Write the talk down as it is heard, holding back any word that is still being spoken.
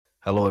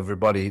Hello,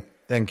 everybody.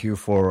 Thank you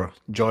for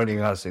joining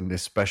us in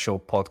this special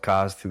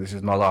podcast. This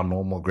is not our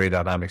normal Great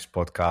Dynamics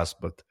podcast,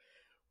 but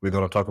we're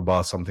going to talk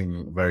about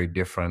something very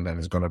different, and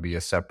it's going to be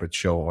a separate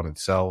show on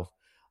itself.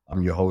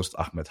 I'm your host,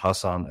 Ahmed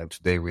Hassan, and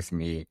today with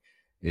me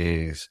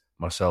is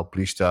Marcel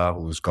Pliesta,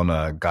 who's going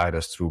to guide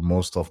us through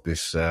most of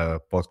this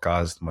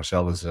podcast.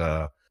 Marcel is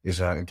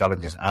an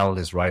intelligence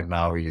analyst right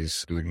now. He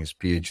is doing his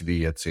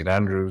PhD at St.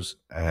 Andrews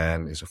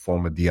and is a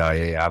former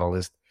DIA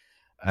analyst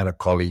and a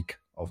colleague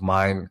of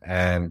mine.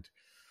 And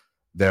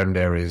then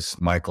there is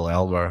Michael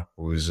Elmer,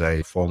 who is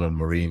a former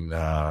Marine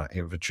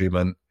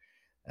infantryman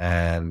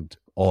and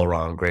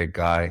all-around great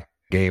guy,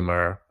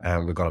 gamer.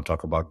 And we're going to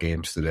talk about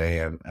games today,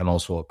 and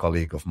also a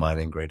colleague of mine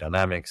in Great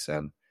Dynamics.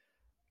 And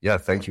yeah,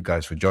 thank you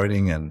guys for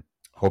joining, and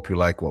hope you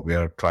like what we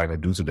are trying to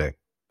do today.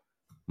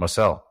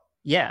 Marcel.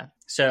 Yeah.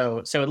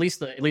 So at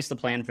least the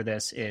plan for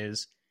this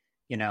is,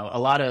 a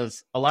lot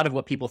of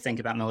what people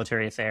think about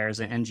military affairs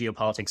and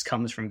geopolitics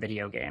comes from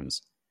video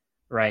games.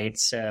 Right.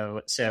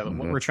 So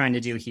what we're trying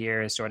to do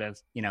here is sort of,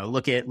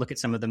 look at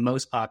some of the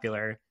most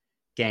popular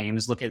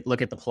games, look at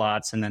the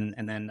plots, and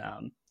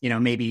then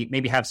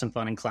maybe have some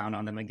fun and clown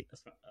on them a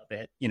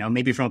bit,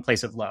 maybe from a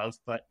place of love,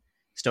 but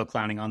still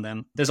clowning on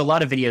them. There's a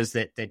lot of videos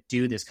that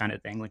do this kind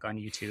of thing, like on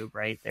YouTube,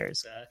 right?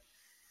 There's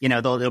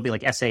there'll be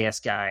like SAS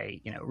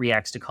guy,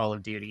 reacts to Call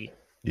of Duty.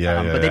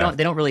 But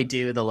they don't really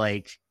do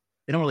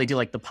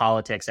the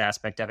politics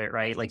aspect of it,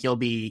 right? Like you'll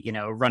be,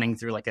 running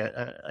through like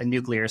a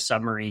nuclear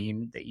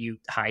submarine that you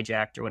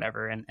hijacked or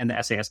whatever. And the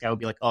SAS guy will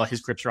be like, oh,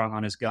 his grip's wrong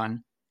on his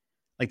gun.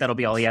 Like that'll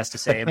be all he has to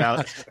say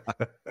about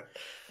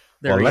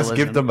well, realism. Let's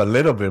give them a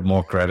little bit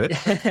more credit.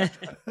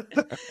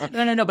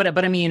 No.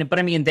 But I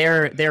mean,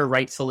 they're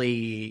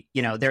rightfully,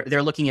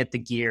 they're looking at the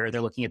gear, they're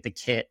looking at the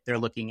kit, they're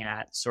looking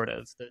at sort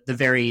of the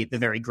very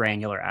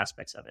granular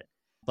aspects of it.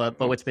 But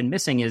what's been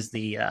missing is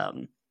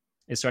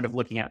is sort of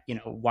looking at,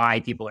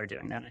 why people are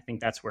doing that. And I think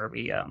that's where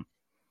we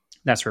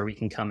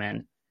can come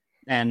in.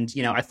 And,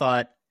 I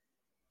thought,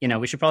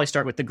 we should probably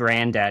start with the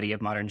granddaddy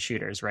of modern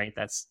shooters, right?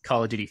 That's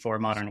Call of Duty 4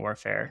 Modern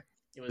Warfare.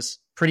 It was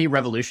pretty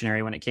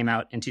revolutionary when it came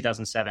out in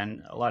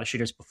 2007. A lot of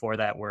shooters before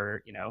that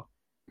were,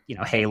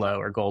 Halo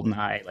or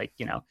GoldenEye, like,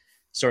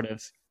 sort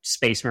of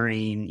Space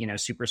Marine,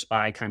 super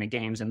spy kind of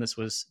games. And this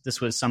was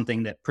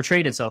something that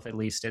portrayed itself at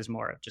least as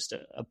more of just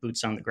a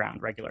boots on the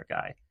ground regular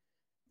guy.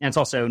 And it's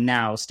also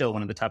now still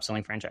one of the top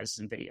selling franchises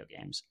in video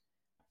games.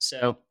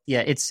 So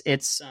yeah, it's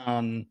still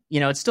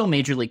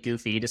majorly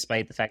goofy,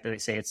 despite the fact that they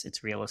say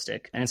it's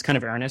realistic, and it's kind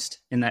of earnest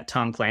in that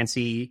Tom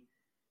Clancy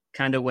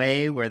kind of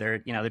way, where they're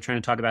trying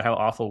to talk about how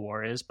awful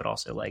war is, but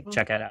also like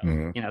check it out.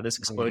 Mm-hmm. This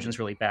explosion's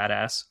really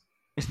badass.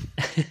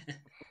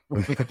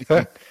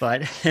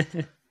 But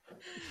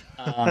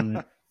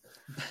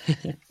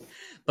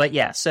But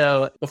yeah,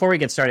 so before we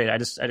get started, I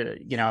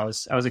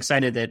was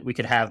excited that we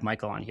could have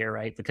Michael on here,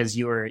 right? Because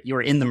you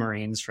were in the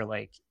Marines for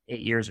like 8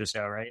 years or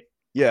so, right?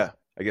 Yeah,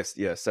 I guess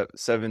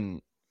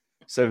 7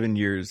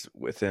 years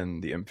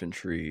within the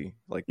infantry,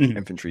 like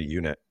infantry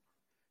unit.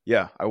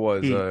 Yeah, I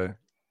was.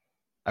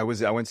 I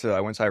went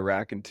to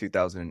Iraq in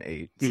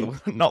 2008, so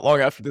not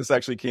long after this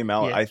actually came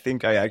out. Yeah. I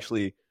think I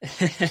actually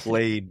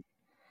played.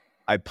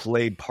 I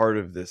played part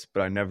of this,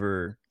 but I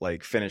never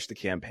like finished the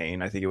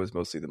campaign. I think it was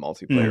mostly the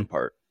multiplayer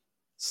part.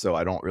 So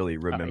I don't really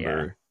remember.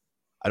 Oh, yeah.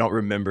 I don't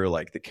remember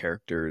like the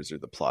characters or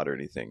the plot or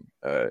anything.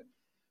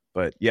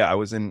 But yeah, I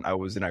was in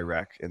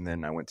Iraq, and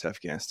then I went to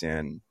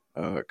Afghanistan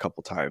a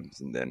couple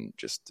times, and then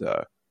just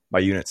my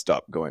unit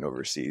stopped going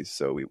overseas.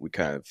 So we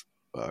kind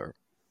of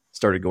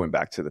started going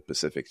back to the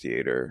Pacific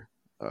theater,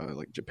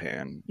 like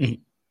Japan and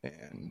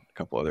a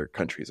couple other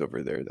countries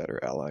over there that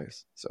are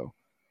allies. So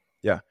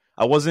yeah,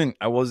 I wasn't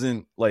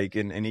like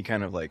in any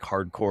kind of like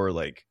hardcore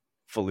like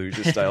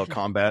Fallujah style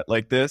combat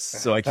like this,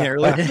 so I can't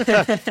really.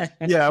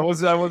 Yeah, I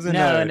wasn't.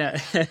 No.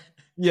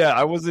 Yeah,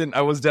 I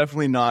was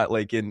definitely not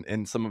like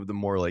in some of the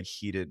more like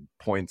heated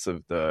points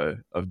of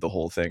the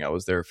whole thing. I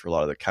was there for a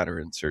lot of the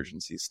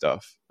counterinsurgency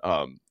stuff.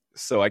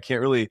 So I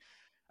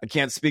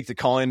can't speak to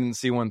calling in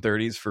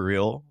C-130s for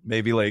real.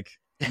 Maybe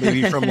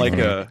from like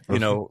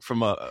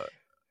from a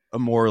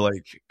more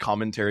like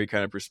commentary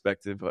kind of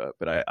perspective.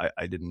 But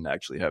I didn't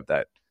actually have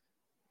that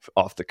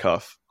off the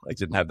cuff. I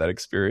didn't have that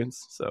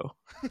experience. So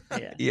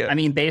yeah. I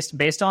mean,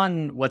 based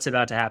on what's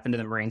about to happen to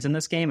the Marines in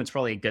this game, it's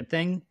probably a good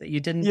thing that you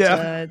didn't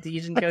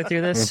go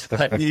through this.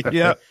 But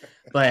yeah,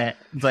 but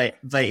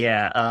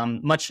yeah,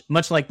 much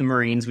like the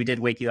Marines, we did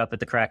wake you up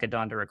at the crack of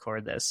dawn to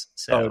record this.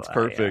 So it's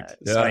perfect.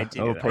 So I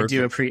do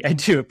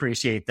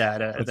appreciate that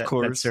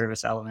that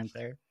service element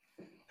there.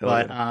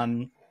 But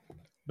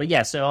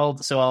yeah, so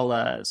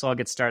I'll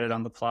get started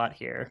on the plot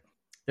here.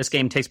 This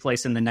game takes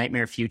place in the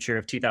nightmare future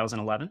of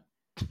 2011.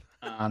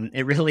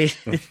 They really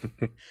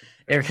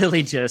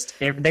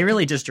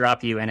just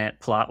drop you in it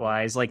plot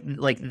wise.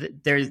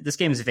 This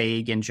game is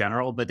vague in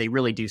general, but they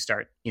really do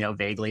start,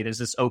 vaguely. There's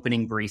this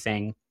opening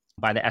briefing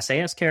by the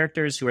SAS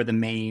characters who are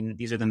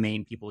these are the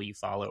main people you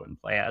follow and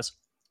play as.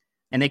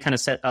 And they kind of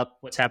set up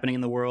what's happening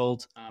in the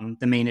world.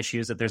 The main issue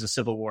is that there's a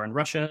civil war in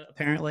Russia,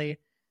 apparently.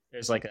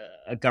 There's like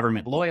a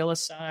government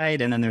loyalist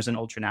side, and then there's an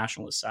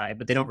ultranationalist side,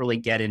 but they don't really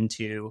get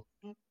into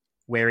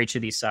where each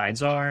of these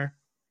sides are.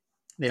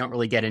 They don't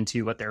really get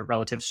into what their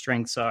relative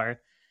strengths are.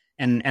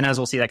 And as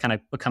we'll see, that kind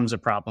of becomes a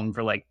problem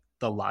for like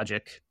the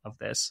logic of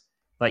this.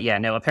 But yeah,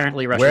 no,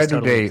 apparently Russia's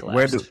totally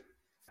collapsed.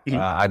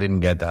 I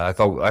didn't get that. I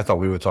thought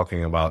we were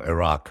talking about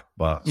Iraq,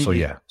 but so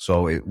yeah,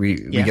 so we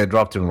get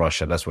dropped in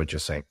Russia. That's what you're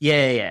saying.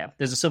 Yeah.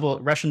 There's a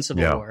Russian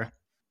civil war.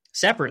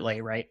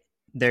 Separately, right?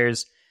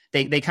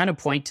 They kind of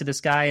point to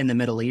this guy in the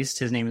Middle East.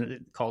 His name is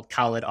called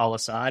Khalid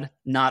al-Assad,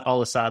 not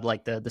al-Assad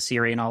like the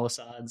Syrian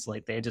al-Assads.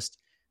 Like they just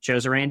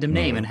chose a random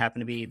name and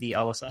happened to be the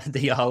al-Assad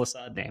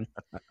name.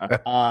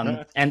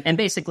 And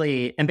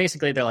basically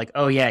they're like,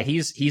 oh yeah,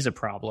 he's a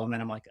problem.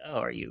 And I'm like,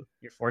 oh,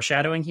 you're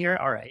foreshadowing here?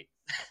 All right.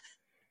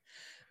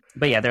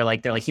 But yeah, they're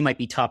like he might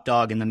be top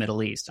dog in the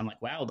Middle East. I'm like,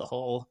 wow, the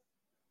whole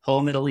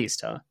Middle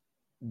East, huh?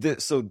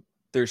 So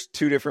there's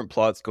two different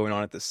plots going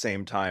on at the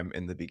same time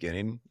in the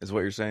beginning, is what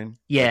you're saying?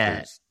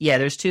 Yeah,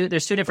 there's two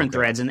different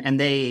threads, and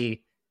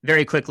they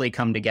very quickly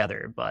come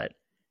together. But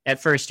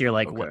at first, you're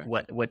like,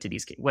 what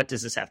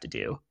does this have to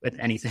do with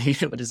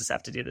anything? What does this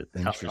have to do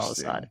with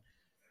al-Assad?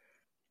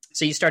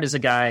 So you start as a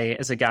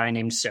guy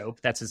named Soap.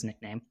 That's his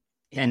nickname.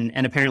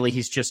 And apparently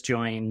he's just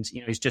joined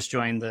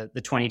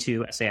the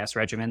 22 SAS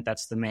regiment.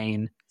 That's the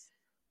main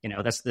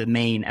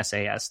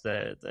SAS.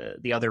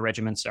 The other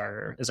regiments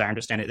are, as I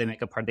understand it, they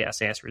make up part of the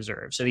SAS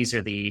reserve. So these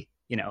are the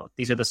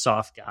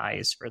soft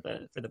guys for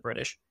the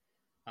British.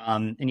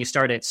 And you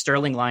start at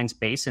Stirling Lines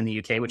base in the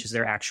UK, which is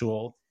their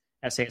actual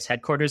SAS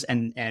headquarters.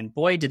 And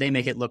boy, did they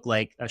make it look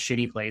like a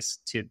shitty place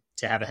to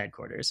have a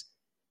headquarters.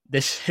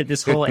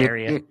 This whole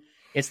area.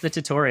 It's the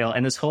tutorial,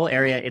 and this whole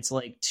area, it's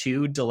like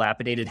 2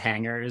 dilapidated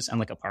hangars and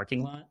like a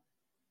parking lot.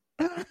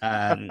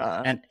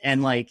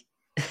 And like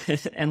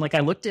I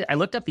looked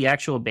up the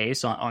actual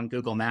base on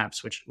Google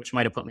Maps, which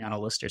might have put me on a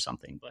list or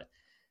something. But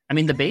I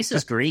mean, the base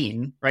is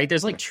green, right?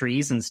 There's like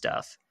trees and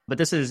stuff. But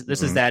this is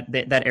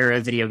that era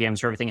of video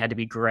games where everything had to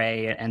be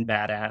gray and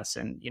badass,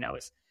 and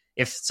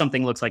if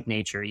something looks like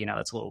nature,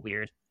 that's a little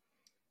weird.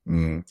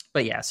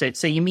 But yeah,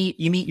 so you meet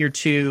your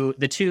two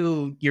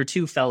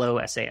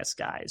fellow SAS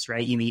guys,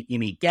 right? You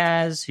meet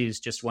Gaz,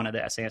 who's just one of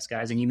the SAS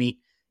guys, and you meet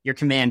your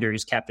commander,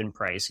 who's Captain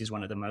Price, who's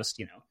one of the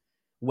most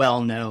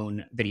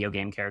well-known video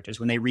game characters.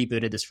 When they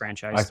rebooted this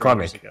franchise 3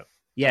 years ago,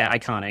 yeah,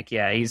 iconic.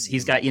 Yeah,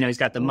 he's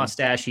got the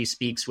mustache. He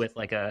speaks with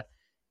like a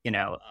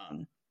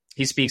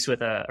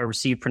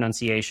received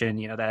pronunciation,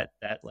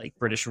 that like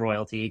British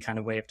royalty kind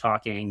of way of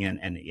talking,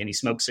 and he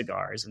smokes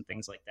cigars and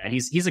things like that.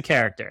 He's a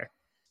character.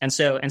 And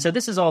so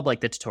this is all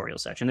like the tutorial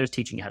section. There's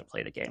teaching you how to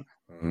play the game.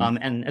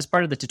 And as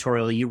part of the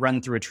tutorial, you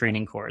run through a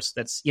training course.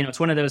 That's,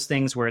 it's one of those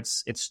things where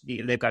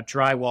they've got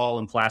drywall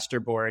and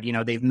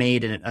plasterboard, they've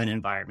made an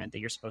environment that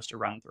you're supposed to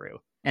run through.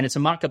 And it's a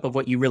mock-up of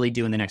what you really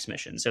do in the next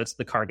mission. So it's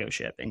the cargo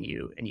ship, and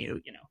you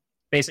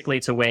basically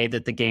it's a way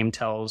that the game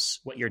tells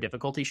what your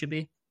difficulty should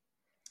be.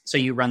 So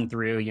you run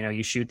through,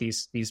 you shoot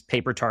these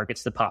paper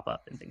targets that pop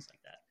up and things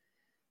like that.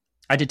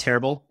 I did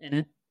terrible in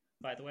it.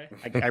 By the way,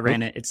 I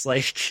ran it. It's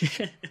like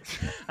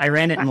I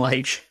ran it in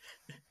like,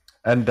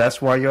 and that's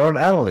why you're an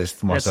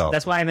analyst, Marcel.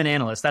 That's why I'm an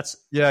analyst.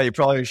 You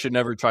probably should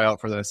never try out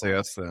for the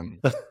SAS then.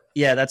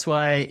 That's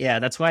why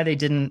they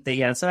didn't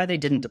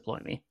deploy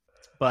me.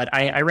 But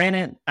I ran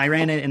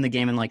it in the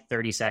game in like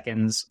 30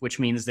 seconds, which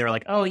means they're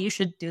like, oh, you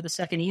should do the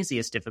second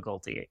easiest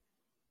difficulty.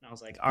 And I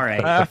was like, all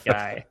right,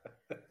 guy,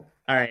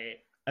 all right.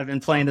 I've been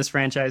playing this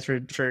franchise for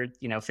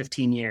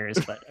 15 years,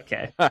 but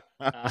okay.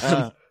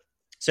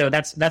 So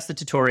that's the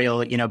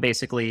tutorial.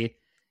 Basically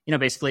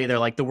they're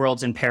like, the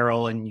world's in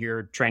peril and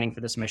you're training for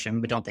this mission,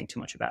 but don't think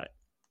too much about it.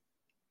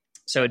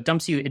 So it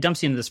dumps you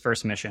into this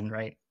first mission,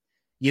 right?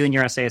 You and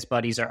your SAS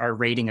buddies are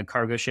raiding a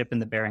cargo ship in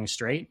the Bering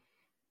Strait,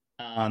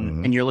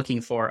 and you're looking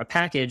for a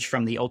package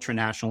from the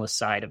ultranationalist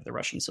side of the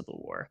Russian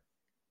Civil War.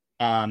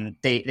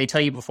 They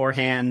tell you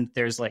beforehand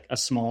there's like a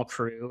small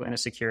crew and a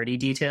security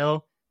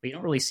detail, but you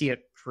don't really see a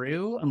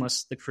crew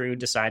unless the crew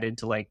decided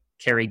to like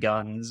carry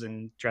guns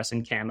and dress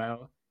in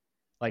camo.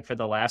 Like for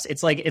the laughs,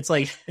 it's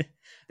like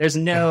there's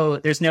no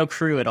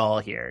crew at all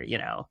here,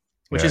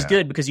 which is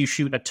good because you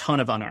shoot a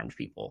ton of unarmed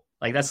people.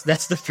 Like that's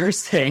the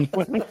first thing.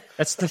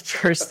 That's the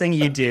first thing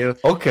you do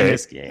in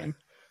this game.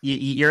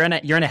 You're in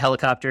a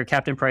helicopter.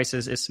 Captain Price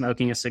is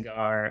smoking a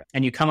cigar,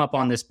 and you come up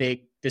on this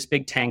big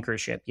tanker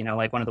ship.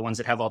 Like one of the ones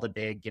that have all the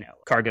big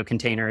cargo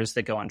containers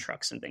that go on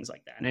trucks and things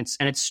like that.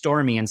 And it's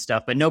stormy and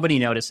stuff, but nobody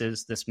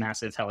notices this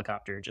massive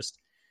helicopter just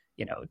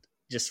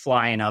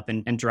flying up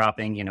and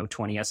dropping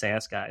 20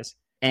 SAS guys.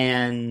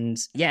 And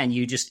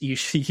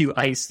you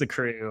ice the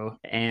crew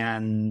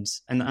and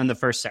the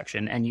first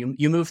section, and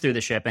you move through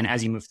the ship, and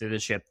as you move through the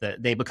ship,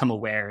 they become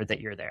aware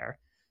that you're there,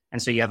 and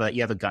so you have a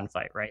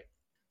gunfight, right?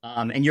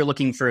 And you're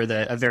looking for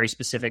a very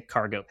specific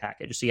cargo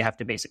package, so you have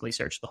to basically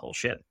search the whole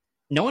ship.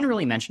 No one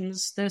really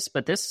mentions this,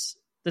 but this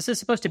is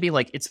supposed to be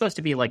like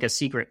a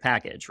secret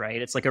package,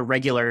 right? It's like a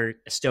regular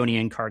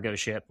Estonian cargo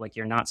ship. Like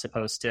you're not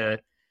supposed to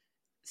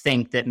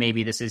think that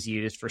maybe this is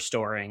used for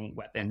storing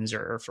weapons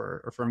or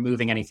for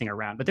moving anything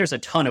around. But there's a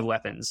ton of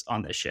weapons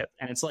on this ship,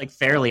 and it's like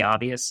fairly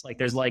obvious. Like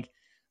there's like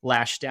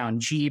lash down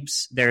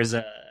jeeps. There's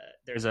a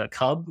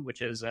Cub,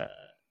 which is a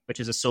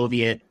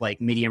Soviet like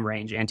medium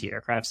range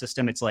anti-aircraft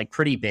system. It's like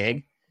pretty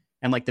big,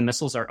 and like the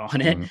missiles are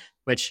on it,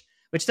 which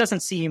doesn't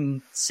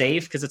seem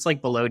safe because it's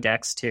like below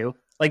decks too.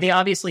 Like they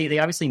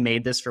obviously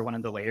made this for one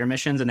of the later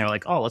missions, and they're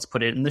like, oh, let's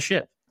put it in the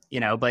ship,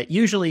 But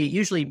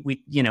usually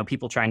we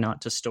people try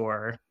not to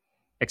store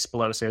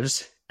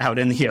explosives out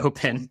in the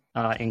open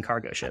in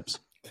cargo ships.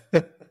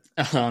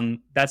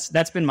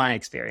 That's been my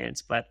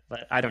experience, but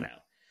I don't know.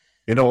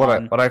 You know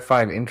what I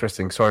find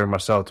interesting, sorry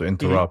Marcel to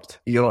interrupt.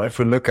 If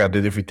we look at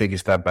it, if we take a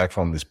step back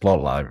from this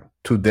plot line,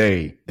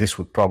 today this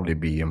would probably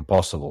be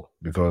impossible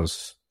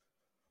because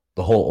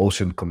the whole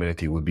ocean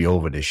community would be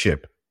over the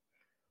ship,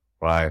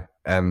 right?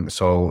 And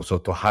so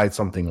to hide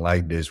something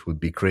like this would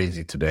be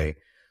crazy today.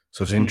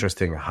 So it's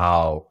interesting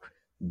how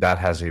that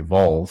has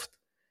evolved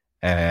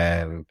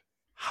and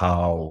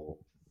how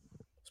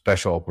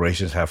special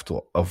operations have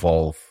to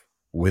evolve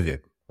with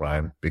it,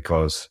 right?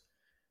 Because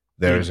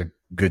there is a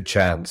good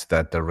chance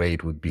that the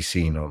raid would be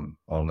seen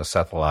on a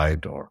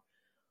satellite or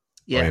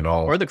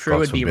the crew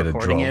would be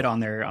recording it on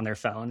their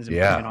phones. And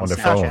on their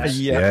Snapchat.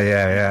 phones.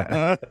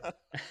 Yeah.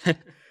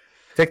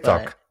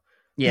 TikTok.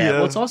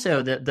 Well, it's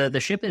also the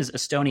ship is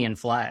Estonian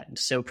flagged,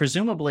 so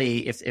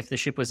presumably if the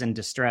ship was in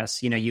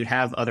distress, you'd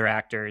have other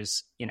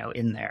actors,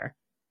 in there.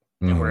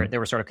 They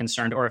were sort of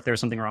concerned, or if there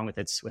was something wrong with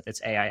its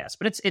AIS.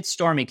 But it's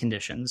stormy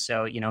conditions,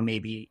 so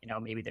maybe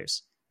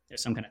there's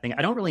some kind of thing.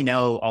 I don't really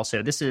know.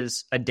 Also, this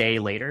is a day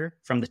later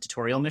from the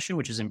tutorial mission,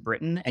 which is in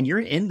Britain, and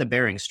you're in the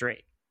Bering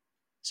Strait.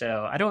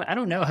 So I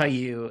don't know how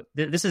you.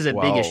 This is a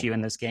big issue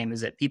in this game.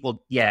 Is that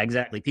people? Yeah,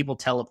 exactly. People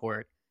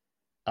teleport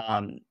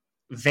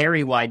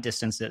very wide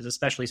distances,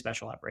 especially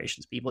special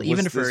operations people,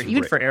 even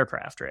for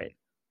aircraft, right?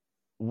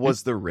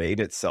 Was the raid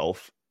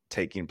itself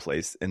taking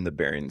place in the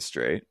Bering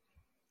Strait?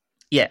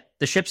 Yeah,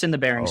 the ship's in the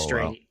Bering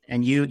Strait,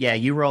 and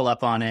you roll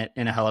up on it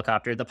in a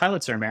helicopter. The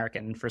pilots are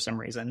American for some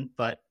reason,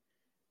 but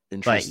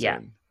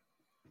interesting.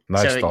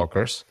 Night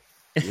Stalkers.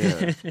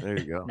 Yeah, there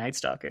you go. Night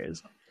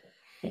Stalkers.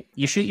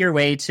 You shoot your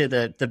way to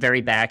the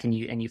very back, and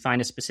you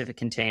find a specific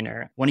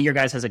container. One of your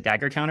guys has a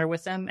Geiger counter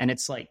with them, and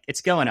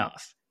it's going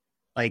off,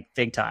 like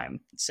big time.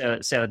 So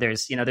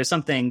there's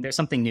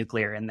something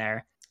nuclear in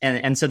there.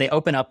 And so they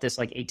open up this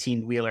like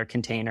 18-wheeler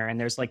container, and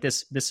there's like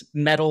this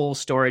metal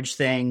storage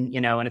thing,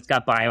 and it's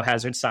got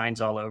biohazard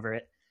signs all over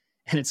it.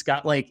 And it's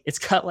got like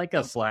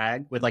a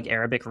flag with like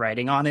Arabic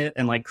writing on it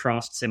and like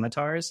crossed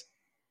scimitars.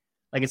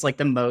 Like it's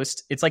the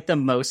most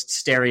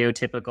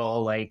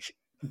stereotypical like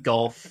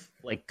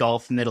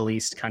Gulf Middle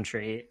East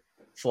country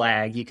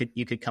flag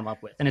you could come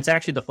up with. And it's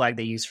actually the flag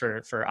they use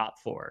for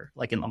OP4,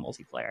 like in the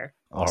multiplayer.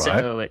 All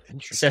right.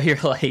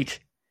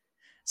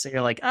 So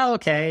you're like, oh,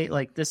 okay,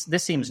 like this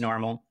seems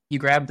normal. You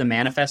grab the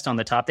manifest on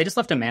the top. They just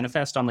left a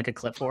manifest on like a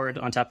clipboard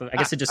on top of it. I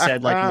guess it just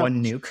said like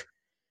one nuke,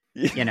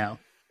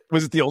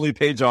 Was it the only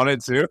page on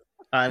it too?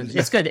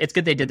 It's good. It's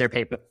good they did their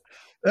paper.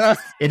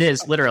 It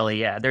is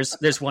literally, yeah.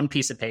 There's one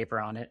piece of paper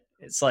on it.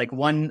 It's like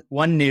one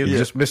nuke. You're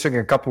just missing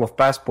a couple of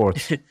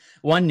passports.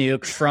 One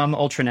nuke from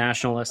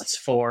ultranationalists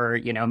for,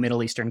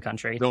 Middle Eastern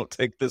country. Don't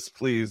take this,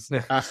 please.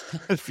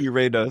 If you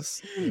raid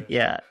us.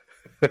 Yeah.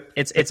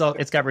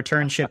 It's got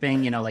return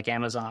shipping, like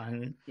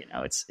Amazon,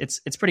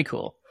 it's pretty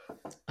cool.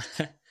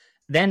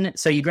 Then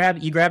so you grab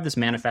this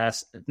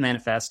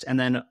manifest, and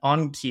then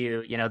on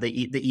cue,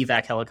 the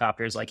evac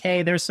helicopter is like,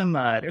 hey, there's some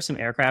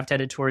aircraft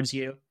headed towards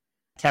you.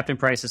 Captain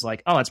Price is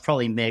like, oh, it's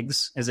probably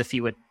MiGs, as if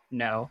he would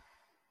know.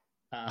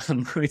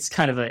 It's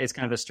kind of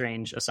a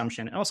strange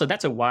assumption. And also,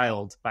 that's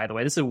by the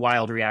way, this is a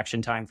wild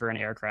reaction time for an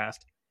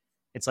aircraft.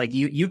 It's like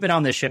you've been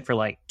on this ship for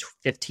like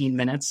 15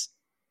 minutes.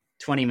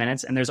 20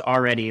 minutes, and there's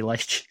already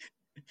like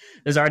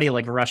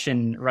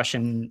Russian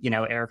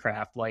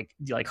aircraft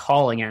like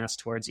hauling ass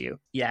towards you.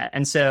 Yeah.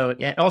 And so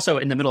also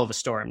in the middle of a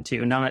storm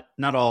too. Not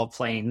all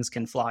planes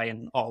can fly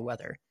in all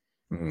weather.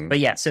 Mm-hmm. But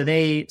yeah, so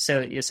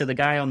the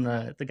guy on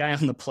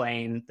the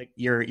plane,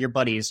 your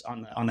buddies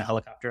on the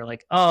helicopter are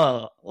like,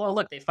 oh well,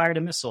 look, they fired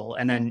a missile,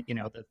 and then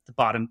the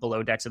bottom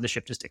below decks of the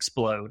ship just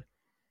explode.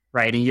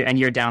 Right, and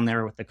you're down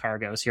there with the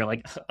cargo, so you're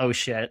like, oh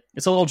shit.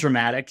 It's a little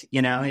dramatic,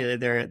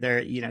 they're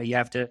you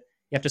have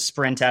to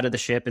sprint out of the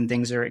ship, and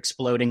things are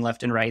exploding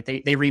left and right.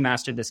 They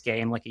remastered this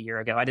game like a year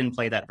ago. I didn't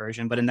play that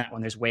version, but in that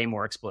one, there's way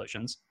more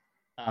explosions,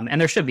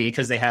 and there should be,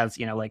 because they have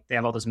they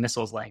have all those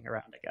missiles laying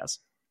around, I guess.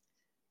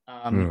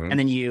 And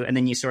then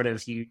you sort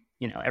of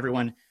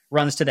everyone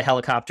runs to the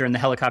helicopter, and the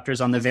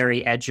helicopter's on the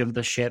very edge of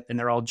the ship, and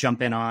they're all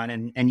jumping on,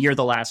 and you're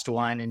the last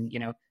one, and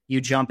you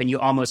jump and you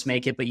almost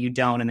make it, but you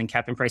don't, and then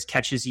Captain Price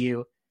catches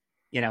you.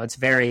 It's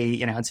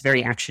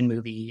very action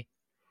movie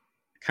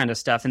kind of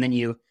stuff, and then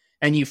you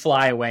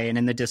fly away, and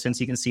in the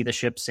distance you can see the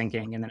ship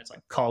sinking, and then it's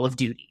like Call of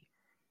Duty.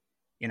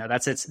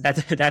 That's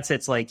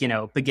its like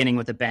beginning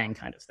with a bang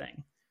kind of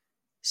thing.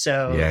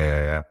 So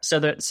yeah.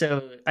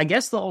 So I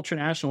guess the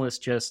ultranationalists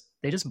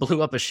just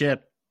blew up a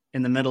ship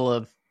in the middle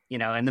of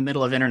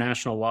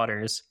international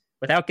waters,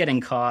 without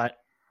getting caught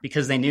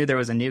because they knew there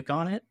was a nuke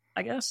on it,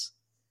 I guess,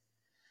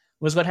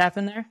 was what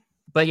happened there.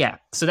 But yeah,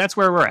 so that's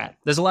where we're at.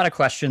 There's a lot of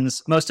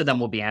questions. Most of them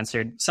will be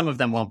answered. Some of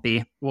them won't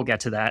be. We'll get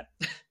to that.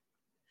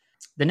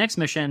 The next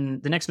mission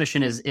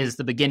is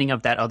the beginning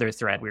of that other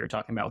thread we were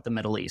talking about with the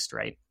Middle East,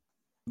 right?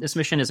 This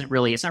mission it's not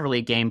really a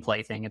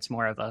gameplay thing. It's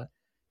more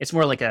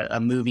like a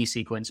movie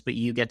sequence, but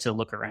you get to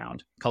look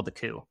around, called the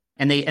coup.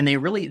 And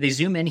they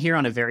zoom in here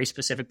on a very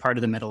specific part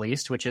of the Middle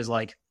East, which is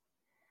like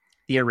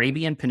the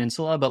Arabian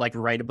Peninsula, but like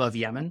right above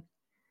Yemen.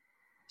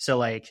 So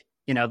like,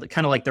 kind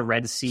of like the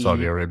Red Sea.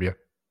 Saudi Arabia.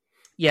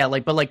 Yeah,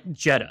 but like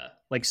Jeddah,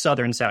 like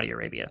southern Saudi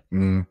Arabia.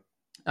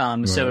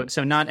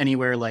 So not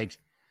anywhere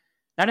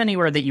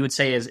that you would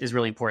say is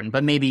really important,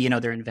 but maybe,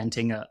 they're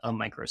inventing a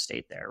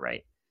microstate there,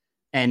 right?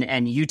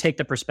 And you take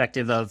the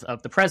perspective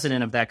of the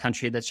president of that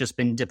country that's just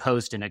been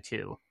deposed in a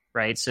coup,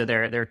 right? So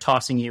they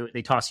toss you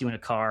in a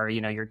car,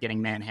 you're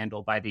getting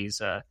manhandled by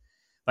these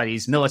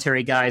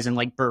military guys in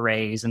like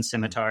berets and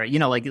scimitar,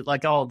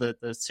 like all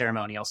the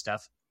ceremonial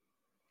stuff.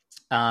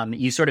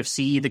 You sort of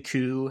see the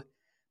coup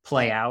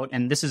play out,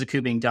 and this is a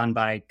coup being done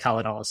by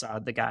Khalid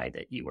al-Assad, the guy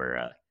that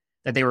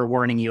they were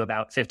warning you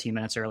about 15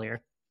 minutes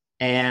earlier.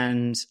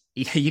 And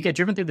you get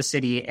driven through the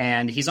city,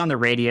 and he's on the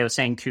radio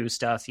saying coup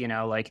stuff,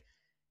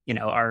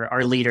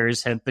 our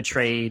leaders have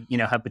betrayed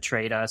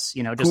us,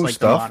 just coup like stuff?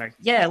 the monarch.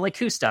 Yeah, like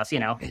coup stuff,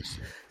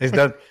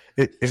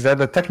 Is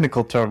that a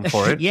technical term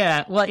for it?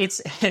 Yeah, well,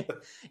 it's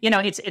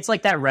it's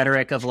like that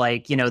rhetoric of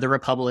like, the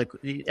republic.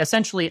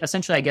 Essentially,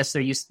 I guess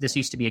this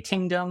used to be a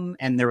kingdom,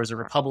 and there was a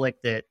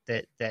republic that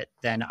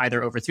then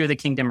either overthrew the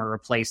kingdom or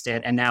replaced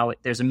it, and now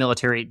there's a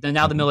military.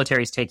 Now the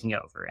military is taking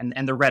over,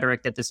 and the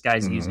rhetoric that this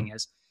guy's using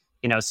is,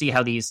 see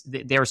how they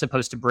were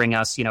supposed to bring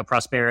us,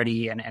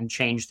 prosperity and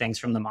change things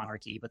from the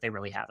monarchy, but they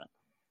really haven't.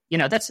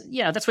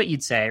 That's what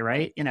you'd say,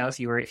 right? If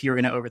you were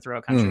going to overthrow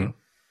a country.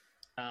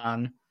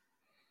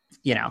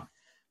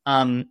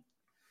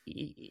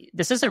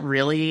 This isn't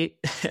really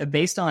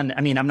based on,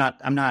 I'm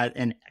not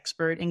an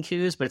expert in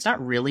coups, but it's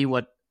not really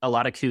what a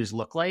lot of coups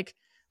look like.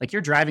 Like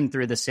you're driving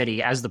through the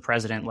city as the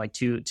president, like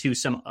to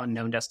some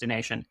unknown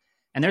destination.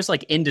 And there's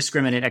like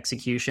indiscriminate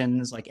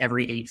executions, like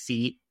every 8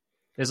 feet.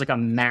 There's like a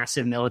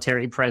massive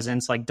military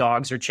presence, like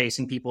dogs are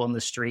chasing people in the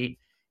street.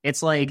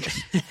 It's like,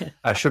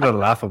 I shouldn't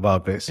laugh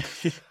about this.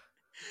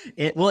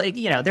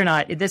 They're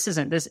not. This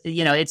isn't this.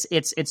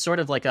 It's sort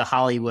of like a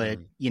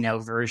Hollywood,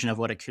 version of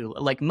what a coup.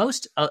 Like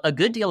a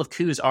good deal of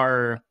coups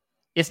are,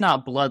 if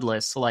not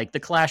bloodless, like the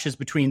clashes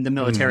between the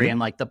military and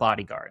like the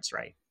bodyguards,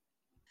 right?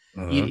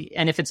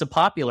 And if it's a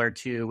popular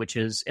coup, which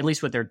is at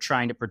least what they're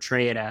trying to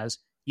portray it as,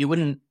 you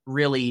wouldn't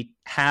really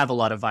have a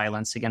lot of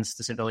violence against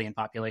the civilian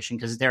population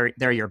because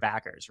they're your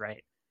backers,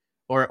 right?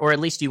 Or at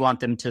least you want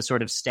them to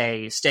sort of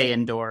stay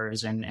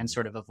indoors and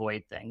sort of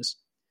avoid things.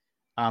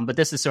 But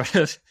this is sort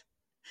of.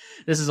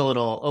 This is a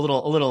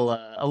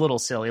little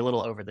silly, a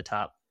little over the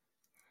top.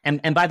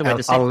 And by the way,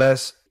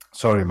 unless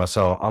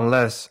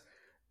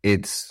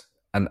it's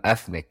an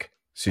ethnic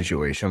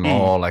situation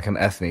or like an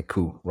ethnic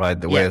coup, right?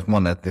 The way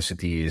one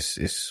ethnicity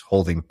is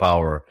holding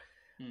power,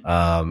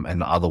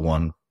 and the other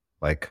one,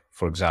 like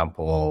for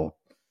example,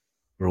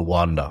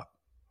 Rwanda,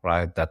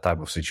 right? That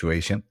type of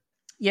situation.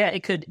 Yeah,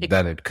 it could.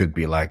 Then it could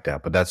be like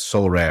that, but that's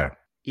so rare.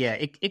 Yeah,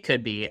 it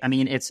could be.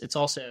 It's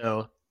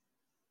also.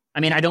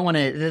 I don't want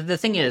to. The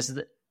thing is,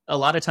 a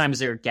lot of times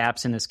there are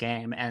gaps in this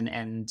game,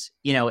 and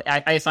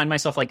I find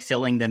myself like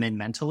filling them in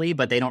mentally,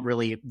 but they don't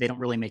really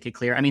make it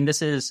clear.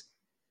 This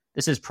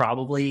is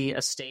probably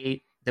a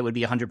state that would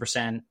be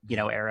 100%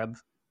 Arab.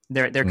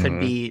 There could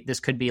be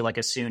this could be like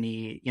a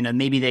Sunni,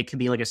 maybe they could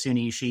be like a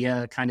Sunni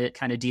Shia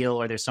kind of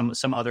deal, or there's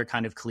some other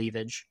kind of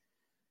cleavage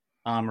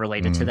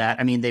related to that.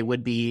 They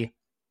would be,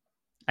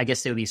 I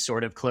guess they would be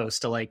sort of close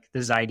to like the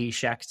Zaidi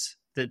sect,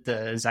 the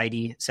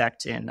Zaidi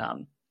sect in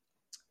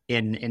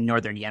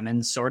northern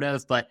Yemen, sort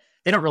of, but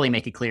they don't really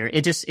make it clear.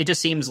 It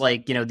just seems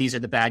like, these are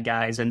the bad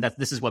guys, and that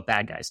this is what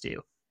bad guys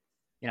do.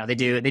 They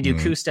do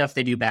coup stuff,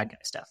 they do bad guy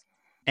stuff.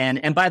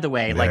 And by the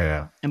way,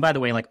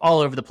 like all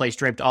over the place,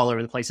 draped all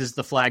over the place is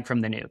the flag from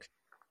the nuke,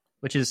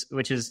 which is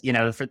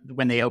for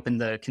when they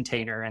opened the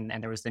container and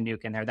there was the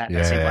nuke in there, that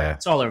same flag.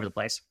 It's all over the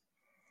place.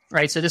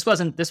 Right. So this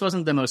wasn't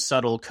the most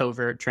subtle,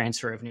 covert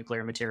transfer of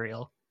nuclear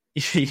material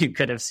you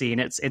could have seen.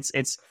 It's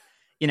it's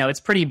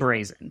pretty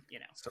brazen,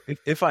 So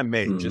if I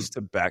may, just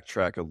to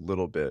backtrack a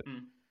little bit.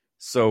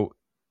 So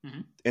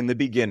in the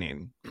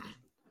beginning,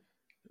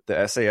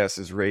 the SAS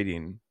is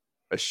raiding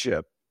a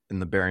ship in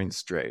the Bering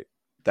Strait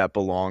that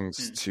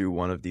belongs to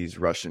one of these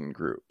Russian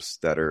groups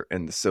that are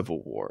in the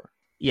civil war.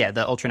 Yeah,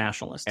 the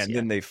ultranationalists. And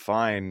then they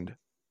find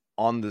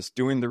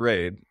doing the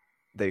raid,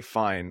 they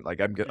find like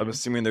I'm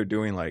assuming they're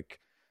doing like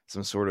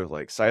some sort of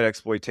like site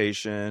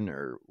exploitation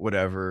or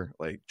whatever,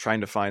 like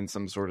trying to find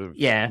some sort of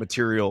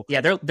material.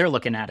 Yeah, they're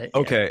looking at it.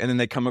 Okay, and then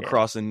they come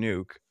across a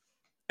nuke,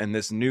 and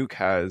this nuke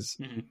has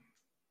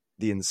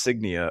the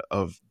insignia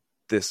of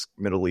this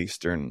Middle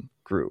Eastern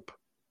group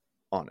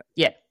on it.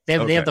 Yeah,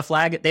 they have the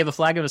flag. They have a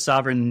flag of a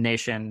sovereign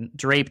nation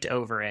draped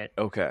over it.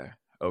 Okay.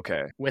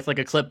 Okay. With like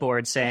a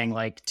clipboard saying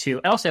like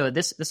to also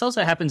this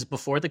also happens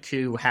before the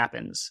coup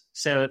happens.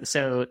 So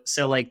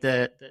like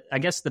the I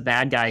guess the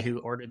bad guy who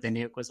ordered the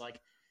nuke was like,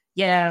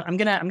 yeah, I'm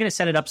gonna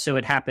set it up so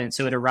it happens,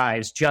 so it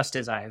arrives just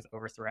as I've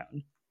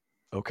overthrown.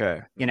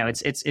 Okay.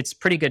 It's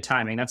pretty good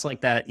timing. That's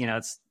like that.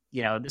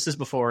 This is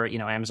before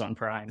Amazon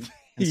Prime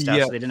and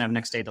stuff, so they didn't have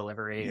next day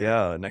delivery.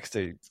 Next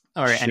day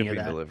or shipping any of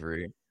that.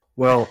 delivery.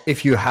 Well,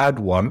 if you had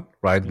one,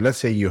 right? Let's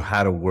say you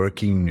had a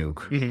working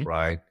nuke,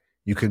 right?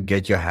 You could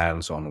get your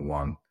hands on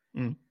one.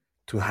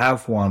 To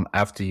have one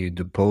after you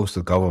depose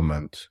the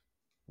government,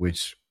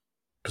 which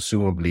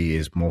presumably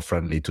is more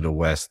friendly to the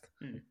West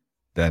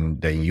than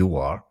you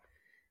are,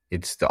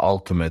 it's the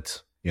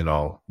ultimate,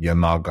 you're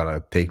not going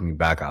to take me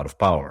back out of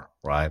power,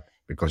 right?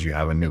 Because you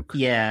have a nuke.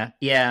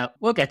 Yeah.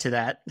 We'll get to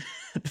that.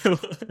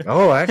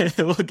 All right.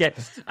 We'll get.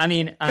 I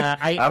mean,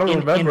 I don't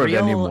remember it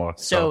anymore.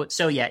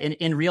 So yeah,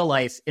 in real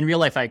life,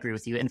 I agree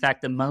with you. In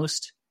fact, the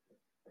most,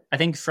 I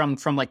think from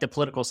like the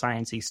political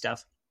sciencey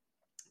stuff,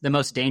 the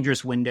most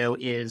dangerous window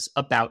is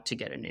about to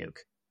get a nuke.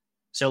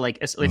 So like,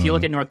 if you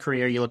look at North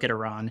Korea, you look at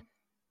Iran.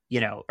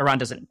 Iran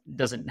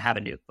doesn't have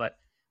a nuke, but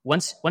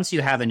once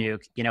you have a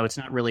nuke, it's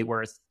not really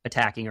worth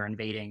attacking or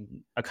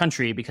invading a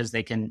country because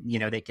they can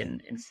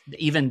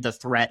even the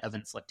threat of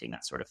inflicting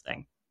that sort of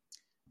thing.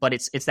 But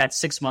it's that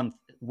 6-month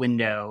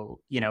window,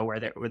 where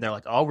they're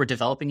like, oh, we're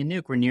developing a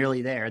nuke, we're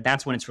nearly there.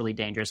 That's when it's really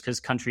dangerous because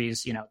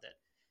countries,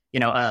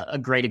 a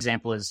great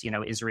example is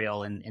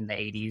Israel in the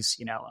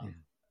 80s,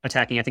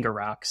 attacking I think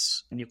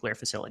Iraq's nuclear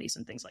facilities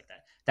and things like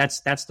that.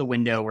 That's the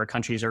window where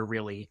countries are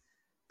really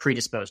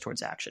predisposed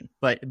towards action,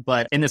 but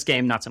in this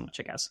game, not so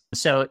much, I guess.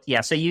 So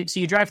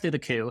you drive through the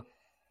coup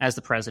as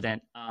the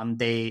president.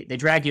 They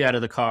drag you out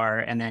of the car,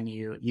 and then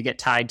you get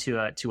tied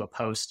to a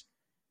post.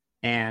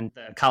 And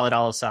Khalid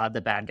al-Assad,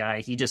 the bad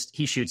guy, he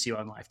shoots you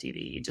on live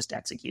TV. He just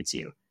executes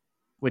you,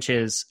 which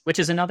is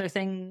another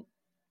thing.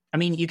 I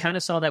mean, you kind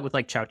of saw that with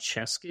like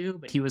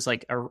Ceausescu, but he was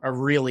like a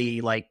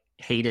really like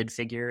hated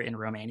figure in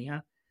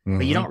Romania.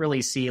 But you don't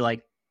really see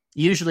like.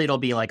 Usually, it'll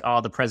be like,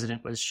 oh, the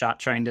president was shot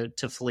trying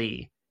to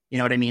flee. You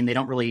know what I mean? They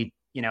don't really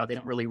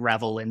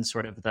revel in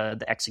sort of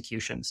the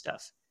execution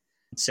stuff.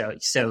 So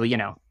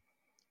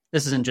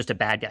this isn't just a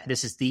bad guy.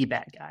 This is the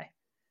bad guy.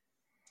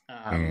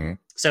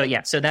 So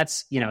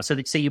that's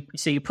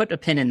so you put a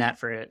pin in that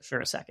for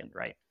a second,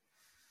 right?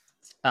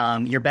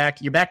 You're back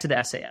to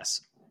the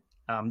SAS.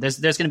 There's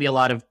going to be a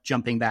lot of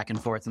jumping back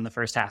and forth in the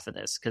first half of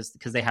this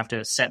because they have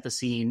to set the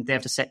scene. They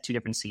have to set two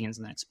different scenes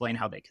and then explain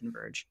how they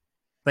converge.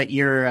 But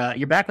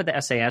you're back with the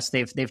SAS.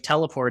 They've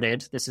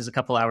teleported. This is a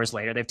couple hours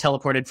later. They've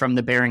teleported from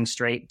the Bering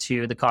Strait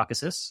to the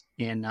Caucasus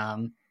in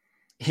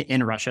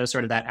Russia,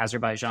 sort of that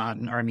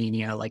Azerbaijan,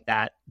 Armenia, like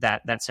that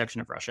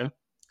section of Russia.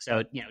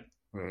 So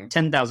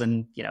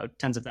 10,000,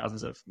 tens of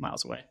thousands of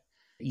miles away.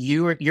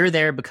 You're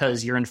there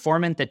because your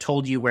informant that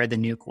told you where the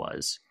nuke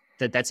was,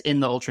 that's in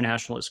the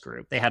ultranationalist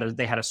group. They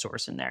had a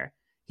source in there.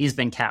 He's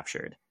been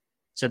captured.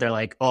 So they're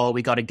like, oh,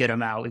 we got to get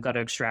him out. We've got to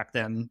extract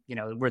them.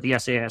 We're the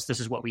SAS. This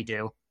is what we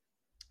do.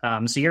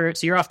 So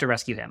you're off to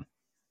rescue him.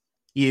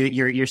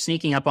 You're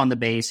sneaking up on the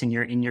base and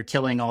you're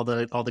killing all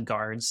the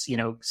guards,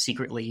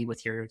 secretly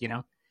with your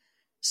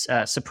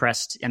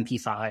suppressed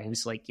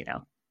MP5s, like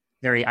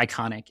very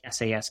iconic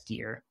SAS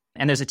gear.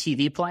 And there's a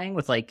TV playing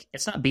with like,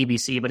 it's not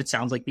BBC, but it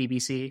sounds like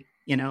BBC,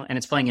 and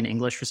it's playing in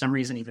English for some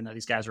reason, even though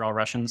these guys are all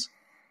Russians.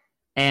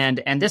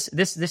 And this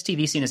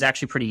TV scene is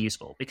actually pretty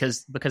useful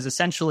because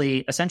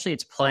essentially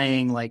it's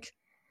playing like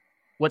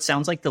what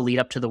sounds like the lead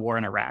up to the war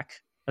in Iraq.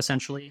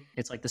 Essentially,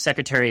 it's like the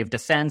Secretary of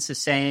Defense is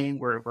saying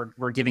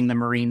we're giving the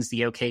Marines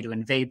the okay to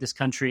invade this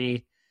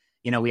country.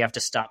 We have to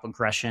stop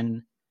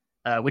aggression,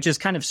 which is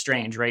kind of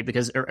strange, right?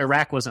 Because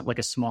Iraq wasn't like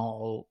a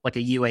small, like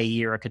a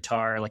UAE or a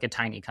Qatar, like a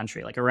tiny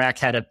country. Like Iraq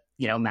had a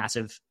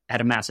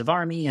massive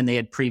army, and they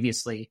had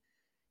previously,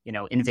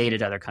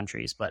 invaded other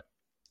countries. But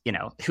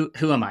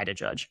who am I to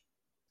judge?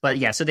 But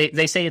yeah, so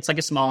they say it's like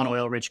a small and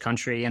oil-rich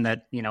country, and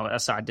that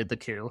Assad did the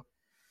coup.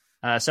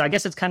 So I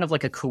guess it's kind of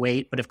like a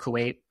Kuwait, but if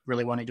Kuwait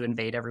really wanted to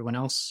invade everyone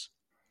else,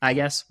 I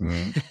guess.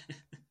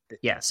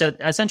 Yeah. So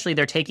essentially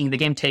the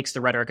game takes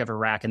the rhetoric of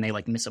Iraq and they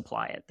like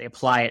misapply it. They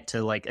apply it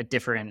to like a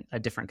different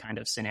kind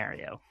of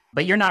scenario.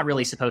 But you're not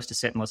really supposed to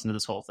sit and listen to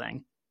this whole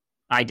thing.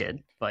 I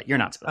did, but you're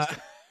not supposed to.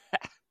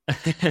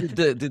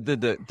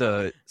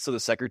 So the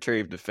Secretary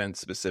of Defense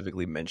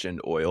specifically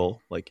mentioned oil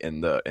like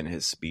in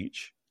his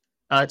speech.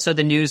 So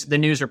the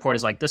news report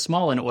is like the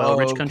small and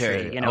oil-rich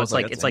country.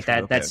 It's like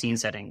that scene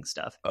setting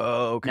stuff.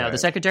 Oh, okay. No, the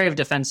Secretary of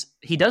Defense,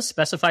 he does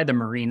specify the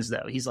Marines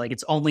though. He's like,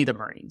 it's only the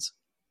Marines.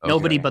 Okay.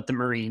 Nobody but the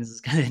Marines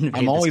is going to invade.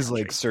 I'm always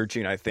like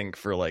searching, I think,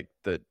 for like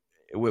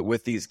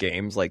with these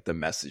games, like the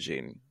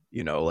messaging.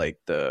 Like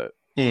the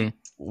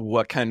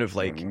what kind of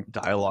like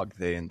dialogue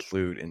they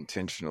include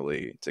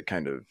intentionally to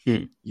kind of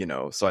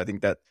So I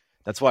think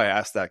that's why I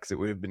asked that, because it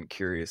would have been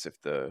curious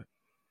if the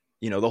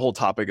whole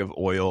topic of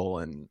oil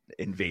and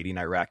invading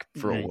Iraq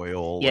for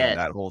oil and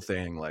that whole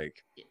thing,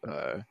 like,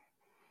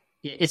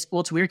 it's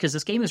weird because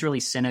this game is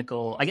really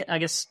cynical. I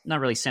guess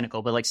not really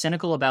cynical, but like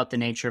cynical about the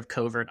nature of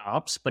covert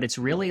ops. But it's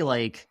really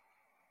like,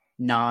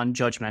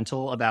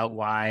 non-judgmental about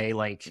why,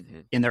 like,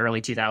 in the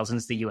early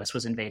 2000s, the U.S.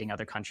 was invading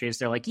other countries.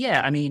 They're like,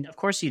 yeah, I mean, of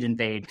course you'd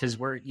invade because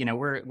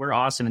we're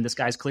awesome, and this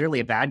guy's clearly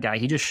a bad guy.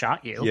 He just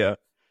shot you.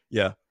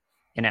 Yeah.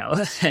 So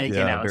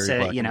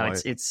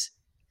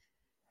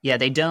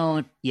they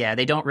don't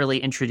really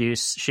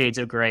introduce shades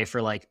of gray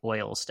for like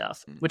oil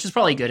stuff, which is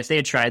probably good. If they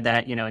had tried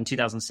that, in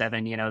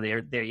 2007,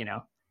 they're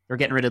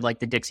getting rid of like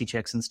the Dixie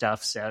Chicks and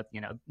stuff. So,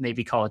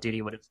 maybe Call of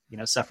Duty would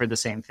have, suffered the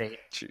same fate.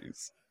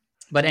 Jeez.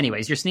 But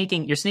anyways, you're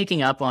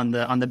sneaking up on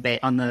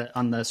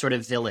the sort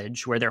of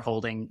village where they're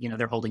holding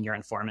your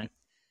informant,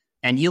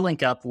 and you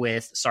link up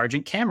with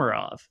Sergeant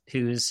Kamarov,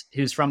 who's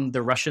from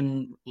the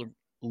Russian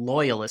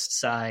loyalist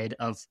side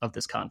of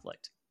this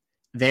conflict.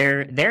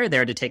 They're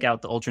there to take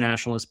out the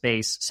ultranationalist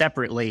base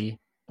separately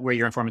where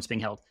your informant's being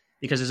held,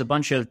 because there's a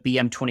bunch of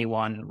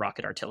BM-21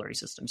 rocket artillery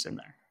systems in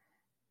there.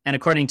 And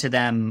according to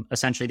them,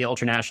 essentially the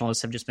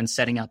ultranationalists have just been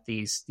setting up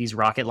these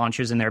rocket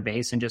launchers in their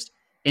base and just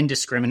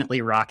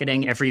indiscriminately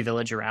rocketing every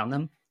village around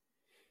them,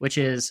 which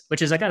is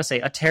I gotta say,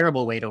 a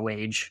terrible way to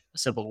wage a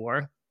civil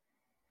war.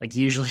 Like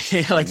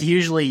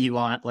usually you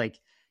want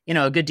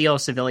a good deal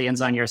of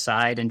civilians on your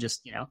side, and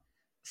just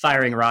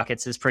firing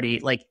rockets is pretty,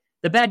 like,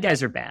 the bad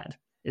guys are bad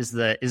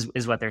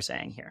is what they're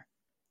saying here.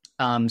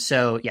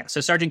 So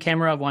Sergeant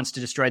Kamarov wants to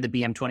destroy the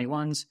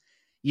BM-21s.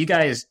 You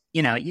guys,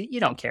 you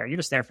don't care. You're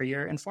just there for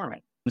your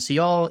informant. So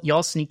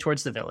y'all sneak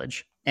towards the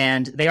village,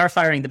 and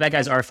the bad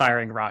guys are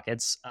firing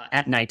rockets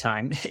at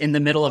nighttime in the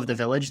middle of the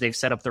village. They've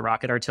set up the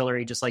rocket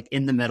artillery just like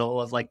in the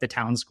middle of like the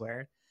town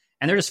square,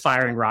 and they're just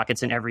firing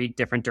rockets in every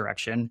different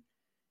direction.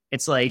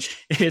 It's like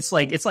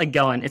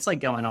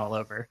going all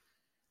over.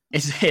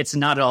 It's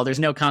not at all. There's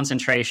no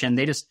concentration.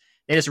 They just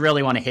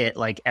really want to hit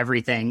like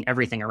everything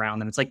around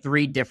them. It's like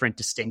 3 different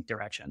distinct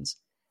directions.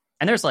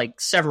 And there's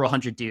like several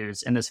hundred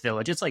dudes in this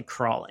village. It's like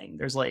crawling.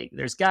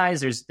 There's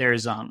guys,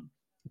 there's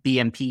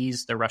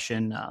BMPs, the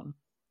Russian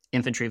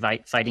infantry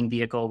fighting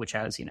vehicle, which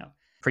has,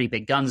 pretty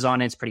big guns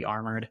on it. It's pretty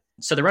armored.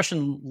 So the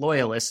Russian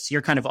loyalists,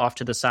 you're kind of off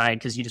to the side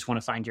because you just want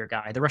to find your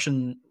guy. The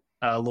Russian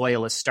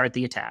loyalists start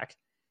the attack,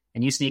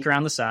 and you sneak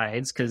around the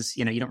sides because,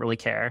 you don't really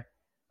care.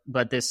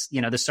 But this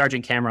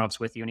Sergeant Kamarov's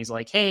with you, and he's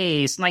like,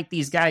 hey, snipe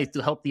these guys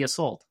to help the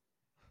assault.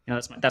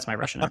 That's my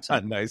Russian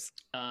accent. Nice.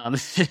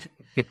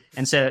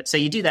 And so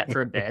you do that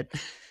for a bit.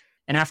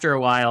 And after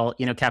a while,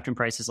 Captain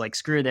Price is like,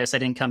 screw this. I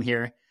didn't come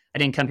here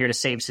to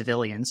save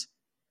civilians.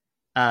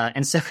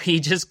 And so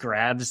he just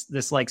grabs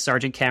this like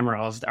Sergeant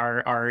Kamarov,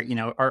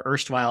 our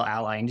erstwhile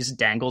ally, and just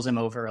dangles him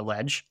over a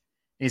ledge.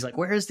 And he's like,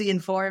 where's the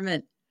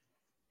informant?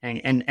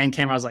 And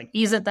Kamarov's like,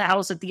 he's at the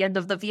house at the end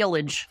of the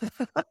village,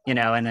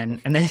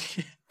 and then.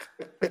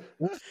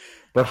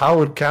 But how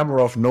would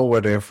Kamarov know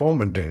where the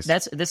informant is?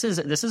 This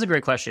is a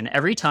great question.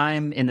 Every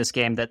time in this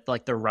game that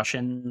like the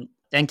Russian,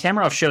 and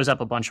Kamarov shows up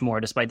a bunch more,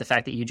 despite the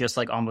fact that you just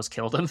like almost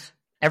killed him.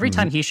 Every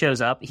time he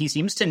shows up, he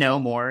seems to know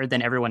more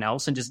than everyone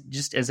else, and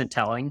just isn't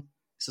telling.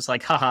 It's just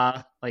like,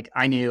 haha, like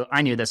I knew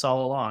this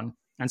all along.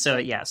 And so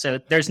so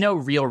there's no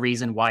real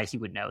reason why he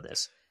would know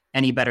this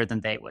any better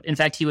than they would. In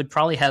fact, he would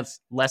probably have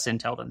less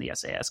intel than the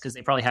SAS because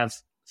they probably have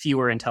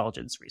fewer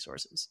intelligence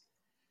resources.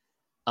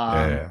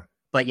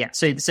 But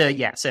so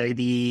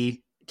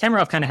the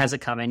Kamarov kind of has it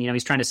coming.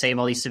 He's trying to save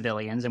all these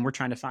civilians, and we're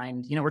trying to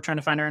find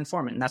our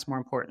informant, and that's more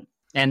important.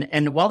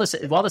 And while this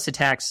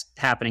attack's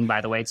happening,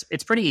 by the way,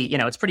 it's pretty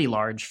it's pretty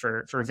large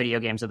for video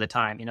games of the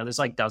time. There's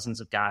like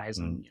dozens of guys,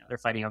 and they're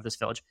fighting over this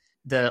village.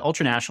 The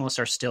ultranationalists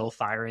are still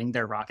firing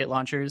their rocket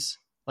launchers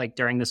like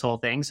during this whole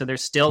thing, so they're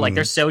still like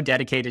they're so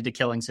dedicated to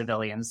killing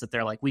civilians that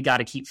they're like, we got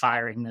to keep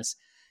firing this,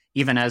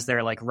 even as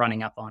they're like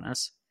running up on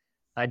us.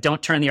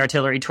 Don't turn the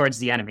artillery towards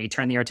the enemy.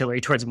 Turn the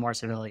artillery towards more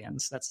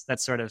civilians.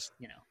 That's sort of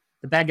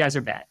the bad guys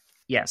are bad.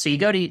 Yeah, so you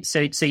go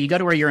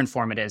to where your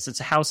informant is.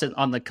 It's a house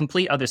on the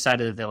complete other side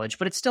of the village,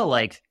 but it's still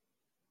like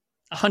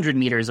 100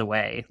 meters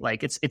away.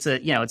 Like it's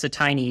a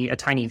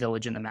tiny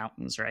village in the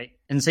mountains, right?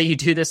 And so you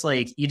do this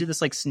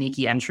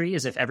sneaky entry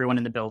as if everyone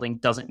in the building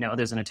doesn't know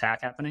there's an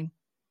attack happening,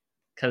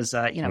 because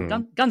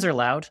guns are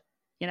loud.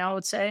 I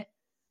would say.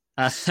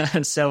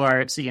 So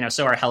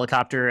are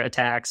helicopter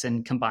attacks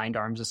and combined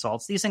arms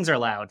assaults. These things are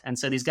loud, and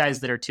so these guys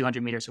that are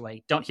 200 meters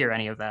away don't hear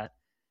any of that.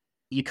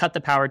 You cut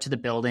the power to the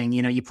building.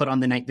 You put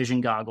on the night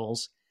vision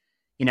goggles.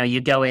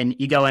 You go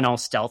in all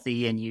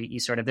stealthy, and you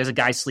sort of, there's a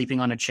guy sleeping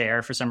on a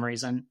chair for some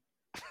reason.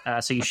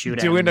 So you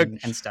shoot him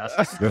and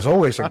stuff. There's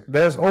always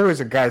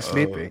a guy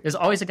sleeping. There's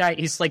always a guy.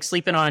 He's like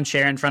sleeping on a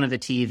chair in front of the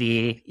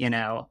TV.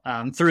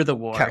 Through the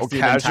war, through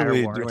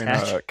casually the entire war doing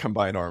a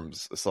combined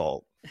arms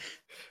assault.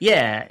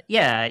 Yeah.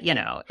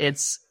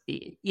 It's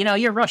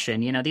you're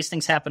Russian. These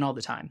things happen all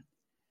the time.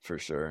 For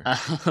sure.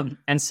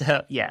 And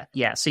so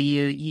so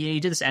you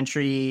do this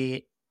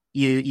entry.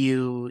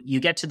 You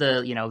get to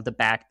the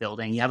back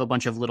building. You have a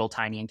bunch of little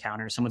tiny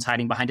encounters. Someone's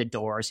hiding behind a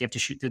door, so you have to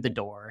shoot through the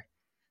door.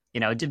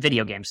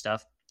 Video game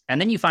stuff.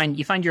 And then you find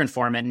your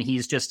informant, and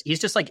he's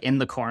just like in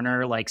the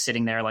corner, like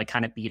sitting there, like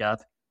kind of beat up.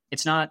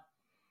 It's not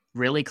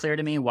really clear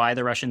to me why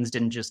the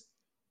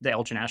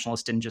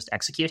ultranationalists didn't just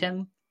execute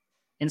him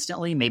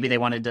instantly. Maybe they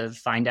wanted to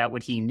find out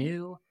what he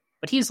knew.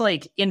 but he's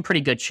like in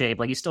pretty good shape.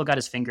 Like he's still got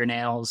his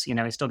fingernails,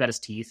 he's still got his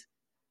teeth.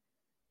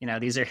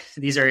 These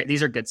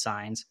are good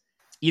signs.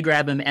 You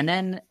grab him, and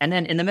then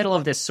in the middle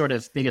of this sort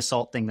of big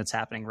assault thing that's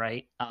happening,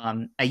 right?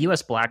 A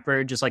U.S.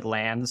 Blackbird just like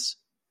lands,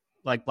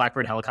 like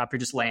Blackbird helicopter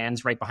just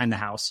lands right behind the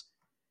house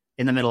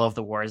in the middle of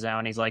the war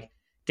zone. He's like,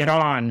 "Get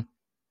on!"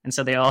 And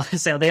so they all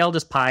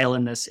just pile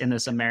in this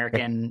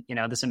American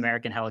this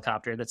American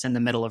helicopter that's in the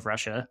middle of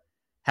Russia.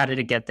 How did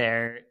it get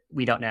there?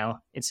 We don't know.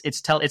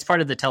 It's part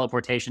of the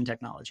teleportation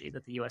technology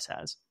that the U.S.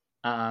 has.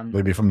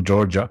 Maybe from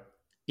Georgia.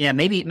 Yeah,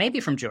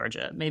 maybe from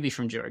Georgia. Maybe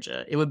from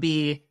Georgia. It would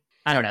be.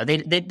 I don't know.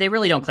 They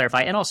really don't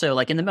clarify. And also,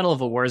 like in the middle of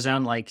a war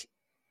zone, like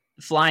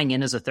flying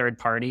in as a third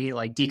party,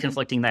 like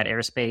deconflicting that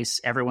airspace.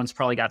 Everyone's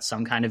probably got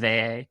some kind of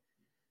AA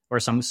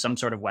or some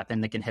sort of weapon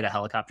that can hit a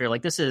helicopter.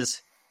 Like this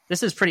is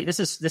pretty. This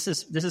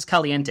is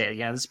caliente.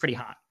 Yeah, this is pretty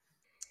hot.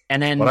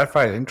 And then what I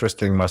find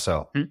interesting,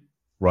 Marcel,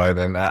 right?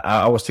 And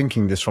I was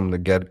thinking this from the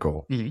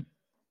get-go. Mm-hmm.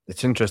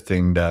 It's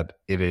interesting that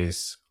it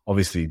is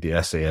obviously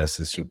the SAS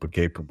is super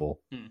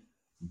capable,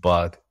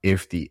 but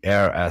if the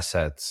air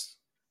assets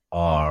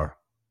are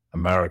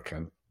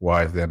American,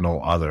 why is there no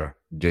other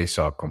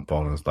JSOC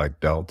components like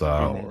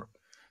Delta or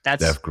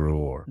DevGru?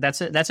 Or that's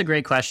a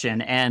great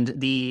question, and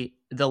the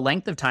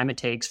length of time it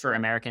takes for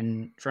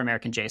American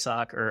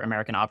JSOC or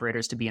American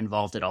operators to be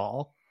involved at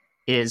all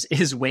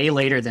is way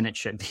later than it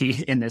should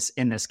be in this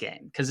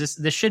game, because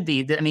this should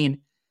be. I mean,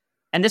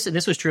 and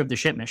this was true of the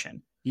ship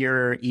mission.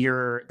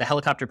 The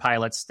helicopter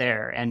pilots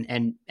there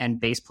and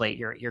base plate,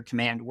 your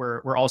command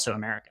were also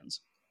Americans.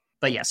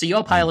 But yeah, so you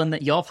all pile in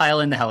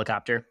the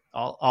helicopter,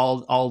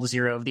 all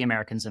 0 of the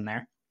Americans in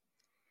there.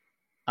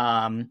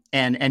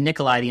 And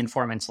Nikolai, the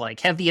informant's like,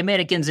 have the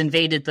Americans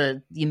invaded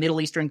the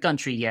Middle Eastern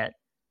country yet?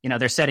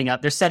 They're setting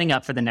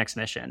up for the next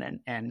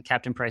mission. And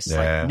Captain Price is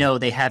like, no,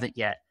 they haven't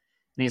yet.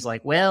 And he's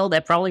like, well,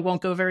 that probably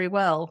won't go very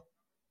well.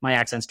 My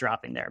accent's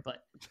dropping there,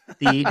 but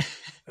he's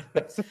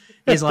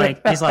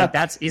like that's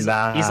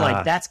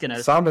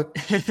gonna sound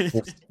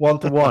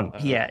 1-to-1.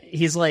 Yeah,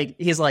 he's like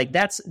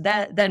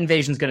that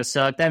invasion's gonna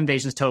suck. That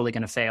invasion's totally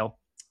gonna fail.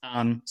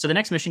 So the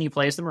next mission you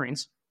play is the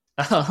Marines.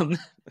 And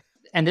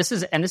this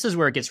is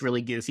where it gets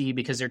really goofy,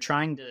 because they're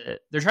trying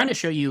to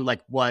show you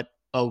like what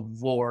a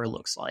war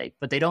looks like,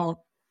 but they don't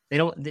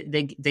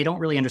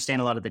really understand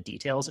a lot of the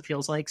details, it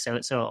feels like. So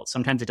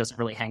sometimes it doesn't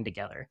really hang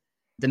together.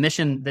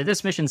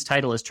 This mission's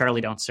title is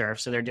Charlie Don't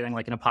Surf, so they're doing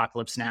like an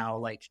apocalypse now,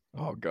 like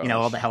all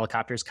the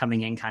helicopters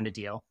coming in kind of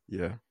deal.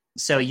 Yeah.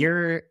 So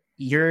you're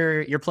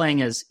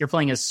playing as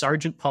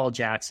Sergeant Paul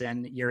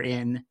Jackson. You're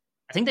in,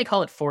 I think they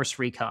call it Force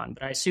Recon,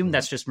 but I assume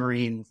that's just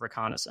Marine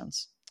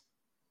reconnaissance.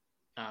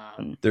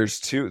 There's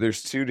two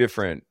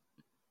different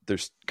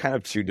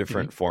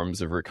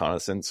forms of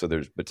reconnaissance. So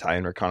there's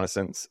battalion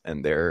reconnaissance,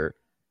 and their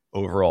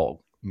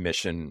overall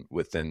mission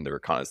within the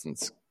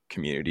reconnaissance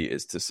community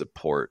is to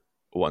support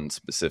one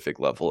specific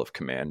level of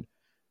command.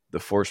 The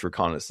force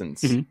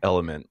reconnaissance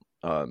element,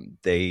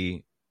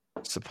 they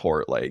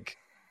support like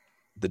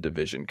the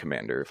division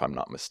commander, if I'm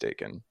not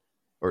mistaken,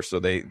 or so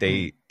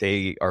they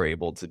are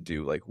able to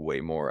do like way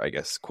more, I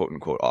guess, quote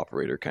unquote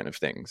operator kind of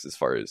things, as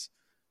far as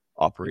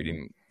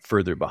operating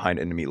further behind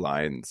enemy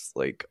lines,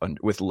 like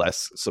with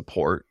less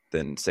support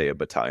than say a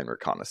battalion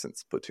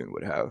reconnaissance platoon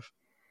would have.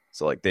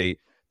 So like they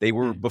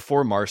were,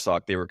 before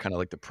MARSOC, they were kind of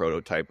like the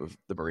prototype of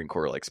the Marine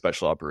Corps, like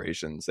special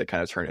operations. They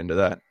kind of turned into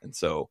that. And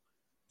so,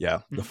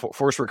 yeah, the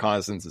force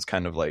reconnaissance is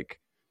kind of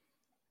like,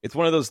 it's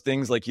one of those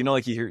things like,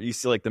 like you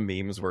see like the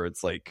memes where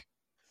it's like,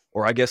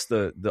 or I guess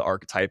the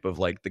archetype of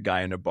like the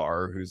guy in a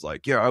bar who's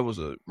like, yeah, I was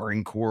a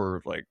Marine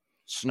Corps like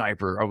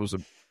sniper.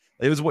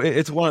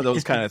 It's one of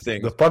those kind of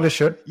things. The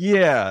Punisher.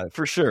 Yeah,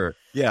 for sure.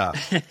 Yeah.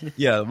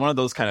 Yeah. One of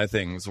those kind of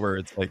things where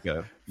it's like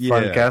a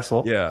Fun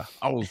Castle. Yeah.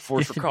 I was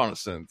force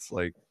reconnaissance.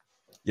 Like,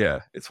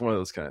 yeah, it's one of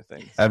those kind of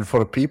things. And for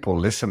the people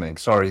listening,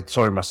 sorry,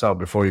 Marcel,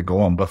 before you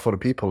go on, but for the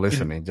people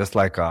listening, just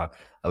like a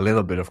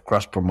little bit of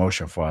cross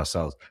promotion for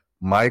ourselves,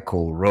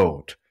 Michael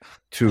wrote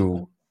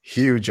 2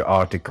 huge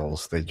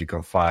articles that you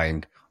can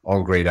find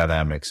on Grey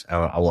Dynamics,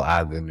 and I will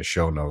add in the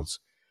show notes,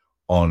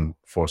 on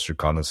force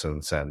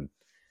reconnaissance and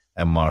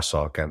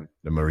MARSOC and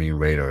the Marine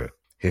Raider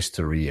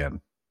history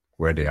and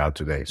where they are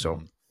today.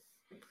 So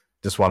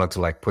just wanted to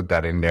like put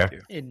that in there.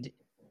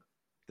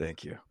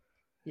 Thank you.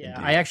 Yeah,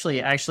 indeed. I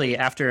actually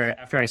after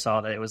I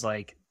saw that, it was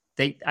like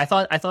I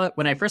thought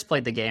when I first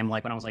played the game,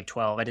 like when I was like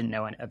 12, I didn't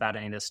know about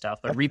any of this stuff,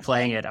 but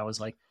replaying it, I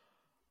was like,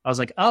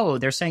 oh,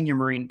 they're saying you're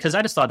Marine, because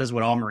I just thought this is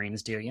what all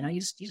Marines do.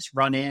 You just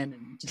run in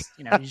and just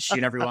you just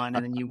shoot everyone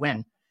and then you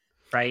win,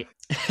 right?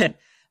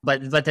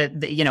 but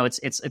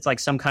it's like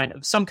some kind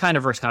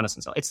of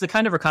reconnaissance. It's the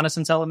kind of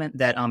reconnaissance element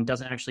that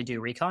doesn't actually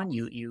do recon.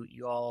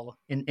 You all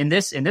in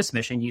this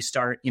mission, you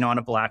start on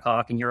a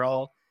Blackhawk, and you're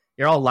all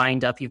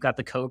lined up. You've got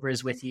the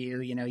Cobras with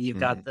you. You've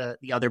got the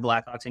other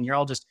Blackhawks, and you're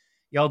all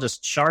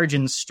just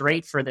charging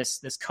straight for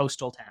this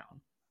coastal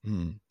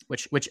town,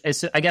 which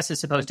is, I guess, is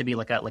supposed to be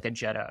like a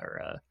Jeddah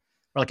or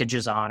like a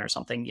Jazan or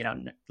something.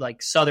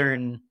 Like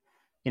southern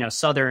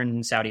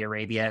Saudi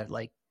Arabia,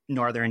 like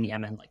northern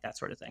Yemen, like that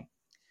sort of thing.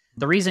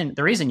 The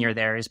reason you're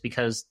there is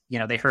because, you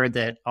know, they heard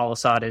that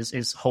al-Assad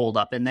is holed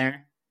up in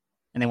there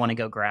and they want to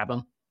go grab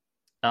him.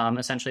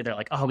 Essentially, they're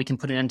like, oh, we can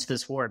put an end to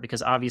this war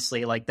because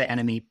obviously, like, the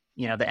enemy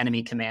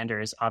commander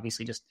is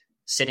obviously just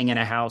sitting in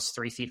a house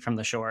 3 feet from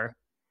the shore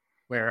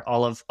where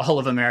all of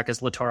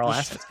America's littoral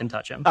assets can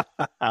touch him.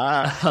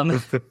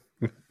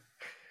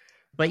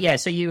 But yeah,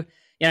 so you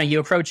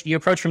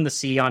approach from the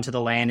sea onto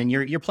the land, and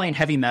you're playing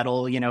heavy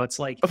metal. You know, it's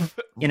like,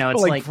 you know,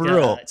 it's like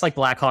it's like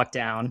Black Hawk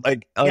Down.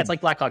 It's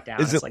like Black Hawk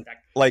Down. Is it's it like that.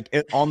 like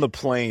on the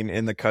plane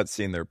in the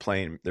cutscene?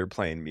 They're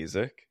playing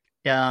music.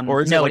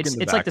 Or no, it's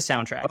like the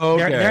soundtrack. Oh,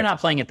 okay. They're not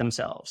playing it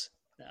themselves.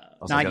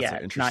 Not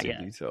yet.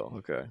 Detail.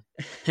 Okay.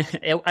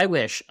 I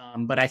wish,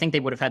 but I think they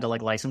would have had to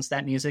like license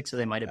that music, so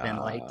they might have been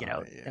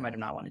they might have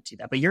not wanted to do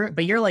that. But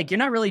you're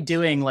not really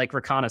doing like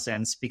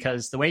reconnaissance,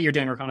 because the way you're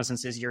doing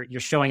reconnaissance is you're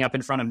showing up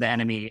in front of the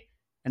enemy,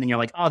 and then you're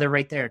like, oh, they're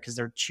right there because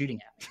they're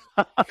shooting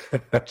at me.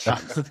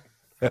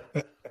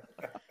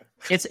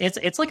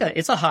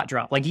 It's a hot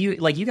drop.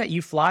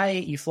 You fly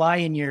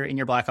in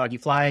your Black Hawk, you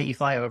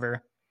fly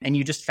over, and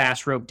you just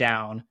fast rope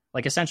down,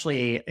 like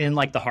essentially in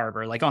like the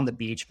harbor, like on the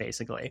beach,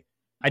 basically.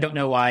 I don't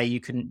know why you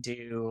couldn't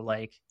do,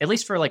 like, at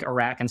least for like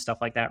Iraq and stuff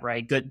like that,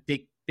 right? Good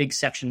big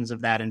sections of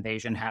that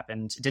invasion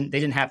happened. They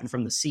didn't happen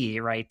from the sea,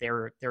 right?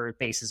 There were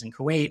bases in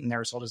Kuwait, and there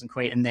were soldiers in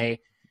Kuwait, and they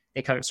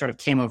kind of sort of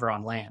came over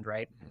on land,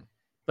 right? Mm-hmm.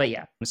 But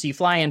yeah, so you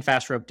fly in,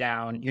 fast rope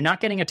down. You're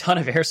not getting a ton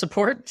of air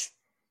support,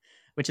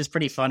 which is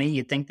pretty funny.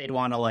 You'd think they'd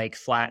want to like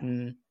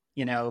flatten,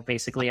 you know,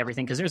 basically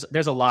everything, because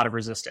there's a lot of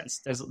resistance.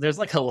 There's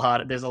a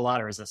lot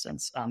of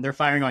resistance. They're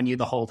firing on you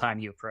the whole time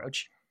you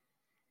approach.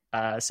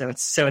 So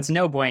it's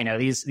no bueno.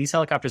 These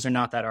helicopters are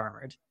not that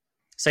armored.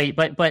 So,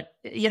 but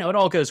you know, it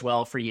all goes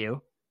well for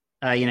you.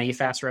 You know, you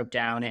fast rope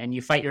down and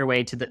you fight your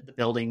way to the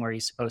building where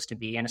he's supposed to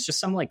be, and it's just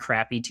some like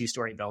crappy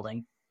 2-story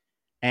building.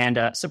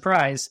 And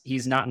surprise,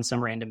 he's not in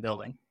some random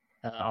building.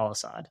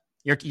 Al-Assad.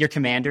 Your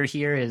commander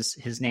here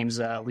his name's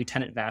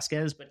Lieutenant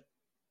Vasquez, but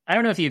I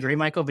don't know if you agree,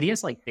 Michael, but he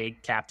has like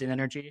big captain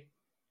energy.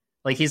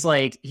 Like he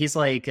sounds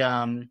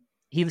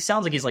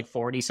like he's like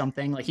 40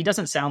 something. Like he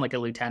doesn't sound like a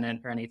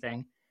lieutenant or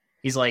anything.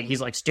 He's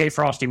like stay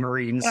frosty,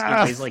 Marines.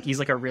 He's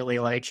like a really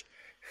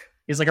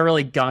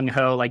gung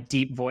ho, like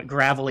deep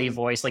gravelly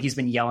voice. Like he's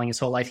been yelling his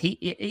whole life.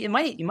 It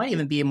might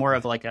even be more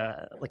of like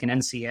an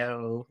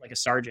NCO, like a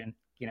sergeant,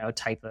 you know,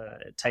 type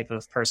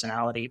of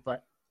personality.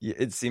 But yeah,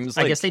 it seems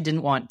like, I guess they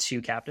didn't want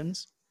 2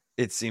 captains.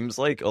 It seems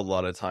like a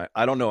lot of time.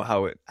 I don't know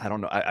how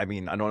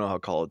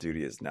Call of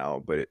Duty is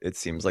now, but it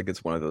seems like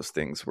it's one of those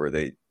things where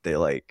they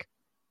like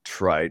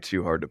try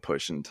too hard to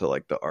push into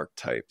like the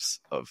archetypes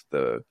of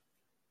the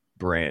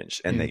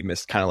branch, and they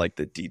missed kind of like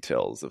the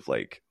details of,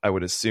 like, I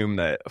would assume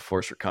that a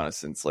force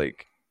reconnaissance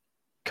like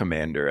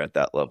commander at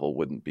that level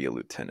wouldn't be a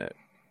lieutenant,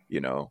 you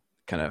know,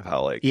 kind of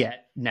how like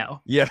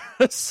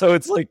so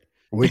it's like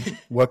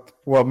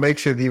what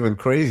makes it even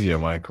crazier,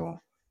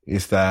 Michael,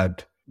 is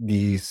that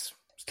these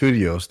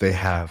studios, they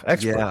have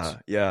experts.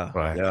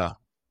 Right.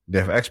 They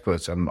have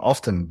experts, and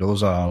often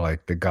those are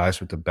like the guys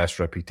with the best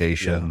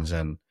reputations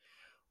and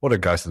or the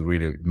guys that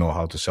really know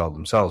how to sell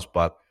themselves.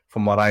 But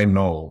from what I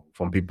know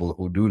from people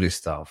who do this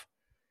stuff,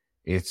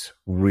 it's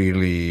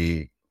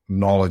really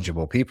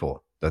knowledgeable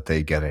people that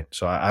they get it.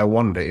 So I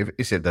wonder,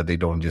 is it that they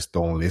don't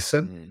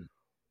listen,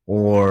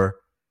 or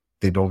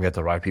they don't get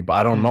the right people?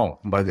 I don't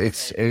know, but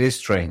it is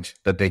strange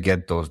that they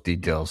get those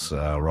details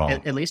wrong.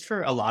 At least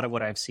for a lot of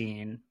what I've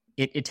seen,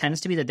 it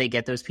tends to be that they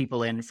get those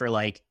people in for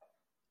like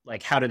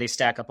how do they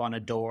stack up on a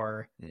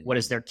door? What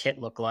does their kit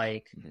look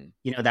like?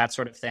 You know, that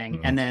sort of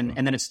thing. And then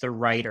it's the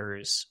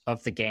writers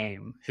of the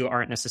game who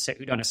don't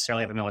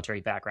necessarily have a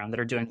military background that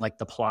are doing like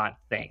the plot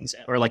things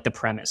or like the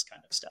premise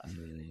kind of stuff.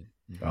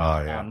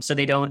 So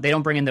they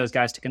don't bring in those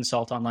guys to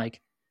consult on like,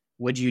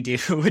 would you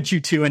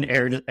do an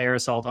air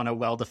assault on a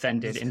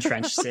well-defended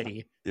entrenched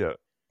city? Yeah.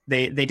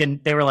 They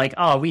didn't. They were like,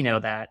 oh, we know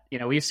that. You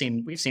know, we've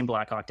seen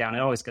Black Hawk Down. It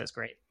always goes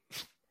great.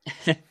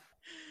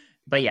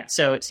 But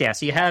so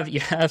you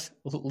have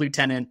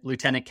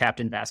Lieutenant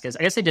Captain Vasquez.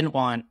 I guess they didn't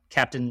want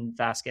Captain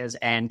Vasquez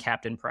and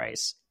Captain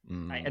Price.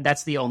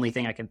 That's the only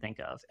thing I can think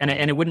of, and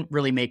it wouldn't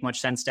really make much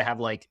sense to have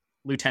like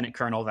Lieutenant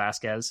Colonel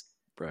Vasquez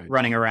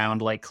running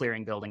around like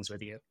clearing buildings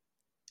with you.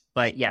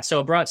 But yeah,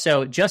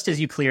 so just as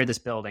you clear this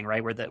building,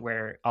 right,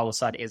 where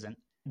al-Assad isn't,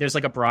 there's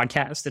like a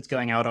broadcast that's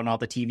going out on all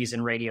the TVs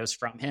and radios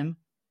from him.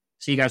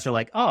 So you guys are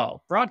like,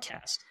 oh,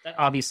 broadcast. That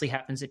obviously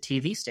happens at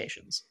TV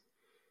stations.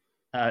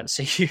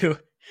 So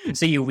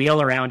you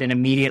wheel around and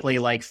immediately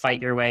like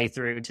fight your way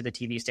through to the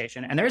TV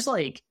station. And there's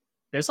like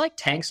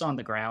tanks on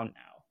the ground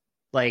now.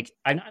 Like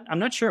I'm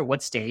not sure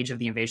what stage of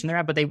the invasion they're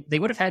at, but they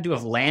would have had to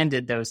have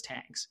landed those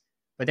tanks.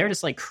 But they're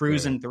just like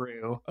cruising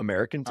through.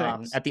 American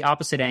tanks? At the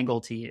opposite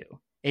angle to you.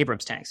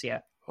 Abrams tanks, yeah.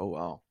 Oh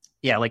wow.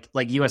 Yeah, like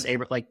US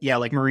Abrams, like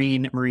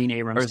Marine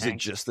Abrams. Or is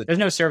tanks. it just There's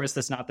no service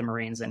that's not the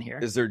Marines in here.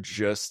 Is there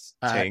just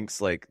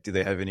tanks? Like, do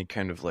they have any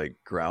kind of like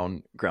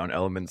ground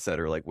elements that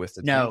are like with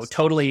the tanks? No,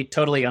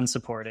 totally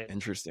unsupported.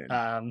 Interesting.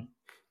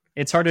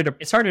 It's harder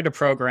to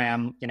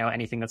program, you know,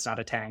 anything that's not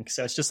a tank.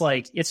 So it's just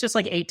like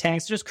 8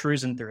 tanks just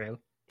cruising through.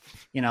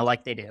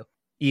 like they do.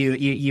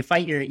 You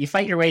fight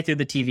your way through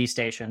the TV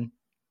station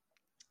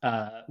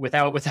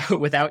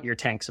without your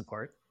tank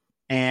support,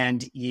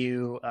 and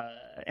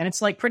and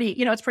it's like pretty,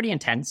 it's pretty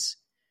intense.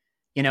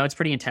 It's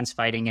pretty intense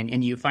fighting,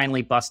 and you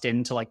finally bust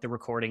into like the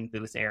recording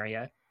booth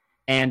area,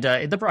 and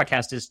the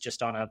broadcast is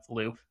just on a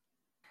loop.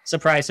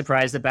 Surprise,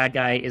 surprise, the bad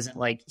guy isn't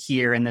like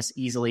here in this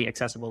easily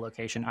accessible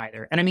location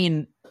either. And I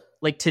mean,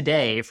 like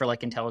today for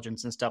like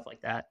intelligence and stuff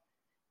like that,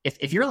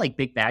 if your like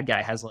big bad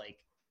guy has like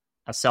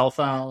a cell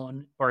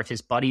phone, or if his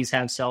buddies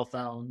have cell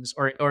phones,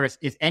 or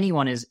if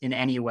anyone is in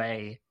any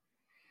way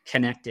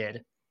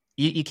connected,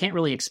 you can't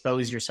really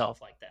expose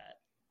yourself like that.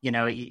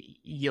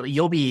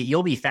 You'll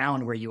be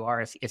found where you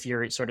are if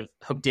you're sort of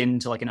hooked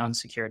into like an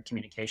unsecured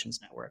communications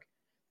network.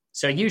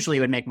 So usually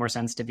it would make more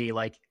sense to be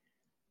like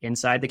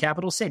inside the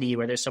capital city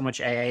where there's so much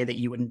AA that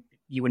you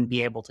wouldn't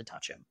be able to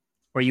touch him,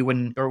 or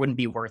wouldn't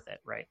be worth it,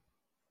 right?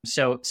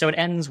 So it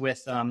ends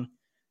with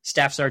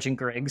Staff Sergeant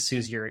Griggs,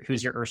 who's your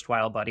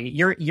erstwhile buddy.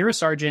 You're a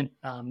sergeant,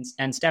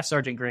 and Staff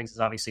Sergeant Griggs is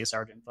obviously a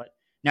sergeant, but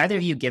neither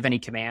of you give any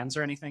commands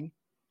or anything.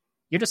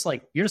 You're just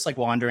like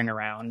wandering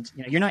around.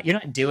 You're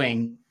not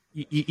doing.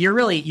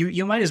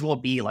 You might as well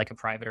be like a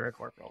private or a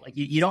corporal. Like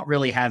you don't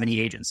really have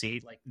any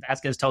agency. Like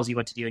Vasquez tells you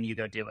what to do and you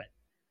go do it,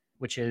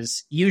 which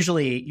is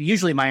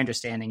usually my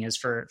understanding is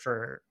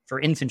for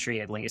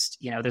infantry, at least,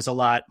 there's a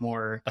lot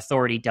more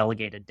authority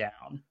delegated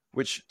down,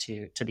 which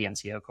to the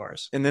NCO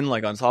corps. And then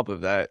like on top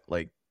of that,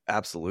 like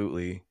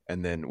absolutely.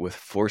 And then with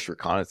force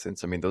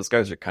reconnaissance, I mean, those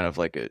guys are kind of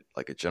like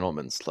a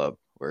gentleman's club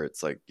where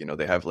it's like,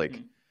 they have like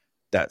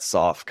that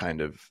soft kind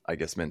of, I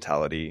guess,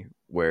 mentality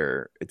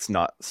where it's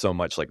not so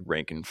much like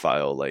rank and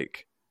file,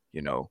 like,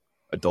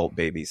 adult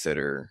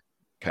babysitter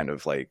kind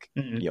of like,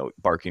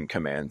 barking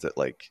commands at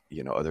like,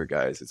 other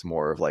guys. It's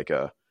more of like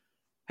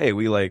hey,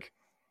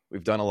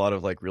 we've done a lot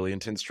of like really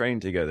intense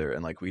training together,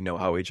 and like we know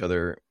how each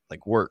other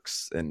like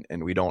works, and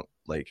we don't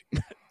like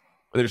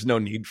there's no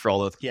need for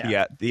all the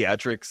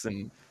theatrics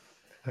and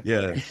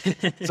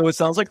so it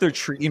sounds like they're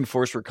treating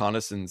force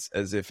reconnaissance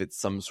as if it's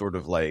some sort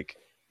of like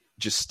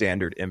just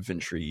standard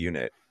infantry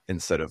unit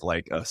instead of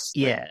like us.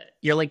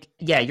 You're like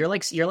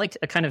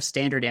a kind of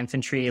standard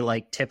infantry,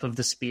 like tip of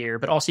the spear,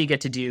 but also you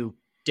get to do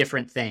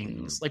different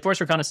things. Like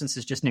force reconnaissance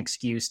is just an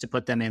excuse to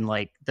put them in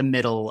like the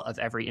middle of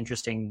every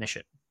interesting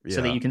mission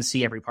so that you can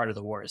see every part of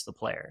the war as the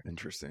player.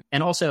 Interesting.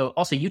 And also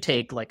you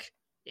take like,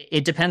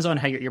 it depends on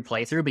how your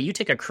playthrough, but you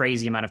take a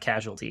crazy amount of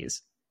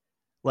casualties.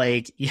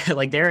 Like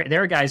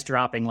there are guys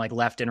dropping like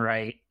left and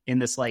right in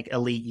this like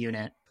elite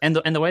unit. And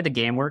the way the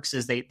game works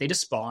is they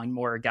just spawn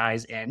more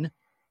guys in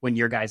when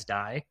your guys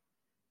die.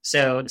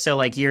 So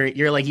like you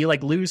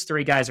lose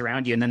 3 guys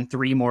around you, and then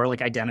 3 more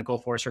like identical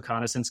force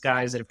reconnaissance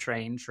guys that have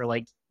trained for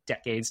like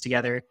decades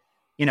together,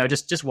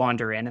 just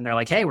wander in, and they're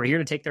like, hey, we're here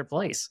to take their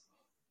place.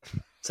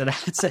 So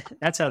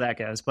that's how that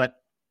goes. But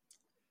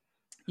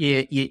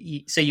you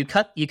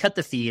cut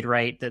the feed,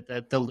 right?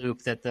 The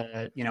loop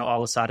that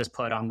Al-Assad has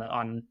put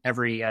on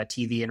every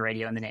TV and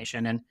radio in the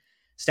nation, and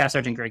Staff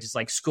Sergeant Griggs is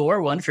like,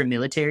 score 1 for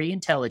military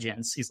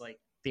intelligence. He's like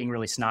being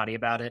really snotty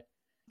about it.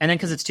 And then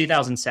because it's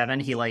 2007,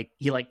 he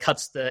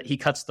cuts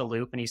the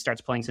loop and he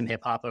starts playing some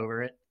hip hop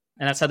over it.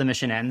 And that's how the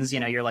mission ends.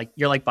 You're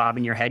like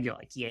bobbing your head. You're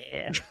like,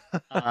 yeah.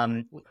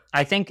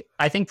 I think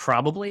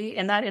probably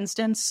in that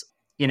instance,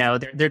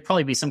 there'd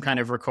probably be some kind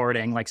of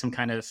recording, like some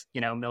kind of,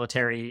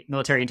 military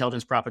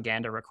intelligence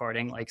propaganda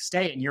recording, like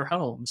stay in your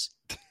homes,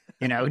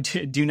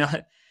 do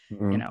not,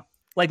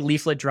 like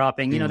leaflet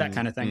dropping, that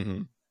kind of thing.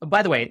 Mm-hmm.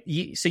 By the way,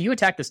 you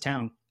attack this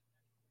town.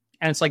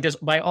 And it's like, there's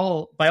by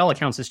all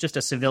accounts, it's just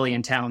a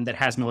civilian town that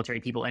has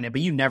military people in it,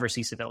 but you never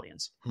see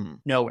civilians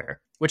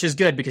nowhere, which is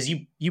good because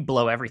you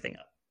blow everything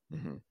up.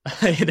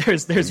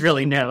 Mm-hmm. there's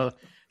really no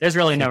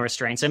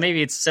restraint. So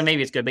maybe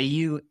it's good, but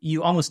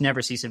you almost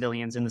never see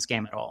civilians in this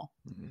game at all,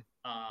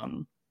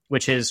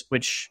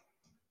 which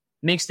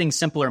makes things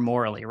simpler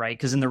morally, right?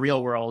 Because in the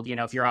real world,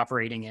 if you're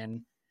operating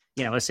in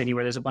a city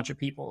where there's a bunch of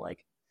people,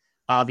 like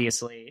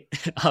obviously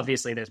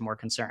there's more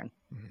concern.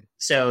 Mm-hmm.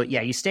 So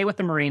you stay with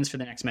the Marines for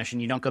the next mission.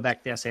 You don't go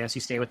back to the SAS.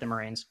 You stay with the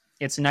Marines.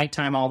 It's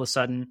nighttime all of a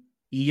sudden.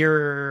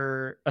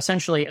 You're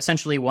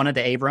essentially one of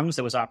the Abrams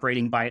that was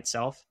operating by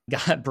itself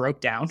broke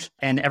down,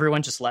 and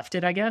everyone just left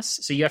it, I guess.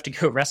 So you have to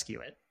go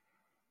rescue it,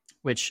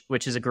 which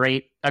is a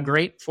great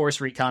force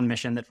recon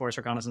mission that force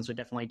reconnaissance would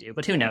definitely do.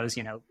 But who knows?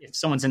 If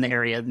someone's in the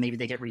area, maybe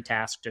they get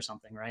retasked or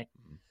something, right?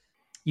 Mm-hmm.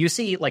 You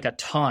see like a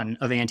ton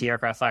of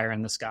anti-aircraft fire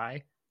in the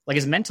sky. Like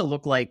it's meant to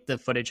look like the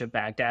footage of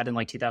Baghdad in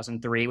like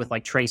 2003 with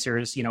like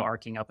tracers,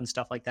 arcing up and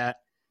stuff like that.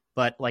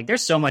 But like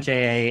there's so much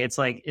AA. It's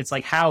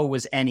like how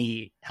was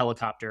any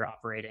helicopter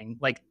operating?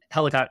 Like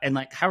helicopter, and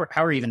like how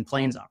are even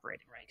planes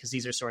operating, right? Because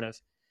these are sort of,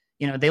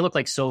 they look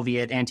like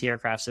Soviet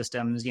anti-aircraft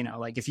systems.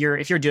 Like if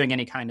you're doing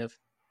any kind of,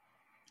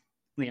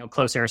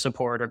 close air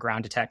support or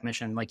ground attack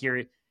mission, like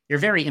you're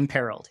very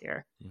imperiled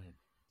here. Mm-hmm.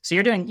 So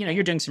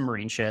you're doing some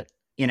Marine shit.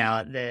 You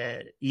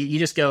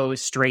just go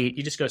straight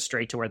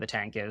to where the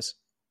tank is.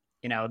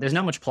 There's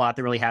not much plot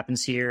that really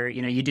happens here.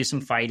 You do some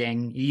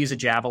fighting. You use a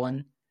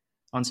javelin.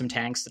 on some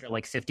tanks that are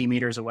like 50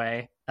 meters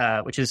away,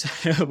 which is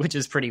which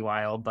is pretty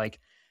wild. Like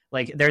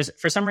there's,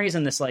 for some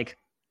reason, this like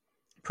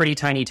pretty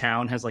tiny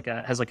town has like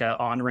a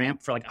on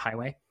ramp for like a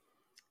highway,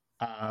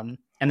 and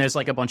there's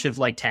like a bunch of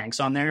like tanks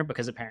on there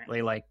because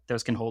apparently like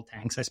those can hold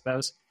tanks, I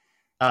suppose.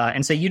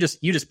 And so you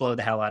just blow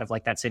the hell out of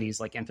like that city's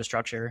like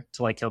infrastructure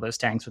to like kill those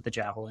tanks with the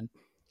javelin.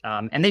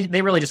 And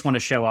they really just want to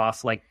show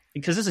off, like,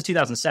 because this is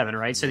 2007,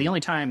 right? So the only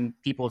time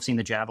people have seen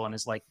the javelin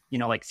is like, you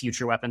know, like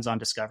future weapons on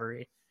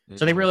Discovery.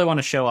 So they really want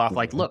to show off,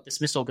 like, look,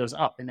 this missile goes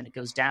up and then it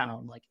goes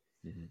down. Like,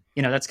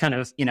 you know, that's kind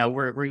of, you know,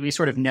 we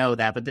sort of know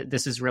that, but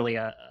this is really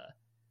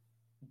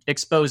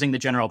exposing the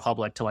general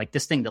public to like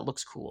this thing that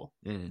looks cool.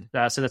 So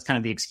that's kind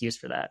of the excuse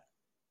for that.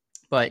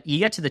 But you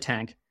get to the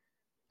tank,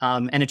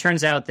 and it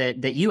turns out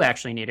that you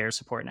actually need air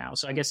support now.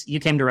 So I guess you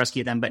came to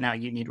rescue them, but now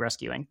you need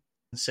rescuing.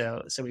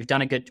 So we've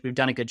done a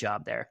good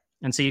job there.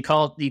 And so you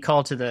call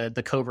to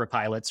the Cobra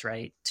pilots,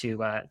 right,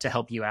 to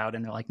help you out,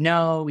 and they're like,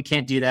 no, we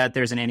can't do that.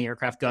 There's an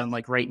anti-aircraft gun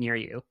like right near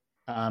you.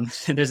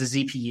 There's a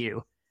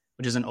ZPU,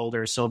 which is an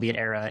older Soviet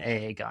era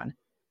AA gun,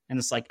 and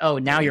it's like, oh,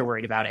 now you're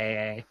worried about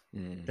AA,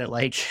 that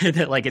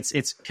like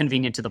it's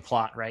convenient to the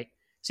plot, right?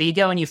 So you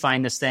go and you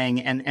find this thing,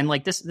 and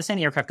like this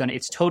anti-aircraft gun,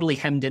 it's totally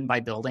hemmed in by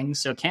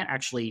buildings, so it can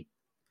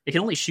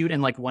only shoot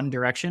in like one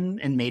direction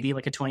and maybe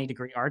like a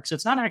 20-degree arc. So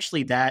it's not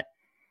actually that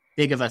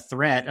big of a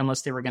threat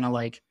unless they were going to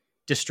like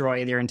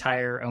destroy their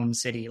entire own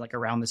city like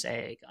around this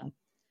AA gun.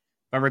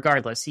 But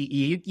regardless,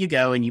 you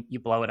go and you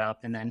blow it up,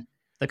 and then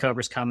the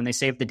Cobras come and they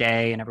save the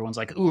day, and everyone's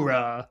like,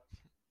 "Oorah!"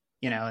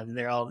 You know,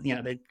 they're all, you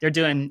know, they're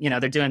doing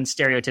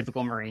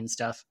stereotypical Marine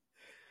stuff,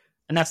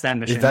 and that's that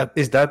mission.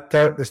 Is that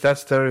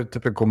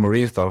stereotypical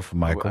Marine stuff,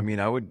 Michael? I mean,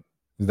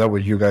 is that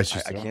what you guys?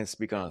 I can't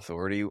speak on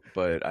authority,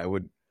 but I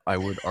would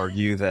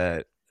argue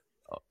that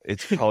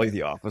it's probably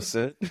the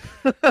opposite.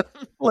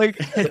 Like,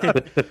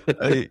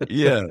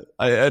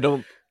 I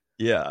don't.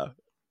 Yeah,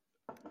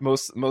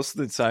 most of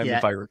the time,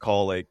 if I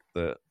recall, like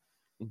the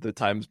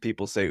times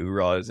people say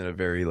 "oorah" is in a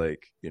very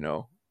like, you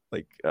know,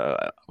 like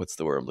what's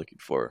the word I'm looking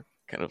for?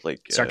 Kind of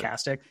like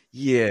sarcastic.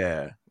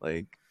 Yeah,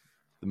 like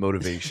the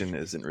motivation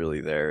isn't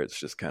really there. It's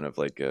just kind of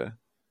like a,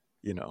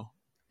 you know.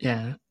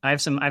 Yeah, I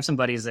have some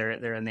buddies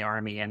they're in the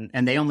Army,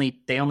 and they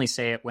only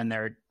say it when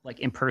they're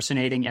like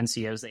impersonating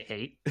NCOs they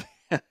hate.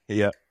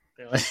 Yeah.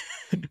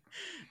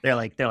 They're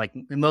like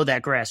mow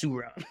that grass,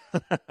 oorah.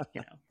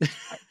 You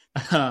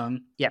know.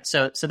 Yeah,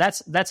 so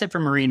that's it for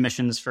Marine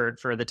missions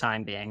for the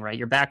time being, right?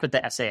 You're back with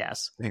the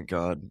SAS. Thank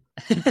God.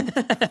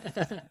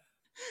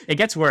 It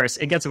gets worse.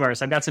 I've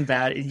got some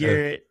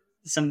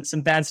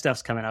bad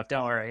stuff's coming up.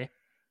 Don't worry.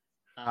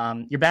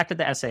 You're back with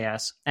the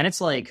SAS, and it's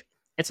like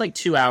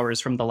 2 hours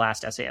from the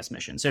last SAS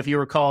mission. So if you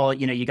recall,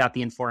 you know, you got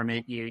the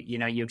informant,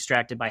 you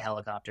extracted by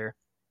helicopter.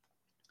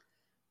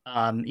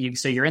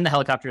 So you're in the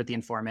helicopter with the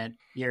informant.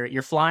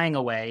 You're flying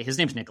away. His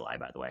name's Nikolai,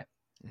 by the way.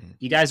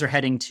 You guys are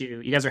heading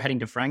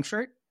to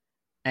Frankfurt,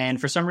 and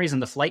for some reason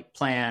the flight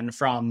plan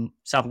from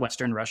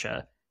southwestern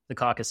Russia, the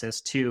Caucasus,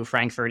 to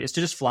Frankfurt is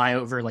to just fly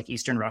over like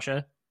eastern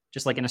Russia,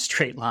 just like in a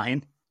straight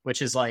line,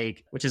 which is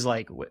like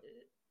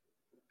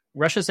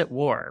Russia's at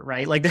war,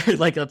 right? Like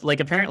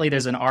apparently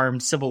there's an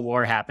armed civil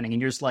war happening,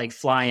 and you're just like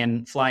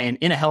flying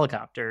in a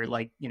helicopter,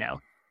 like, you know,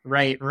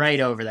 right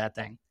over that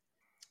thing.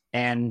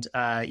 And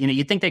you know,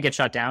 you'd think they get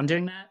shot down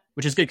doing that,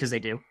 which is good because they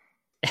do.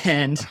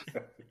 And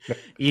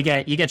you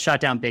get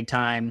shot down big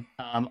time.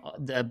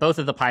 Both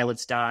of the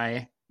pilots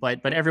die,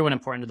 but everyone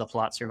important to the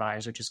plot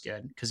survives, which is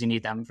good because you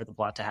need them for the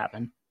plot to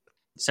happen.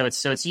 So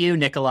it's you,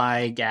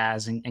 Nikolai,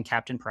 Gaz, and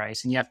Captain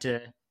Price, and you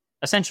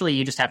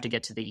just have to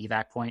get to the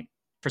evac point.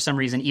 For some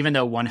reason, even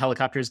though one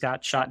helicopter's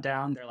got shot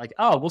down, they're like,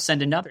 "Oh, we'll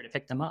send another to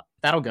pick them up.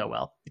 That'll go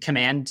well." The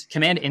command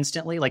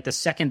instantly, like the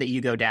second that you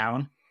go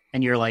down,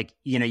 and you're like,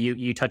 you know,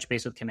 you touch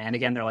base with command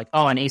again, they're like,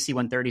 "Oh, an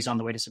AC-130 is on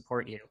the way to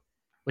support you,"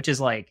 which is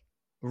like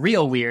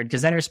real weird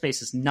because that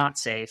airspace is not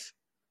safe,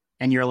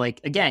 and you're like,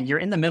 again, you're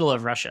in the middle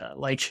of Russia,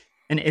 like,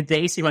 and the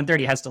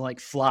AC-130 has to like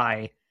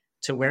fly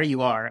to where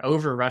you are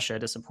over Russia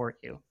to support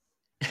you.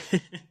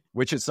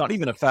 Which it's not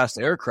even a fast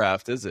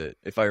aircraft, is it?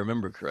 If I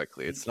remember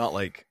correctly, it's not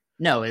like.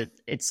 No,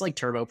 it's like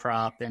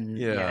turboprop, and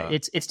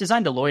it's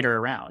designed to loiter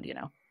around, you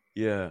know.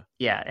 Yeah,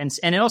 and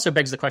it also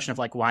begs the question of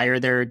like, why are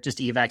there just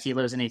evac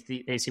helos and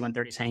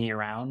AC-130s hanging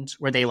around?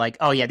 Were they like,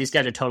 oh yeah, these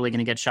guys are totally going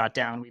to get shot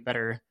down. We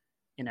better,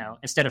 you know,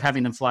 instead of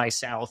having them fly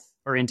south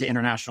or into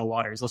international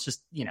waters, let's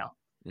just, you know,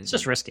 let's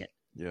just risk it.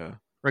 Yeah.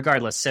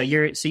 Regardless, so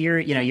you're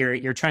you know,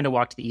 you're trying to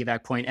walk to the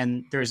evac point,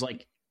 and there's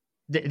like,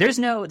 there's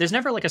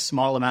never like a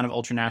small amount of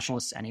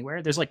ultranationalists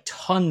anywhere. There's like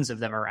tons of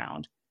them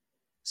around.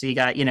 So you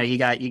got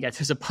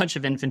there's a bunch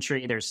of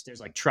infantry. There's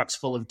like trucks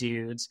full of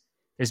dudes.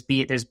 There's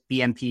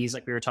BMPs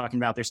like we were talking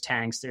about. There's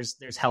tanks.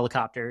 There's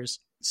helicopters.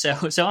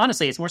 So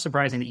honestly, it's more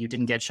surprising that you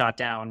didn't get shot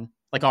down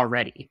like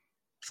already,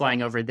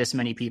 flying over this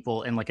many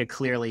people in like a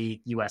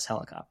clearly U.S.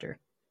 helicopter.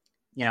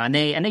 You know, and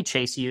they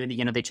chase you.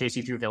 You know, they chase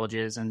you through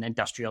villages and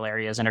industrial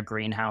areas and a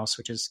greenhouse,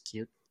 which is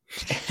cute.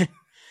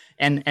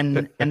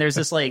 and there's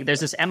this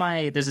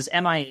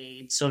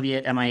Mi-8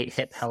 Soviet Mi-8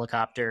 HIP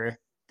helicopter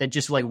that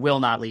just like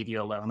will not leave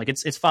you alone. Like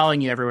it's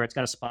following you everywhere. It's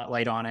got a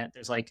spotlight on it.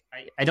 There's like,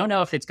 I don't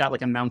know if it's got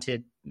like a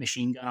mounted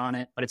machine gun on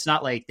it, but it's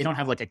not like, they don't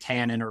have like a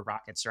cannon or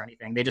rockets or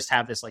anything. They just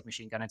have this like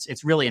machine gun.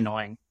 It's really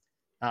annoying.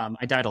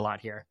 I died a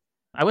lot here.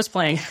 I was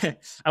playing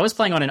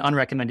on an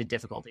unrecommended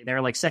difficulty. They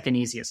were like second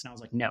easiest, and I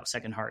was like, no,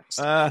 second hardest.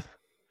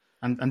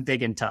 I'm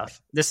big and tough.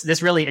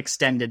 This really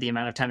extended the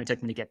amount of time it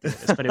took me to get through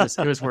this, but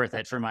it was worth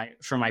it for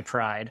my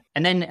pride.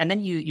 And then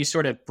you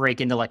sort of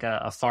break into like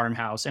a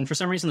farmhouse, and for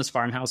some reason this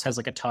farmhouse has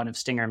like a ton of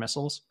Stinger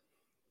missiles,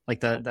 like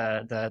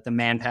the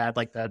man-pad,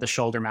 like the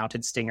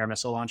shoulder-mounted Stinger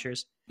missile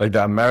launchers, like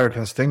the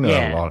American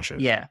Stinger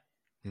launchers. Yeah.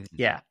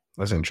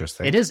 That's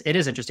interesting. It is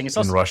interesting. It's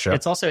also in Russia.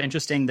 It's also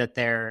interesting that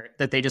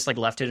they just like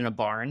left it in a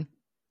barn.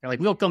 They're like,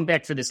 we'll come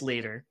back for this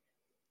later.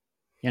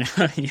 You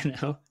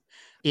know.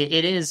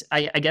 It is.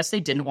 I guess they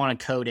didn't want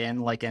to code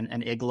in like an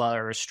Igla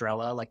or a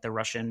Strela, like the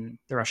Russian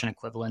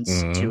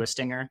equivalents to a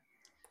Stinger.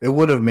 It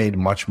would have made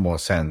much more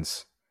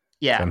sense.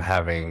 Yeah. Than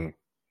having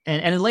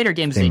and in later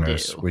games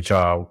Stingers, they do, which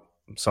are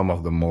some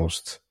of the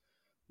most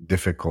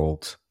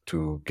difficult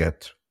to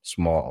get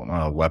small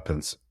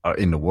weapons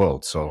in the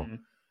world. So,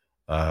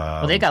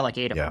 well, they got like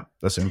 8 of them. Yeah,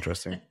 that's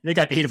interesting. They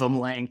got 8 of them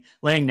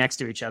laying next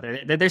to each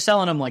other. They're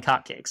selling them like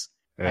hotcakes.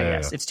 I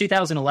guess it's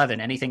 2011.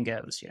 Anything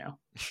goes.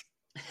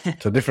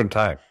 It's a different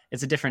time.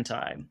 It's a different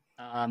time.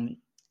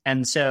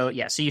 And so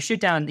so you shoot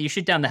down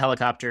the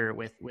helicopter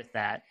with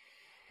that,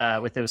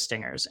 with those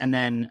Stingers, and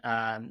then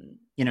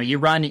you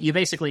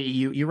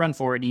run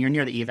forward and you're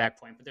near the evac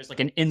point, but there's like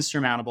an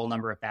insurmountable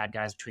number of bad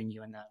guys between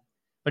you and them.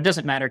 But it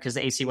doesn't matter because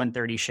the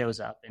AC-130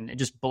 shows up and it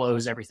just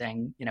blows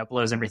everything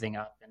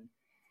up.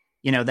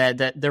 And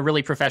that the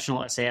really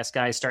professional SAS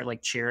guys start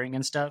like cheering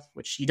and stuff,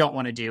 which you don't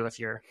want to do if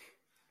you're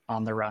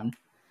on the run.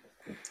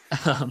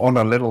 On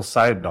a little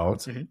side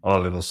note,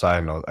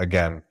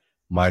 again,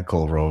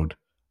 Michael wrote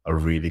a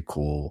really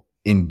cool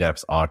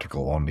in-depth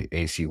article on the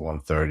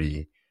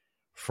AC-130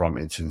 from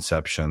its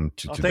inception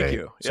to today. Thank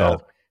you. Yeah.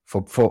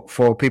 So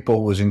for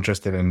people who's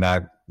interested in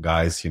that,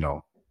 guys,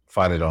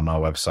 find it on our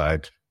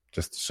website.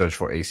 Just search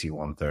for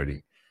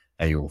AC-130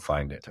 and you will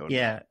find it.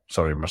 Yeah.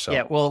 Sorry, Marcel.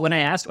 Yeah. Well, when I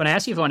asked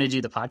you if I wanted to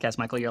do the podcast,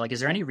 Michael, you're like, is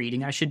there any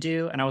reading I should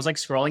do? And I was like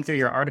scrolling through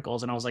your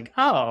articles and I was like,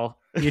 oh,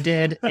 you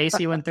did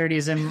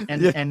AC-130s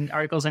and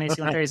articles on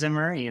AC-130s and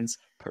Marines.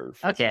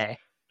 Perfect. Okay.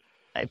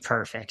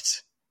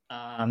 Perfect.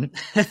 So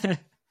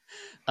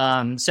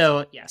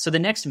the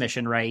next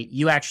mission, right?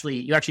 You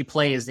actually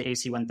play as the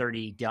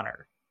AC-130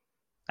 gunner,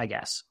 I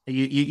guess.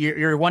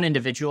 You're one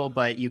individual,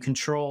 but you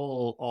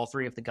control all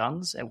 3 of the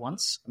guns at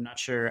once. I'm not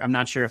sure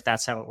if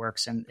that's how it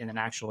works in an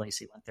actual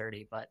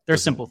AC-130, but they're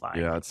simplifying.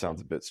 Yeah, it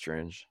sounds a bit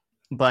strange.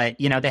 But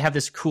they have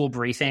this cool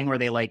briefing where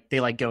they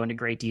go into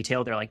great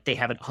detail. They're like, they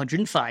have a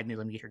 105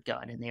 millimeter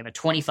gun, and they have a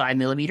 25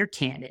 millimeter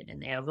cannon, and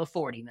they have a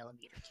 40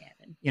 millimeter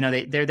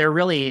cannon. They're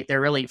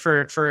really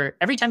for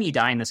every time you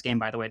die in this game.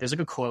 By the way, there's like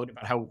a quote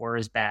about how war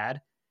is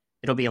bad.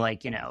 It'll be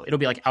like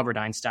Albert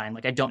Einstein.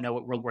 Like, I don't know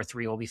what World War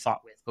III will be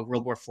fought with, but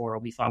World War IV will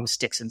be fought with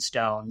sticks and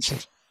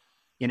stones,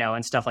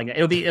 and stuff like that.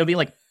 It'll be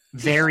like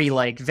very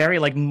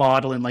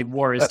maudlin, like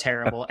war is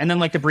terrible. And then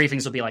like the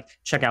briefings will be like,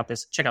 check out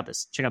this tank,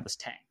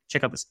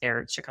 check out this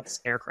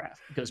aircraft.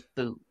 It goes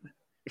boom,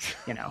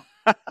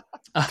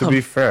 To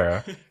be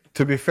fair,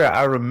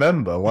 I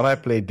remember when I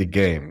played the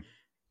game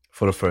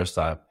for the first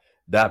time,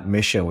 that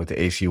mission with the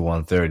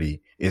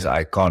AC-130 is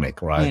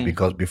iconic, right?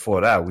 Because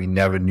before that, we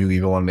never knew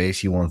even what the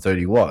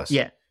AC-130 was.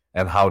 Yeah.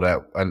 And how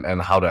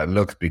that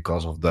looked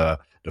because of the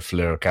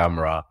FLIR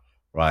camera,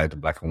 right? The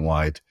black and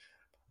white.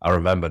 I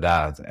remember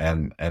that.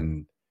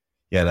 And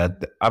yeah,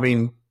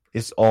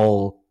 it's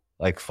all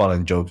like fun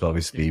and jokes,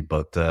 obviously,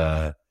 but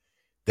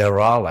there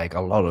are like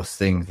a lot of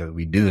things that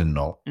we didn't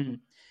know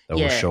that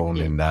were shown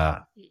in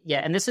that.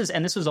 Yeah, and this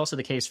was also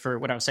the case for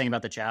what I was saying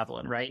about the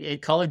Javelin,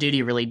 right? Call of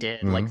Duty really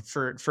did like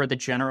for the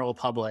general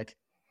public,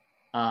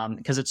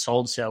 because it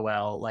sold so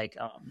well, like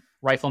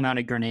rifle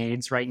mounted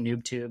grenades, right?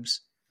 Noob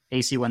tubes,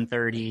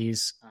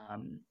 AC-130s,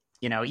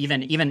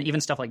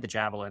 even stuff like the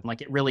Javelin.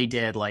 Like, it really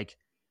did like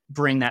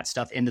bring that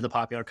stuff into the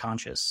popular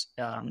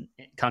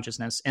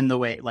consciousness in the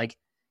way, like,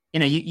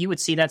 you would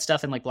see that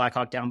stuff in like Black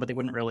Hawk Down, but they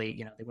wouldn't really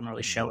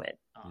show it.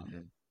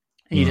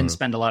 And you didn't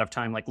spend a lot of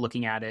time like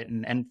looking at it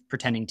and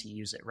pretending to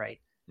use it, right?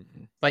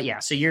 But yeah,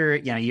 so you're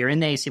in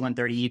the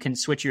AC-130. You can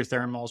switch your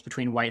thermals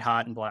between white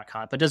hot and black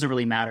hot, but it doesn't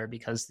really matter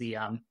because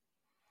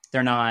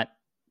they're not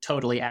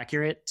totally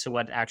accurate to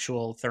what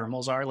actual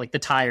thermals are. Like the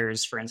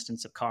tires, for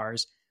instance, of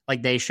cars,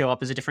 like they show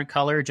up as a different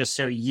color just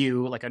so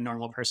you, like a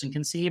normal person,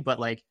 can see. But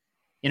like,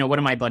 one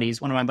of my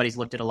buddies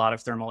looked at a lot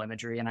of thermal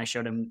imagery, and I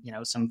showed him,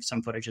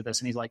 some footage of this,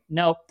 and he's like,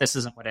 nope, this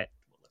isn't what it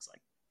looks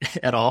like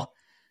at all.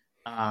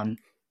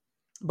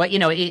 But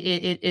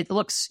it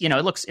looks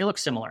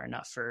similar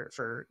enough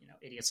for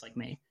idiots like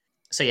me.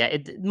 So yeah,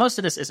 most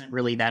of this isn't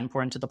really that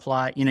important to the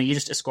plot. You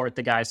just escort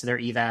the guys to their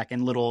evac,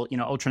 and little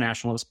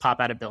ultranationalists pop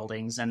out of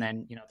buildings, and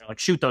then they're like,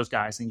 shoot those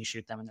guys, and you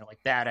shoot them, and they're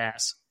like,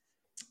 badass.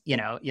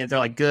 They're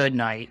like, good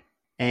night.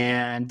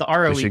 And the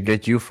ROE, they should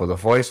get you for the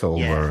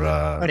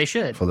voiceover. They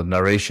should for the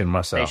narration,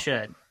 Marcel. They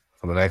should.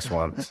 for the next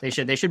one. They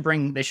should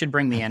bring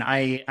me in.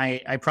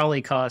 I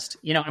probably cost,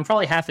 I'm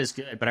probably half as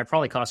good, but I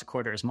probably cost a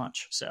quarter as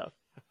much. So,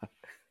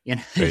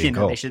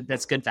 they should.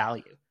 That's good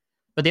value.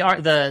 But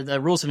the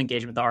rules of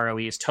engagement, the ROE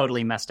is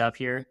totally messed up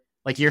here.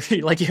 Like you're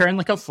in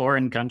like a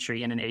foreign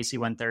country in an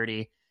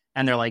AC-130,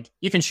 and they're like,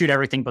 you can shoot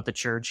everything but the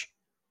church.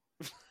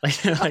 Like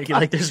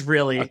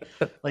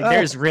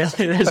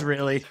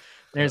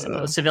there's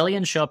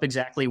civilians show up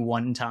exactly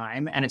one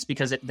time, and it's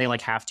because they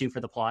like have to for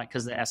the plot,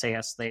 because the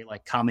SAS, they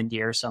like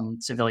commandeer some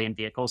civilian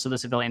vehicles, so the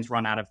civilians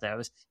run out of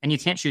those, and you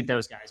can't shoot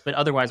those guys. But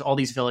otherwise, all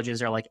these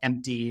villages are like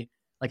empty.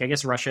 Like I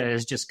guess Russia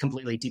is just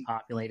completely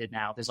depopulated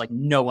now. There's like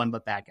no one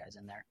but bad guys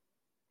in there,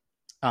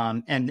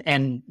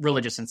 and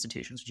religious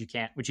institutions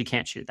which you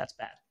can't shoot. That's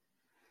bad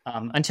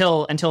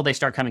until they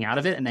start coming out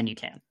of it, and then you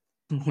can,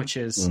 which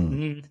is.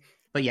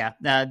 But yeah,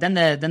 then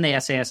the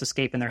SAS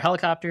escape in their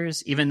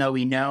helicopters, even though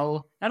we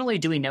know, not only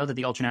do we know that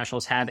the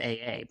Ultranationals have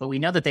AA, but we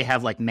know that they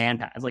have like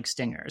manpads, like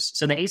Stingers.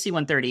 So the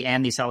AC-130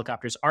 and these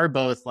helicopters are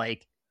both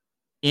like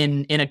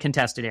in a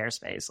contested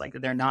airspace. Like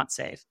they're not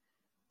safe.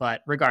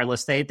 But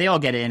regardless, they all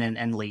get in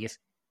and leave.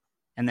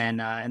 And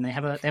then and they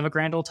have a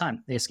grand old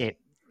time. They escape.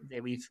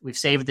 We've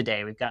saved the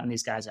day. We've gotten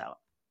these guys out.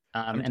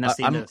 And that's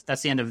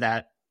the end of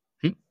that.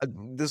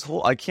 This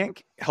whole, I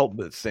can't help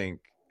but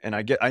think, and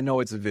I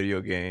know it's a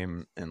video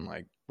game and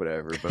like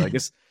whatever, but I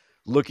guess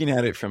looking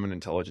at it from an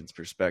intelligence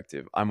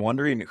perspective, I'm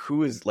wondering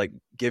who is like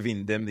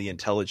giving them the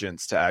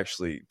intelligence to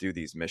actually do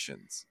these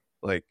missions.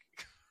 Like,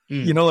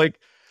 like,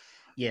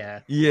 yeah.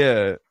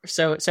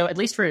 So at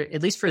least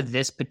for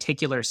this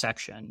particular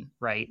section,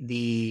 right?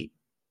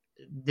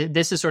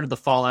 This is sort of the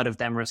fallout of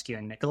them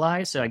rescuing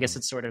Nikolai. So I guess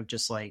it's sort of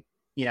just like,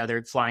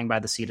 they're flying by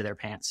the seat of their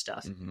pants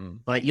stuff. Mm-hmm.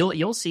 But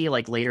you'll see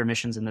like later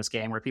missions in this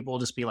game where people will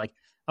just be like,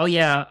 oh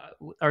yeah,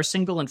 our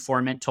single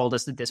informant told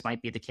us that this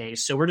might be the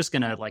case, so we're just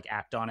gonna like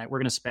act on it. We're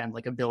gonna spend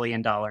like $1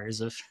 billion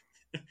of,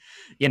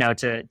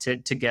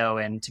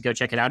 to go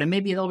check it out, and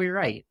maybe they'll be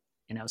right.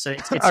 So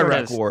it's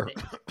Iraq War.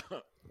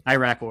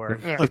 Iraq War.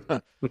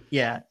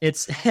 Yeah,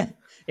 it's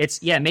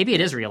maybe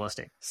it is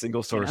realistic.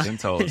 Single source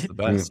intel is the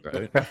best,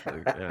 right?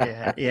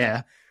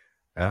 Yeah.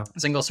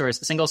 Single source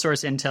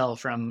intel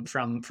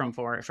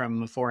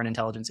from foreign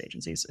intelligence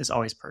agencies is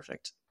always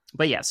perfect.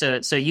 But yeah,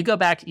 so you go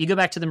back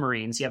to the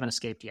Marines. You haven't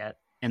escaped yet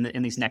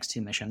in these next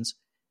two missions,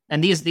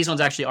 and these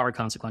ones actually are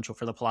consequential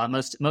for the plot.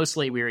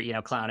 Mostly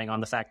we're clowning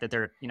on the fact that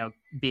they're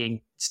being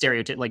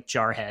stereotyped like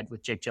Jarhead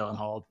with Jake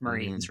Gyllenhaal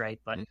Marines,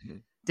 right? But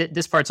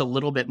this part's a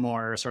little bit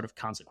more sort of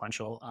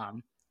consequential.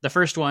 The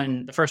first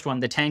one,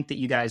 the tank that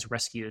you guys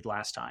rescued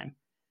last time,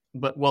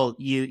 but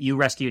you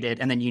rescued it,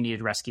 and then you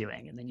needed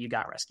rescuing, and then you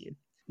got rescued.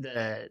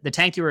 The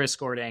tank you were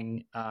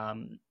escorting,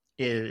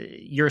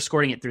 you're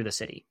escorting it through the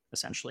city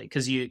essentially,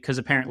 because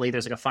apparently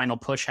there's like a final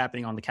push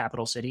happening on the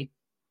capital city,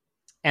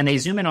 and they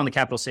zoom in on the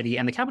capital city,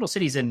 and the capital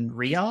city's in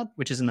Riyadh,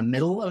 which is in the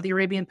middle of the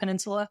Arabian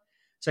Peninsula.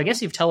 So I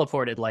guess you've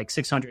teleported like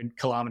 600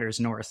 kilometers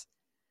north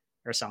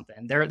or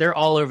something. They're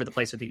all over the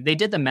place with you. They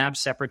did the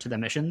maps separate to the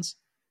missions,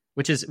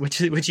 which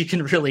you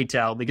can really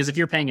tell, because if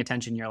you're paying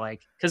attention, you're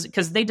like,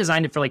 because they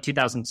designed it for like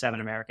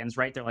 2007 Americans,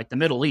 right? They're like, the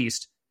Middle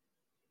East,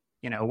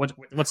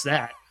 what's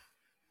that?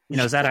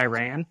 Is that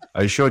Iran?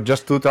 Are you sure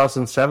just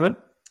 2007?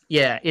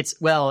 Yeah, it's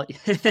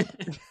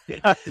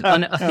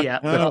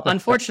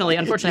unfortunately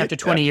after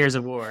 20 years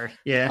of war.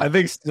 Yeah. I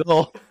think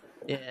still.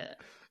 Yeah.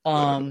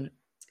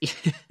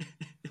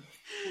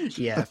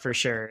 Yeah, for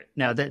sure.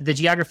 No, the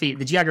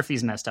geography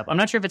is messed up. I'm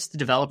not sure if it's the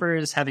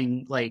developers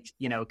having like,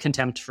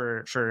 contempt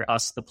for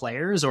us the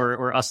players,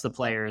 or us the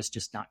players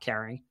just not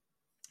caring.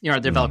 The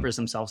developers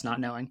themselves not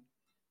knowing.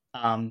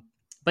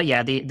 But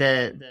yeah,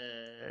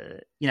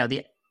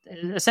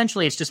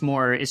 essentially it's just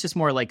more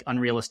like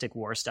unrealistic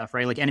war stuff,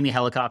 right? Like enemy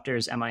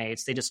helicopters,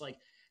 Mi-8s, they just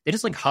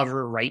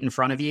hover right in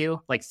front of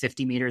you, like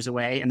 50 meters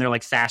away, and they're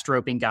like fast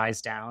roping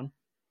guys down,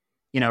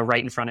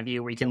 right in front of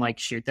you, where you can like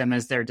shoot them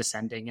as they're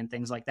descending and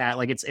things like that.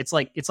 Like it's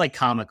like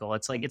comical.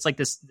 It's like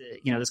this,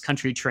 this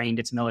country trained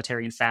its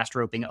military in fast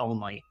roping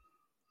only,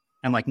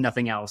 and like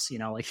nothing else,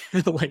 like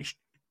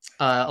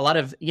a lot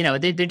of,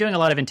 they're doing a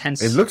lot of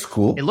intense. It looks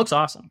cool. It looks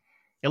awesome.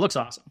 They're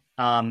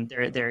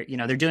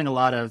doing a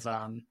lot of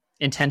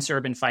intense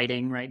urban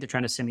fighting, right? They're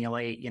trying to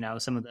simulate,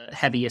 some of the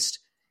heaviest,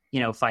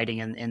 fighting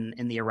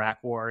in the Iraq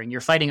War, and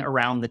you're fighting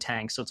around the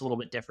tanks, so it's a little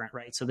bit different,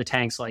 right? So the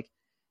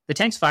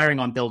tanks firing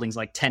on buildings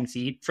like 10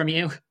 feet from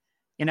you,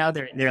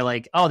 they're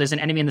like, oh, there's an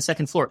enemy in the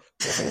second floor.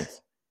 They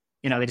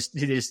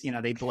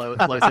blow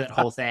through that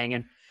whole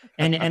thing,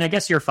 and I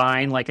guess you're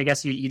fine. Like I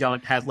guess you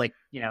don't have like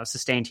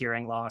sustained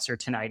hearing loss or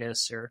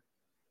tinnitus or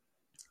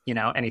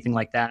anything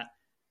like that.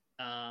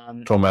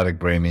 Traumatic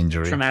brain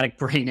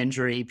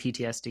injury,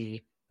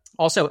 PTSD.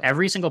 Also,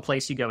 every single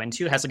place you go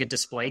into has like a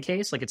display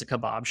case, like it's a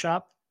kebab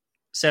shop.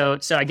 So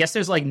I guess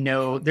there's like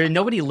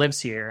nobody lives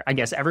here. I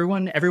guess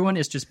everyone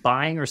is just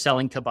buying or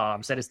selling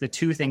kebabs. That is the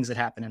two things that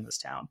happen in this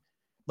town.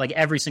 Like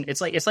every single, it's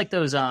like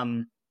those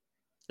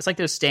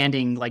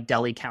standing like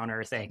deli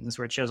counter things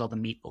where it shows all the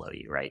meat below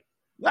you, right?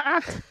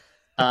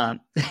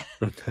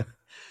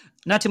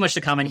 Not too much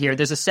to comment here.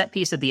 There's a set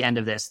piece at the end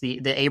of this.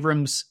 The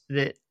Abrams,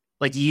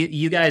 like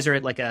you guys are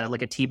at like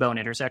a T-bone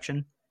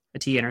intersection, a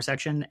T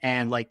intersection,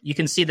 and like you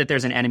can see that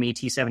there's an enemy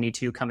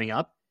T-72 coming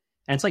up,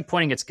 and it's like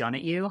pointing its gun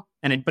at you,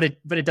 and but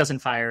it doesn't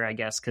fire, I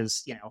guess,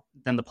 because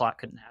then the plot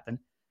couldn't happen.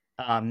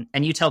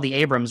 And you tell the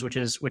Abrams, which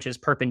is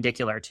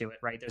perpendicular to it,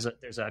 right?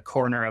 There's a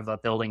corner of a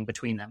building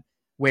between them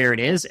where it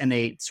is, and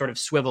they sort of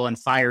swivel and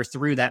fire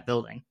through that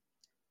building,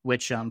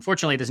 which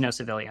fortunately there's no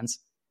civilians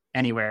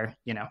anywhere,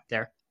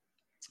 there.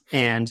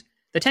 And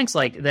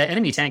the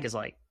enemy tank is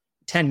like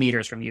 10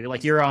 meters from you.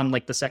 Like you're on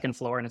like the second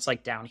floor and it's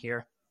like down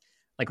here,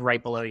 like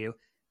right below you.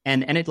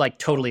 And it like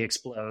totally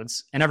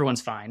explodes and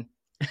everyone's fine.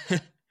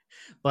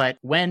 But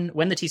when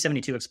the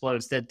T-72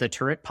 explodes, the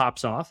turret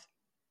pops off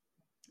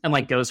and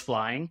like goes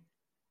flying.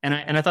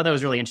 And I thought that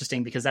was really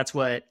interesting because that's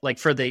what, like,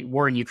 for the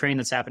war in Ukraine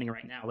that's happening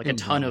right now, like a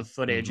ton of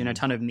footage and a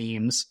ton of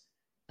memes,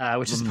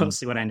 which is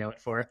mostly what I know it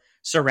for,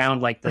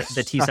 surround like the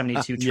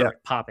T-72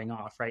 turret popping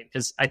off, right?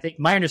 Because I think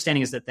my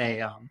understanding is that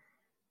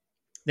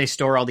they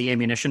store all the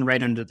ammunition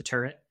right under the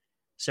turret.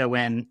 So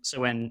when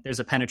there's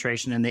a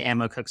penetration and the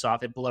ammo cooks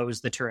off, it blows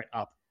the turret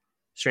up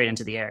straight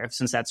into the air,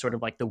 since that's sort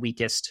of like the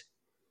weakest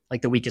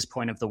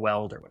point of the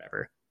weld or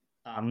whatever.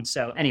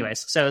 So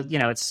anyways,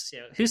 it's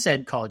who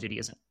said Call of Duty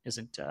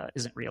isn't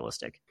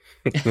realistic?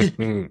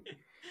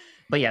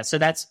 But yeah, so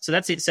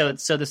that's it.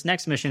 So this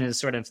next mission is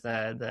sort of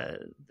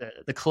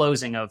the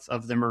closing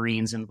of the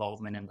Marines'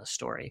 involvement in the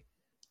story.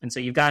 And so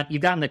you've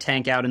gotten the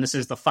tank out, and this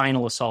is the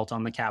final assault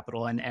on the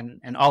capital,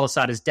 and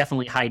al-Assad is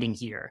definitely hiding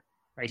here,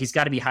 right? He's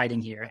got to be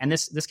hiding here. And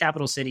this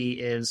capital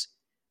city is,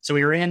 so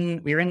we were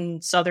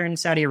in southern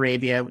Saudi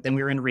Arabia, then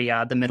we were in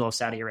Riyadh, the middle of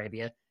Saudi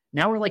Arabia.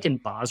 Now we're like in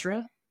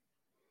Basra.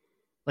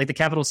 Like the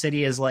capital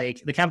city is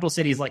like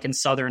in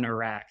southern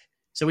Iraq.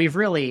 So we've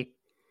really,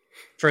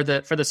 for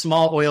the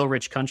small oil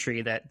rich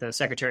country that the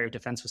Secretary of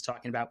Defense was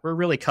talking about, we're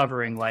really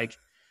covering like,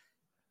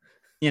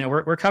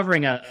 we're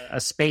covering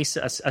a space,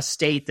 a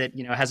state that,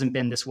 hasn't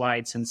been this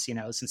wide since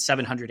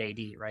 700 AD,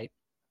 right?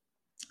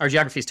 Our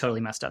geography is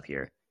totally messed up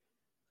here.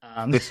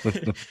 And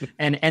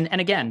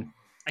again,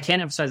 I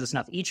can't emphasize this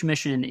enough. Each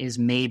mission is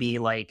maybe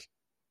like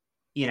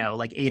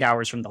 8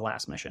 hours from the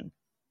last mission.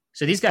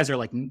 So these guys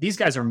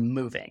are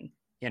moving.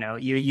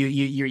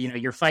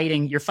 You're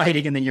fighting,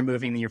 and then you're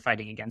moving, then you're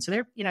fighting again.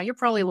 So you're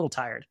probably a little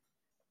tired.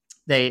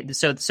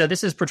 So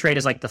this is portrayed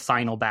as like the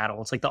final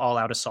battle. It's like the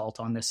all-out assault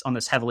on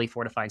this heavily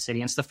fortified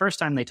city. And it's the first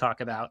time they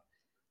talk about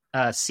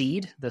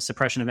SEAD, the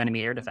suppression of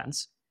enemy air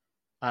defense.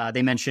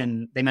 They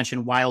mention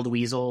wild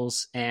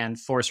weasels and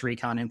force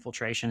recon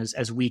infiltration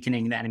as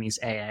weakening the enemy's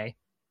AA.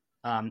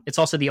 It's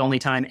also the only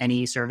time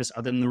any service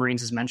other than the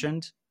Marines is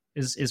mentioned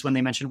is when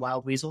they mention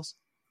wild weasels.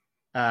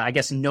 I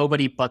guess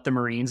nobody but the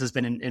Marines has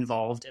been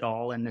involved at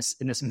all in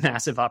this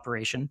massive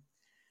operation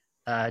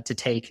to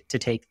take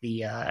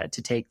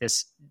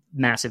this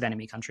massive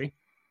enemy country.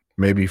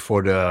 Maybe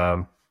for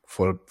the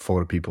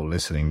people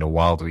listening, the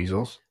wild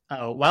weasels.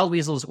 Oh, wild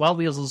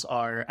weasels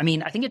are. I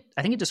mean, I think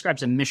it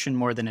describes a mission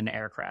more than an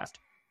aircraft,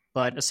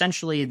 but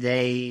essentially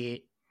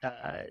they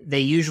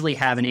usually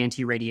have an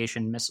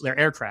anti-radiation missile. They're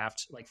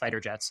aircraft like fighter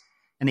jets,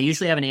 and they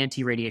usually have an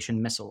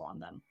anti-radiation missile on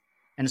them.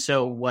 And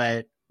so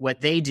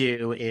what they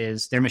do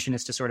is their mission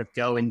is to sort of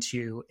go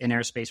into an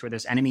airspace where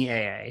there's enemy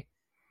AA.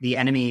 The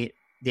enemy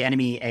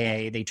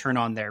AA, they turn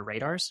on their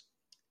radars,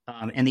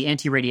 and the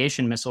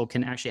anti-radiation missile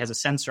actually has a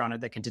sensor on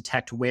it that can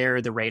detect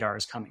where the radar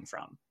is coming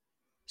from.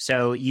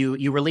 So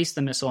you release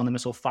the missile, and the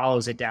missile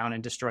follows it down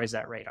and destroys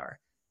that radar.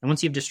 And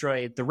once you've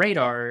destroyed the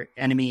radar,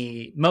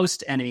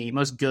 most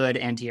good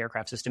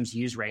anti-aircraft systems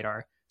use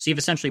radar. So you've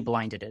essentially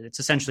blinded it.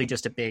 It's essentially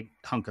just a big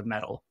hunk of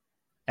metal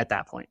at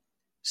that point.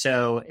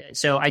 So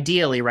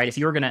ideally, right, if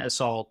you're going to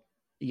assault,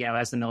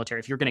 as the military,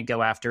 if you're going to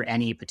go after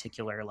any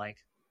particular like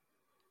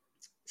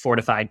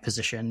fortified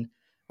position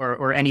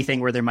or anything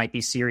where there might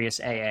be serious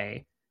AA,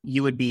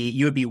 you would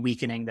be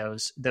weakening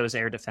those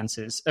air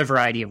defenses a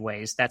variety of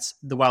ways. That's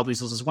the wild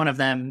weasels is one of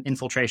them.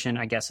 Infiltration,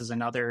 I guess, is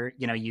another.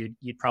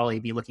 You'd probably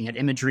be looking at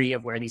imagery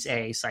of where these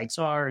AA sites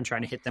are and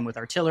trying to hit them with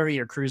artillery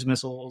or cruise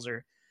missiles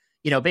or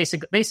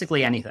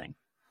basically anything.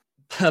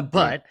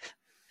 But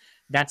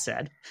that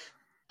said,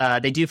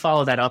 they do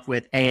follow that up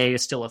with AA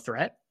is still a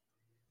threat,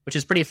 which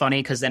is pretty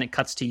funny because then it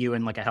cuts to you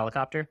in like a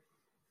helicopter.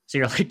 So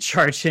you're like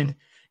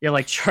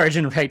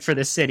charging right for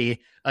the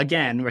city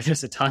again, where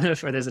there's a ton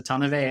of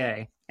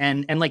AA,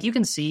 and like you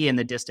can see in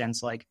the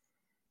distance, like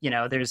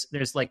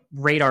there's like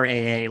radar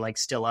AA like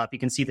still up. You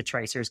can see the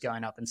tracers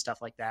going up and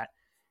stuff like that.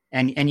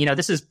 And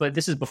this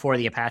is before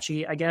the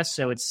Apache, I guess.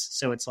 So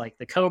it's like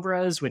the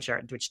Cobras, which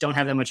don't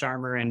have that much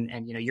armor,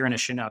 and you're in a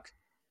Chinook,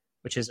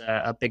 which is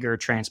a bigger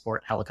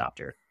transport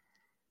helicopter.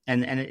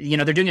 And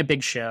they're doing a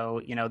big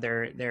show.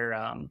 You're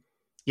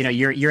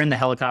in the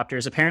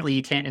helicopters. Apparently,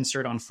 you can't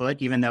insert on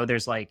foot, even though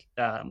there's like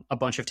a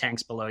bunch of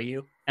tanks below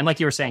you. And like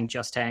you were saying,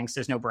 just tanks.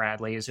 There's no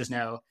Bradleys. There's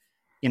no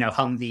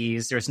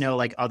Humvees. There's no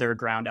like other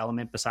ground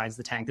element besides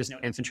the tank. There's no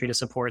infantry to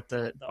support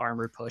the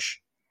armored push.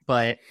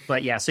 But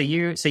yeah. So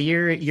you're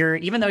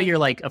even though you're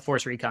like a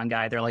force recon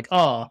guy, they're like,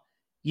 oh,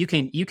 you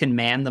can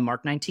man the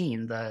Mark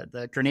 19,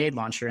 the grenade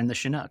launcher, and the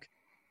Chinook.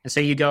 And so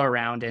you go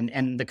around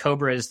and the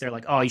Cobras, they're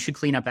like, oh, you should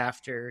clean up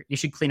after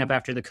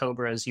the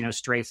Cobras,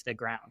 strafe the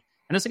ground.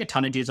 And there's like a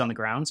ton of dudes on the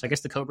ground. So I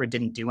guess the Cobra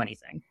didn't do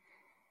anything.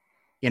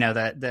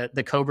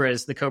 The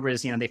Cobras,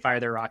 they fire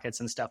their rockets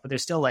and stuff, but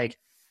there's still like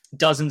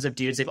dozens of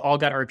dudes. They've all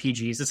got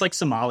RPGs. It's like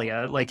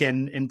Somalia, like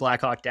in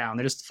Black Hawk Down.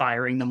 They're just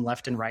firing them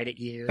left and right at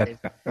you.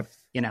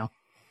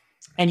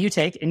 And you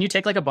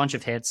take like a bunch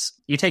of hits.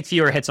 You take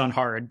fewer hits on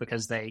hard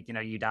because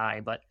you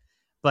die. But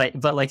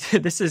like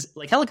this is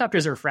like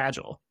helicopters are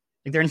fragile.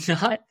 Like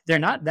they're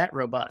not that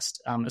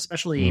robust,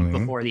 especially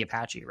before the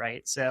Apache,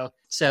 right? So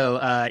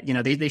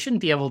they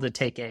shouldn't be able to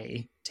take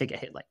a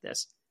hit like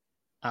this,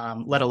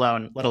 let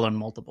alone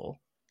multiple.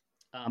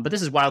 But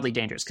this is wildly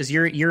dangerous because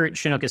your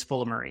Chinook is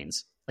full of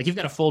Marines. Like you've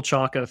got a full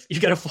chalk of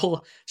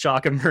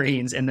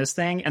Marines in this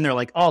thing, and they're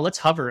like, oh, let's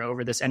hover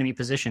over this enemy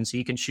position so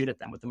you can shoot at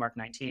them with the Mark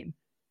 19.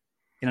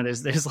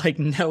 There's like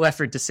no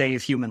effort to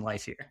save human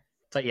life here.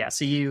 But yeah,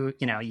 so you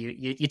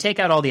take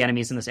out all the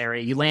enemies in this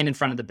area. You land in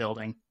front of the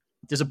building.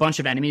 There's a bunch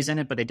of enemies in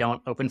it, but they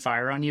don't open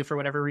fire on you for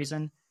whatever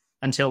reason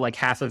until like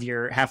half of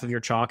your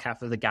chalk,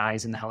 half of the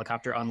guys in the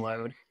helicopter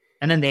unload,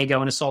 and then they go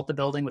and assault the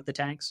building with the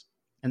tanks,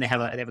 and they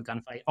have a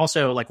gunfight.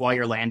 Also, like while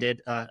you're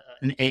landed,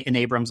 an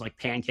Abrams like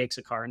pancakes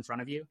a car in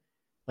front of you,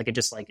 like it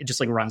just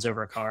runs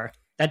over a car.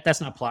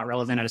 That's not plot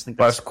relevant. I just think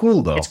that's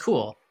cool though. It's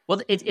cool.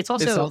 Well, it's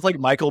also. It sounds like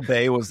Michael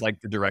Bay was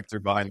like the director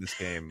behind this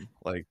game.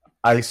 Like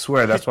I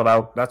swear, that's what I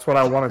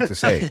wanted to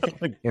say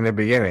in the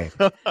beginning.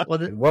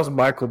 Well, it was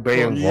Michael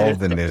Bay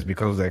involved in this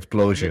because of the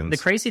explosions. The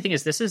crazy thing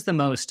is, this is the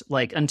most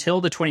like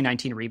until the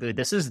 2019 reboot.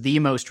 This is the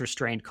most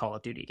restrained Call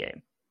of Duty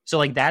game. So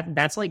like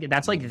that's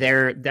like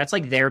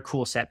their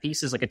cool set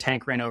piece is like a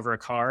tank ran over a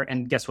car,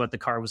 and guess what? The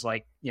car was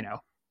like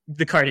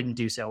the car didn't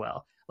do so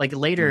well. Like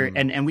later,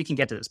 and we can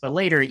get to this, but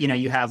later,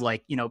 you have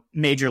like,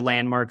 major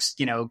landmarks,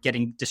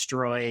 getting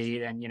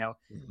destroyed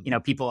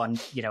and, people on,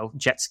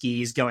 jet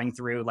skis going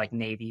through like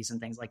navies and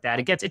things like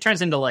that. It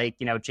turns into like,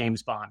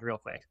 James Bond real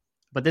quick.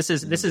 But this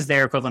is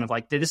their equivalent of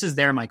like, this is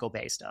their Michael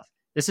Bay stuff.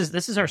 This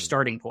is our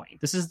starting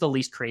point. This is the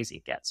least crazy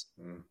it gets.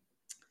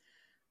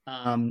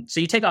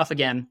 So you take off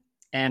again.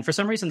 And for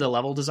some reason, the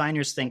level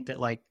designers think that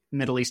like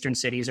Middle Eastern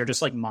cities are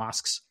just like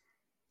mosques.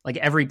 Like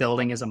every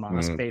building is a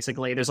mosque,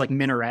 basically. There's like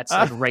minarets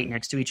like right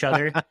next to each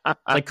other.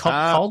 Like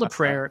call to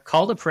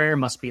prayer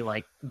must be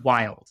like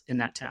wild in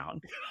that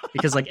town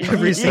because like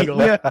every single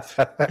they're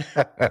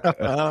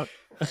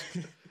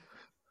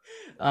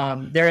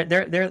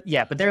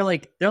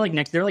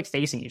like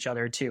facing each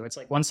other too. It's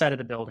like one side of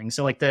the building.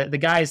 So like the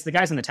guys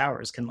in the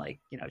towers can like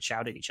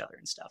shout at each other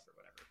and stuff or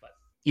whatever. But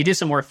you do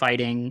some more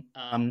fighting,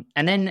 and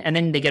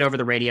then they get over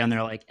the radio and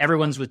they're like,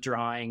 everyone's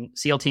withdrawing.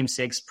 SEAL Team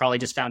 6 probably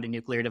just found a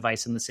nuclear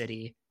device in the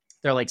city.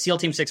 They're like, SEAL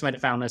Team 6 might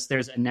have found this.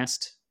 There's a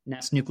Nest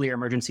nuclear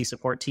emergency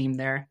support team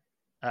there.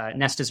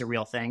 Nest is a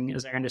real thing,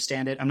 as I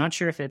understand it. I'm not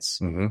sure if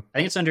it's, I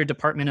think it's under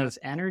Department of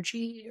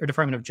Energy or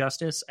Department of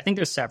Justice. I think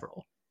there's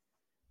several,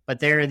 but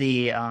they're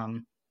the,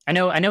 I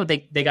know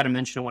they got a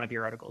mention in one of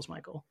your articles,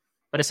 Michael,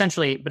 but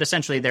essentially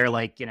they're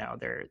like,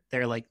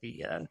 they're like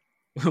the,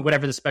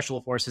 whatever the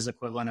special forces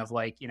equivalent of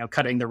like,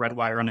 cutting the red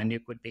wire on a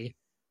nuke would be,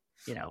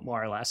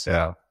 more or less.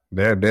 Yeah,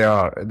 they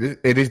are.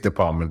 It is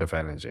Department of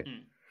Energy.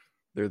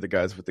 They're the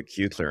guys with the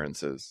Q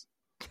clearances.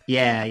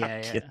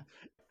 Yeah.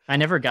 I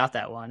never got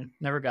that one.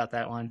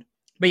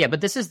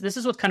 But this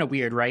is what's kind of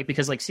weird, right?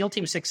 Because like SEAL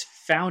Team 6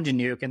 found a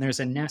nuke and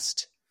there's a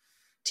Nest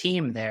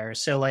team there.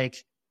 So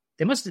like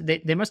they must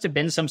have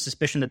been some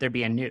suspicion that there'd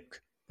be a nuke.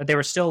 But they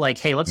were still like,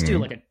 hey, let's do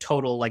like a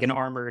total, like an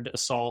armored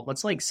assault.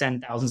 Let's like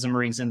send thousands of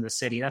Marines into the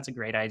city. That's a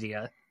great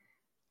idea.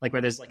 Like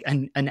where there's like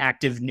an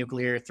active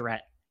nuclear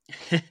threat.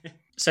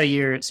 So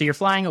you're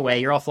flying away.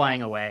 You're all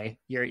flying away.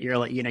 You're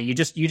like, you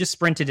just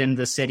sprinted into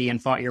the city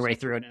and fought your way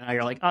through it. And now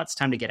you're like, oh, it's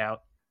time to get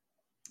out.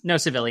 No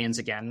civilians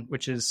again,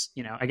 which is,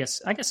 I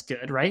guess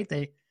good, right?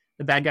 The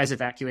bad guys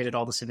evacuated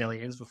all the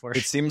civilians before.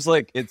 It seems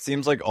like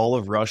all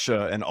of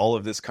Russia and all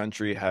of this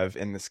country have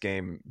in this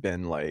game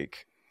been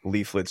like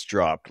leaflets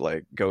dropped,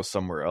 like go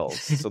somewhere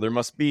else. So there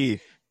must be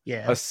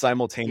a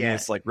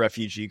simultaneous like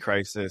refugee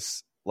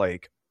crisis,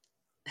 like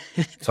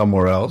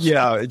somewhere else.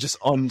 Yeah, just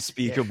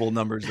unspeakable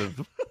numbers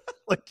of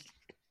like.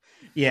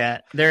 Yeah,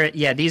 they're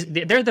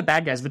the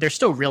bad guys, but they're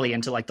still really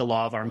into like the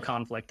law of armed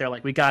conflict. They're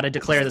like, we got to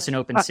declare this an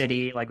open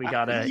city. Like we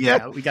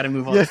gotta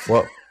move on.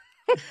 Well,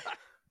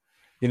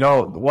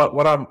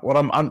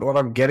 what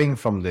I'm getting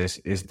from this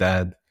is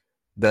that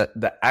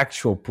the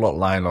actual plot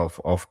line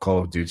of Call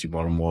of Duty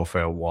Modern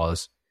Warfare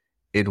was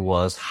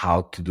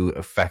how to do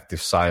effective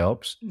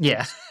psyops.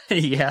 Yeah,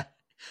 yeah.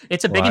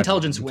 It's a big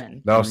intelligence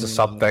win. That was the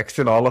subtext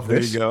in all of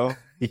this. There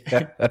you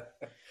go.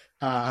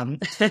 Yeah.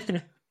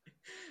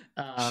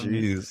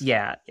 Jeez.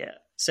 Yeah.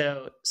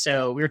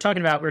 So we were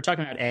talking about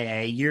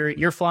AA.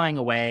 You're flying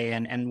away,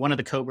 and one of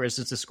the Cobras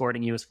that's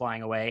escorting you is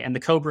flying away, and the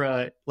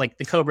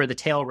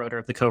tail rotor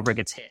of the Cobra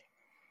gets hit.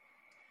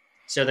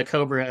 So the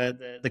Cobra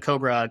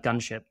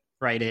gunship,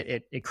 right?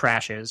 It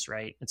crashes,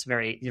 right? It's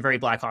very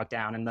Black Hawk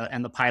Down,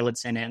 and the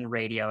pilot's in it and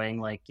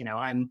radioing like,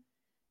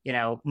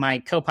 my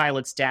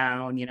co-pilot's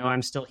down,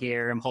 I'm still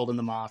here, I'm holding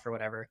them off or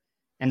whatever.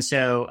 And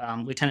so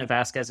Lieutenant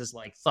Vasquez is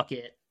like, fuck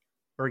it,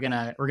 we're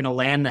gonna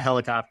land the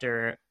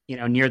helicopter,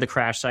 near the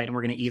crash site, and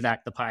we're gonna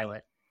evac the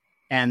pilot.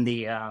 And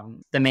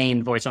the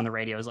main voice on the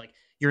radio is like,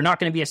 you're not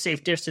going to be a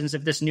safe distance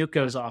if this nuke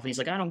goes off. And he's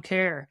like, I don't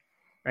care.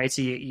 Right.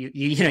 So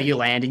you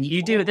land and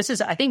you do. This is,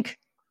 I think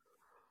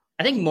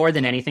more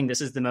than anything,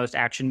 this is the most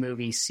action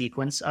movie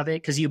sequence of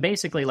it. Cause you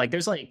basically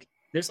there's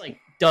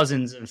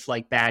dozens of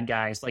bad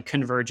guys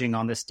converging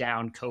on this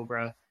downed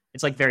Cobra.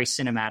 It's very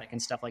cinematic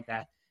and stuff like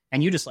that.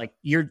 And you just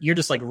you're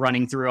just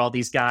running through all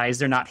these guys.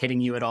 They're not hitting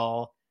you at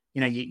all.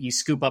 You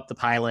scoop up the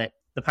pilot.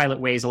 The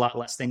pilot weighs a lot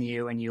less than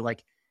you. And you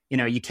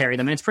you carry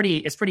them. And it's pretty,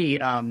 it's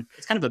kind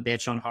of a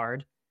bitch on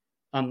hard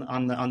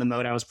on the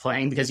mode I was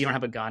playing because you don't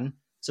have a gun.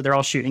 So they're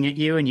all shooting at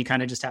you and you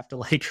kind of just have to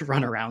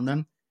run around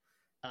them.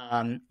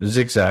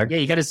 Zigzag. Yeah,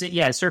 you got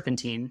to,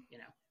 serpentine,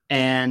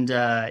 and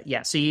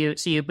so you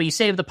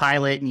save the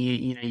pilot and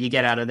you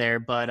get out of there.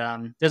 But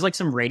there's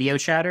some radio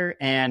chatter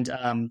and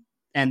the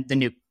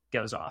nuke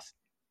goes off.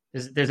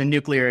 There's a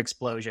nuclear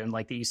explosion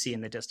that you see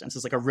in the distance.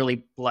 It's a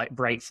really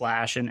bright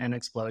flash and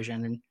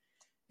explosion.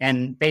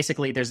 And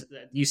basically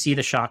you see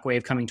the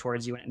shockwave coming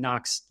towards you and it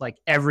knocks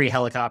every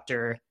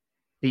helicopter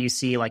that you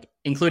see,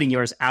 including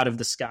yours, out of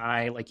the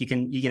sky.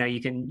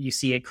 You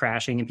see it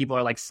crashing and people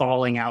are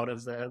falling out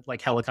of the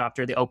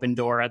helicopter, the open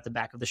door at the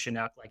back of the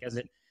Chinook,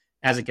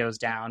 as it goes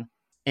down.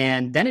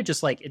 And then it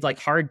just it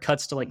hard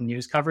cuts to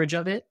news coverage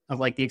of it, of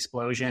the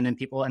explosion and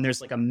people. And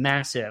there's a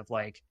massive,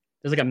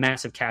 there's a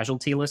massive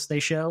casualty list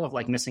they show of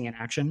missing in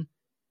action.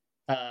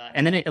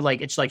 And then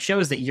it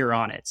shows that you're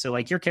on it. So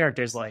your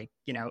character's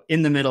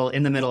in the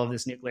middle of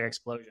this nuclear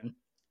explosion.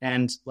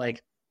 And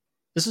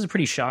this is a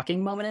pretty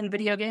shocking moment in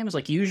video games.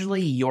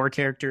 Usually your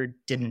character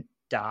didn't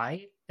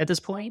die at this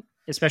point,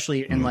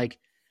 especially in I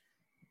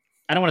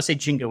don't want to say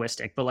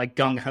jingoistic, but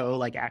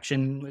gung-ho,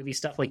 action movie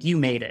stuff. You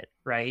made it,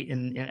 right?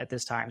 In at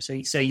this time.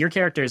 So your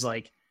character's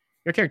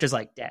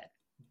dead.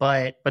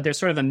 But there's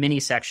sort of a mini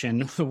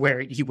section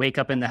where you wake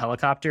up in the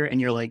helicopter and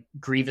you're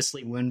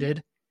grievously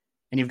wounded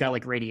and you've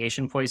got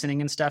radiation poisoning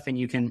and stuff. And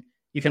you can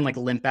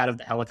limp out of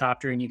the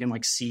helicopter and you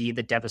can see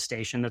the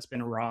devastation that's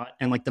been wrought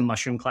and the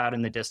mushroom cloud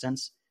in the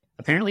distance.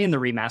 Apparently in the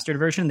remastered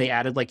version, they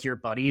added your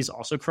buddies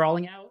also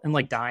crawling out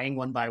and dying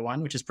one by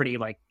one, which is pretty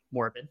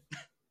morbid,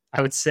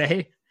 I would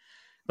say.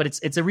 But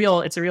it's a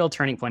real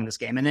turning point in this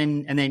game. And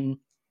then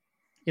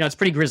it's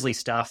pretty grisly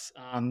stuff.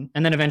 And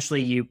then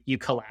eventually you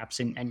collapse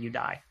and you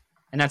die.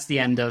 And that's the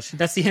end of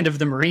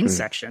the Marine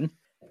section.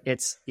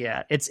 It's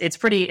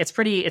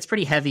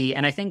pretty heavy.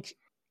 And I think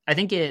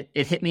it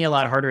hit me a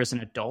lot harder as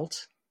an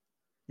adult,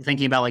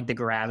 thinking about the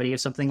gravity of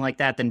something like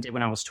that than it did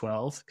when I was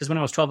 12. Because when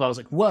I was 12, I was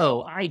like,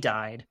 whoa, I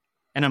died.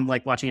 And I'm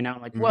watching it now.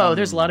 I'm like, whoa,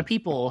 there's a lot of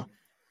people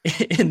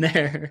in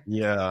there.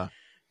 Yeah.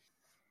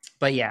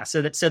 But yeah,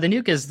 so the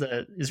nuke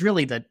is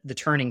really the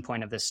turning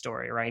point of this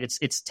story, right?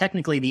 It's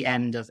technically the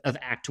end of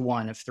Act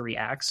 1 of 3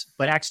 acts,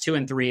 but Acts 2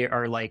 and 3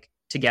 are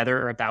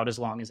together are about as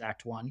long as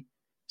Act 1.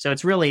 So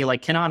it's really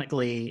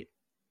canonically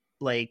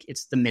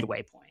it's the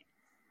midway point.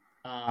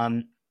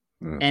 And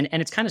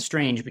it's kind of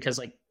strange because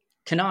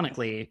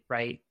canonically,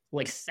 right?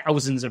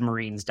 Thousands of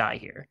Marines die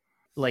here.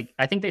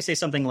 I think they say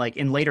something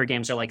in later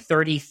games are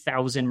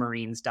 30,000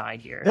 Marines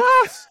died here.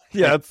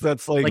 Yeah,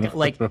 that's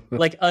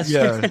us.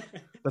 Yeah,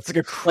 that's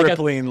a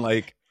crippling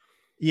 50%,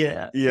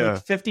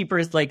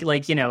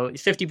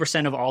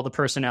 50% of all the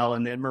personnel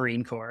in the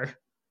Marine Corps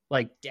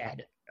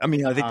dead. I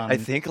mean, I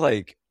think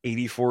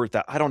 84.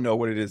 I don't know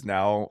what it is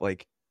now.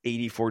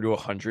 84 to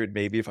 100,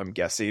 maybe, if I'm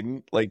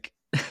guessing.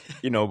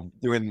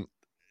 Doing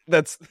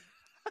that's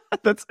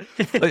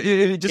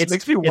it just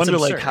makes me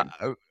wonder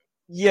how.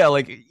 Yeah,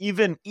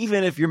 even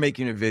if you're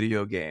making a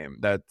video game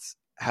that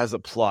has a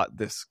plot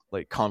this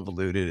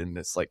convoluted and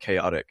this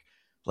chaotic,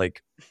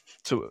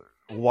 to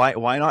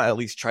why not at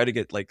least try to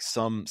get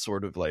some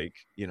sort of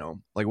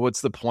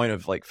what's the point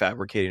of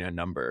fabricating a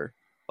number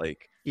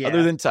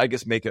other than to I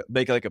guess make a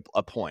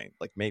point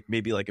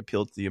maybe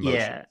appeal to the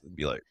emotions and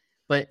be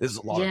but this is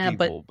a lot of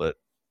people but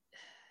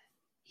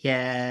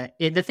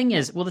the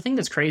thing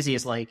that's crazy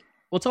is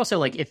it's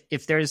also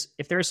if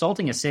they're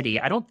assaulting a city,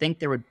 I don't think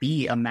there would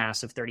be a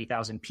mass of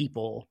 30,000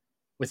 people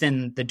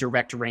within the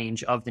direct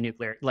range of the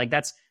nuclear.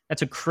 That's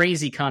a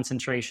crazy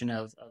concentration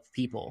of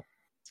people.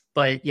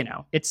 But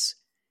it's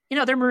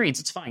they're Marines.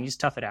 It's fine. You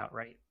just tough it out,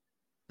 right?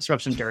 Just rub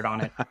some dirt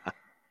on it.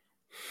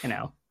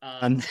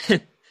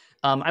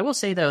 I will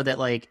say though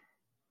that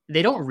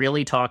they don't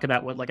really talk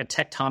about what a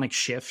tectonic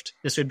shift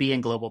this would be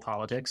in global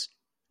politics.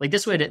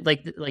 This would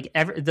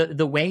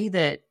the way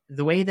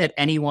that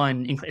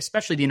anyone,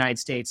 especially the United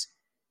States,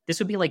 this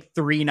would be 3 or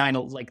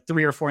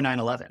 4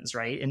 9/11s,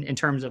 right? In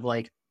terms of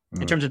in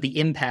terms of the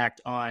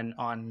impact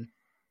on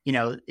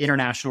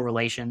international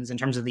relations, in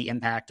terms of the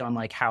impact on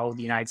how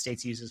the United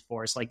States uses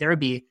force. There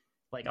would be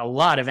a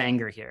lot of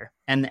anger here,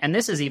 and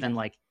this is even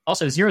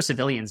also 0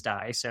 civilians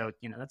die, so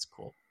that's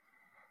cool.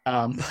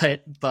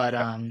 But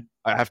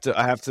I have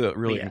to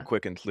really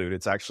quick include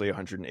it's actually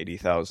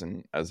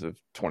 180,000 as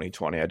of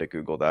 2020. I had to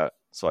Google that,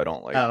 so I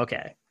don't Oh,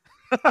 okay.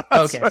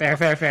 Okay,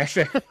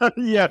 fair.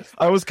 Yeah,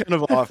 I was kind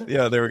of off.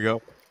 Yeah, there we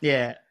go.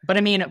 Yeah, but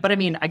I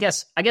mean, I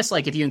guess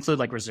like if you include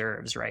like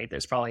reserves, right?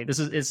 There's probably this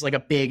is like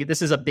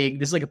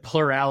a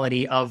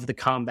plurality of the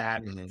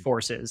combat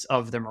forces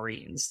of the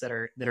Marines that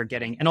are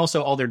getting, and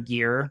also all their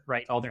gear,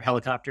 right? All their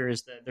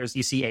helicopters. There's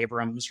you see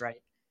Abrams,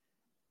 right?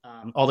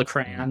 All the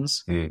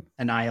crayons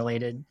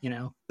annihilated,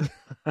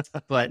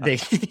 but they.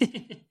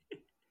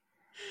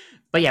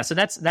 But yeah, so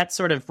that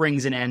sort of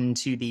brings an end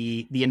to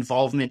the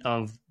involvement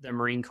of the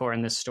Marine Corps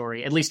in this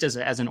story, at least as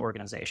an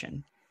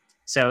organization.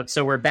 So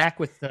we're back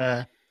with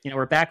the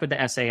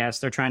SAS.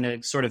 They're trying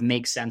to sort of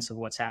make sense of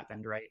what's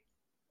happened, right?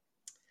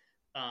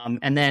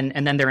 And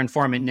then their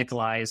informant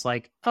Nikolai is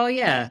like, oh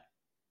yeah,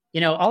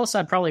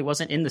 Al-Assad probably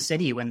wasn't in the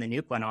city when the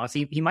nuke went off.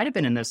 He might have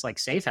been in this like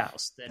safe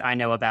house that I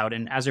know about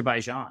in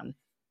Azerbaijan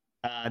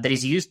that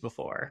he's used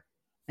before.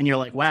 And you're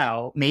like,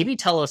 wow, maybe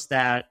tell us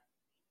that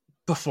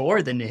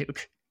before the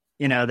nuke.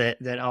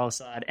 That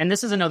Al-Assad, and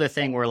this is another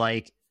thing where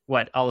like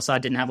what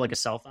Al-Assad didn't have like a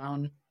cell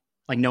phone,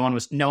 like no one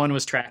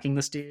was tracking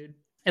this dude.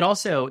 It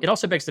also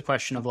begs the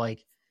question of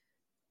like,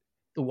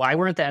 why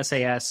weren't the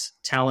SAS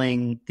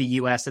telling the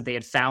US that they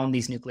had found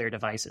these nuclear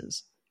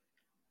devices?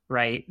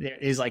 Right? It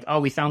is like, oh,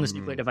 we found this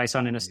nuclear device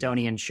on an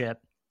Estonian ship.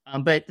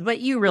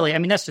 But you really, I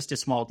mean, that's just a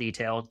small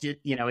detail.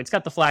 It's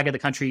got the flag of the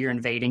country you're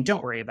invading.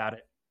 Don't worry about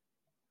it.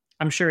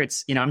 I'm sure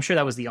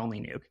that was the only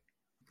nuke.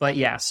 But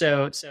yeah,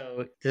 so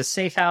the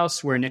safe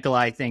house where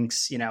Nikolai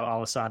thinks,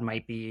 Al-Assad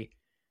might be,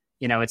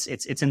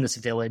 it's in this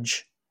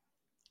village,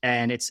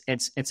 and it's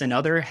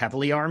another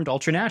heavily armed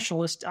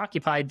ultranationalist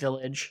occupied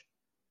village,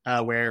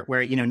 where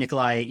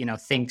Nikolai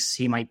thinks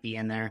he might be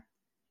in there.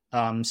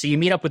 So you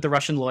meet up with the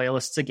Russian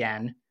loyalists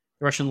again.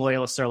 The Russian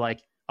loyalists are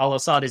like,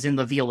 Al-Assad is in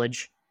the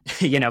village,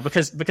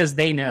 because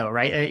they know,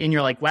 right? And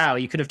you're like, wow,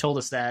 you could have told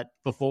us that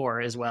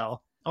before as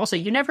well. Also,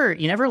 you never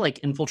like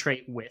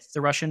infiltrate with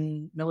the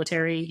Russian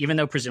military, even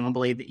though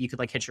presumably that you could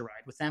like hitch a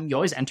ride with them. You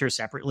always enter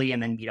separately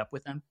and then meet up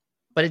with them.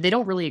 But they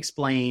don't really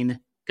explain,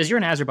 because you're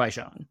in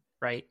Azerbaijan,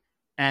 right?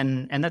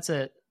 And that's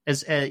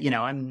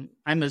I'm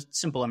a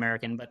simple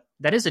American, but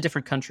that is a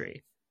different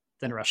country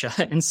than Russia.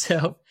 And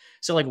so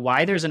like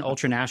why there's an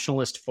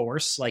ultranationalist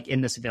force like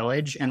in this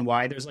village, and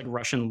why there's like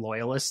Russian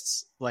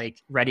loyalists like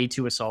ready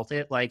to assault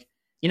it, like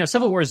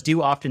civil wars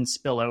do often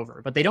spill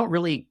over, but they don't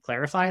really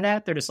clarify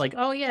that. They're just like,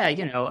 oh yeah,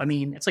 I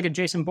mean, it's like a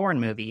Jason Bourne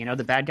movie,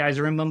 the bad guys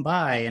are in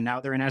Mumbai and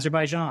now they're in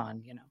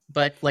Azerbaijan,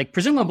 but like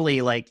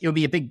presumably like it would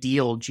be a big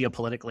deal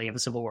geopolitically if a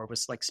civil war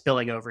was like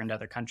spilling over into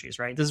other countries,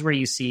 right? This is where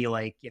you see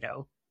like,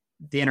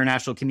 the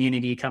international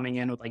community coming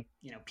in with like,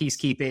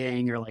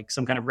 peacekeeping or like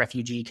some kind of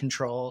refugee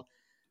control.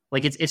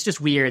 Like it's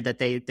just weird that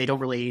they don't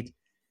really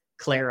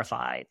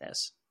clarify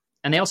this.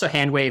 And they also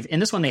hand wave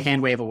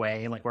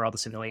away like where all the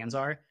civilians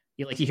are.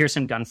 You hear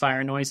some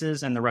gunfire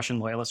noises, and the Russian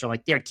loyalists are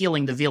like, they're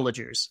killing the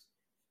villagers.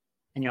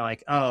 And you're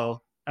like,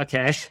 oh,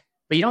 okay.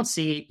 But you don't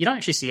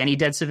actually see any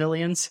dead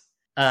civilians.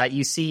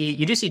 You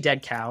do see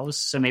dead cows.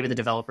 So maybe the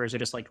developers are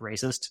just like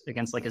racist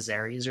against like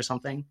Azeris or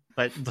something.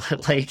 But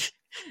like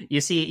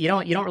you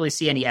don't really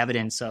see any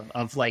evidence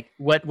of like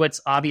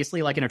what's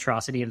obviously like an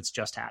atrocity that's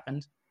just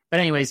happened.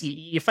 But anyways,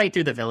 you fight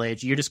through the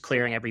village. You're just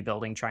clearing every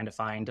building trying to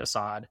find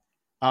Assad.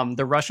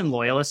 The Russian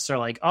loyalists are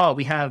like, oh,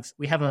 we have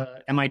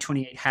a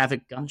Mi-28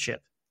 Havoc gunship.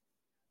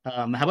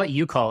 How about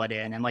you call it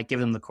in and like give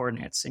them the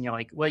coordinates? And you're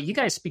like, well, you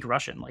guys speak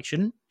Russian. Like,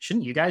 shouldn't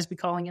you guys be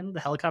calling in the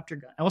helicopter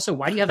gun? Also,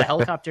 why do you have a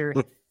helicopter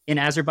in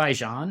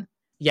Azerbaijan?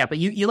 Yeah, but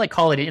you like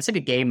call it in. It's like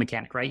a game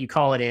mechanic, right? You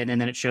call it in and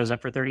then it shows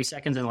up for 30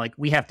 seconds and like,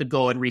 we have to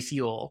go and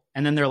refuel.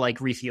 And then they're like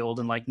refueled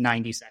in like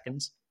 90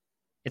 seconds.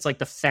 It's like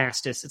the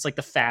fastest. It's like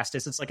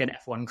an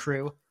F1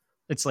 crew.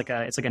 It's like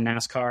a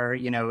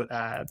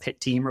NASCAR,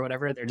 pit team or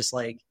whatever. They're just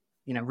like,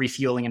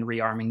 refueling and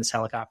rearming this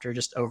helicopter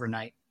just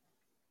overnight.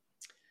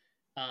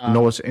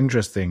 What's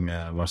interesting,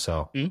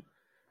 Marcel,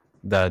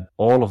 that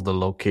all of the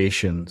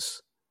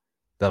locations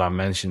that are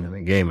mentioned in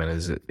the game,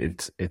 and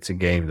it's a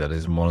game that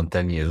is more than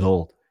 10 years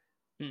old,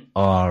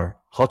 are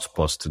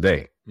hotspots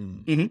today.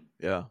 Mm-hmm.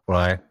 Yeah.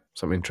 Right?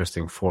 Some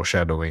interesting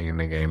foreshadowing in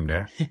the game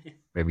there.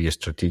 Maybe a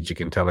strategic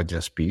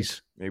intelligence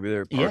piece. Maybe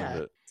they're part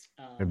of it.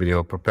 Maybe they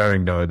were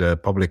preparing the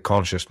public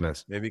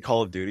consciousness. Maybe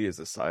Call of Duty is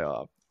a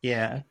psyop.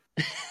 Yeah.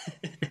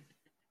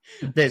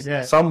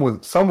 Some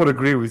would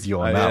agree with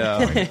you on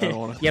that.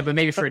 Yeah. Yeah, but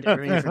maybe for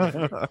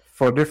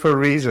different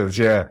reasons.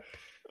 Yeah.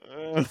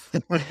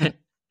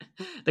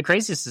 The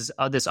craziest is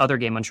this other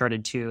game,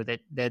 Uncharted 2,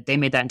 that they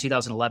made that in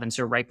 2011,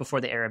 so right before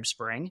the Arab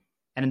Spring.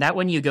 And in that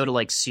one, you go to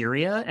like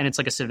Syria, and it's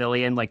like a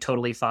civilian, like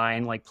totally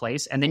fine like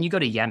place, and then you go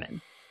to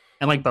Yemen.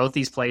 And like both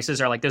these places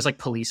are like, there's like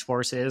police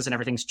forces and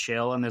everything's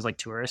chill and there's like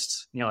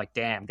tourists. And you're like,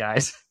 damn,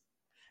 guys,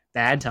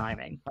 bad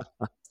timing.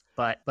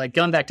 But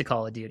going back to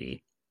Call of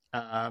Duty,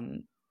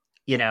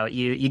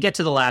 you get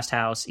to the last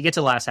house,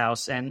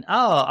 and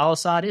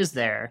Al-Assad is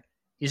there.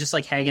 He's just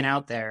like hanging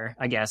out there,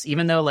 I guess.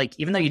 Even though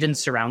you didn't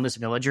surround this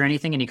village or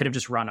anything and he could have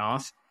just run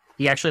off,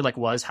 he actually like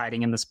was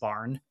hiding in this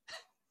barn.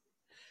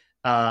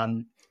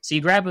 So you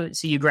grab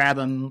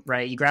him,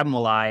 right? You grab him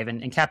alive,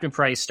 and Captain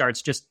Price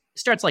starts just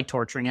starts like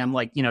torturing him,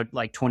 like, you know,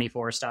 like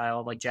 24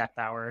 style, like Jack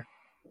Bauer,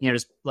 you know,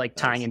 just like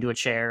tying him to a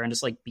chair and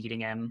just like beating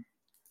him.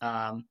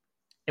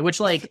 Which,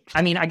 like,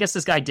 I mean, I guess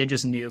this guy did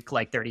just nuke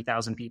like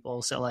 30,000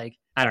 people. So, like,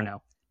 I don't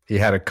know. He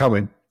had it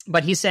coming.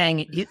 But he's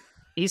saying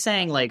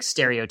like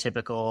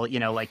stereotypical, you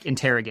know, like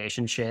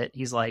interrogation shit.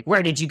 He's like,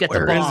 where did you get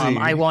the bomb?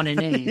 I want a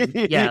name.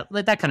 Yeah,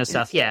 like that kind of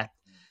stuff. Yeah.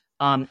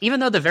 Even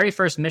though the very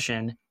first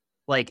mission,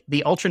 like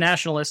the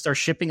ultranationalists are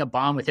shipping a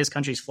bomb with his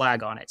country's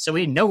flag on it. So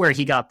we know where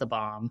he got the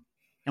bomb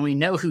and we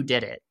know who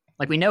did it.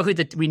 Like we know who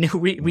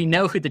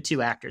the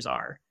two actors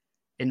are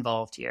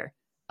involved here.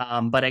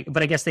 But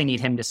I guess they need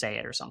him to say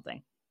it or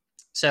something.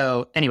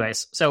 So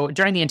anyways, so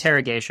during the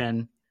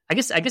interrogation, I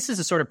guess this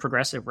is sort of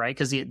progressive, right?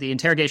 Because the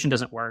interrogation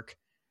doesn't work.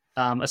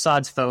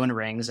 Assad's phone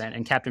rings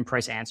and Captain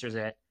Price answers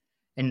it,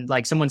 and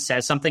like someone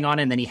says something on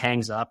it, and then he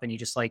hangs up, and he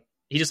just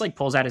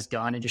pulls out his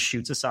gun and just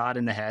shoots Assad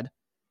in the head.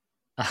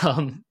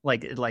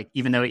 Like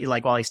even though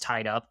like while he's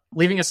tied up,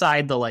 leaving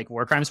aside the like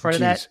war crimes part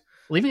of that,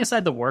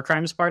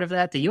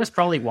 the U.S.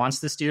 probably wants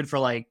this dude for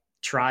like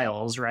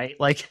trials, right?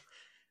 Like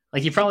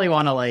you probably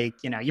want to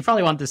you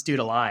probably want this dude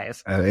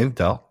alive.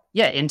 Intel.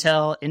 Yeah,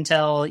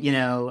 Intel, you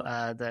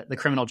know, the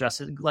criminal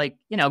justice, like,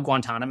 you know,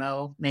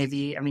 Guantanamo,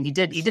 maybe. I mean, he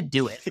did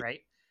do it, right?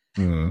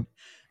 Mm-hmm.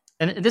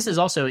 And this is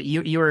also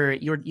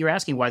you're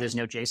asking why there's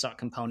no JSOC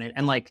component,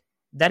 and like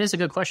that is a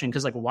good question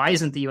because like why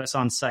isn't the U.S.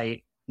 on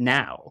site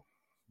now,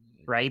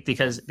 right?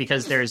 Because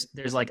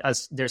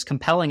there's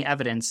compelling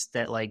evidence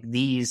that like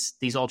these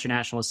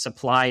ultranationalists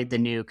supplied the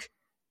nuke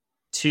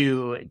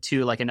to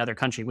like another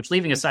country, which,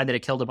 leaving aside that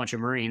it killed a bunch of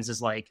Marines,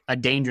 is like a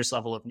dangerous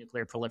level of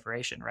nuclear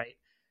proliferation, right?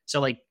 So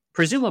like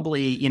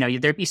presumably, you know,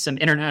 there'd be some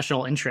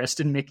international interest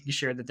in making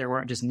sure that there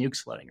weren't just nukes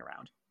floating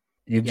around.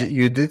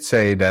 You did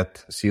say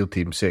that SEAL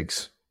Team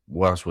 6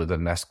 was with a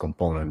Nest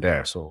component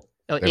there, so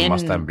there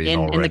must have been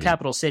already. In the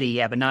capital city,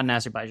 yeah, but not in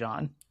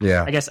Azerbaijan.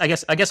 Yeah, I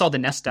guess all the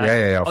Nest died.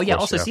 Yeah. Oh yeah,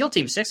 also SEAL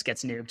Team 6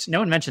 gets nuked. No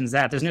one mentions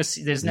that.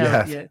 There's no.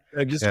 Yeah.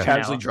 I just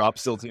casually drop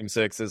SEAL Team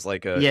 6 as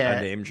like a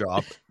name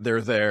drop.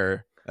 They're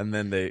there, and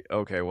then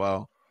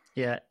wow.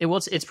 Yeah,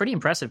 it's pretty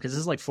impressive because this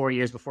is like 4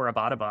 years before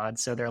Abbottabad,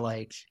 so they're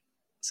like,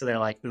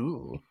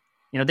 ooh,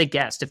 you know, they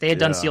guessed. If they had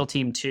done SEAL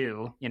Team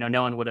 2, you know,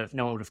 no one would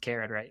have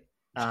cared, right?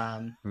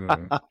 But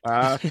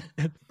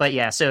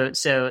yeah, so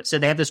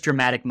they have this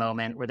dramatic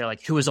moment where they're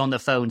like, "Who was on the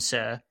phone,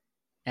 sir?"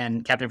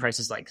 And Captain Price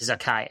is like,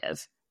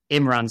 "Zakhaev,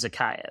 Imran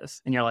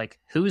Zakhaev," and you're like,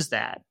 "Who's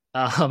that?"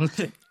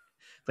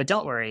 But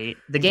don't worry,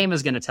 the game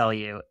is going to tell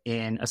you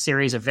in a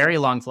series of very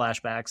long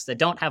flashbacks that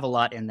don't have a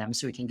lot in them,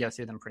 so we can go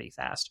through them pretty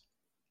fast.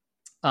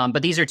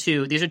 But these are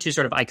two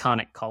sort of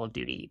iconic Call of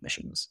Duty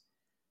missions,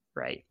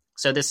 right?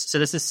 So this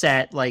is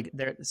set like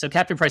there. So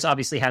Captain Price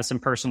obviously has some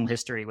personal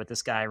history with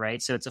this guy,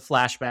 right? So it's a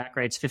flashback,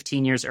 right? It's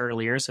 15 years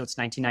earlier, so it's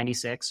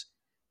 1996.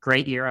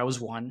 Great year. I was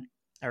 1.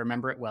 I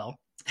remember it well.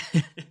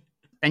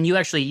 And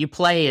you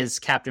play as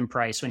Captain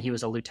Price when he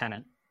was a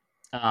lieutenant,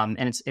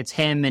 and it's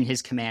him and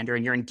his commander,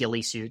 and you're in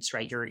ghillie suits,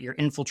 right? You're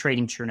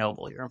infiltrating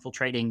Chernobyl. You're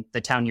infiltrating the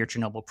town near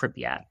Chernobyl,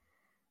 Pripyat,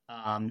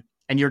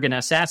 and you're going to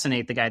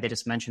assassinate the guy they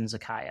just mentioned,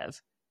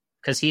 Zakhaev,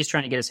 because he's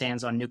trying to get his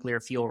hands on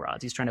nuclear fuel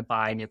rods. He's trying to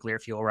buy nuclear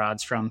fuel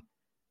rods from,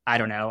 I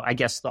don't know, I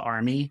guess the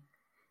army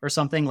or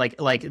something, like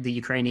the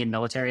Ukrainian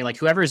military, like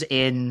whoever's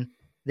in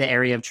the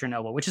area of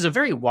Chernobyl, which is a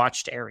very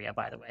watched area,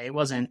 by the way. It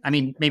wasn't, I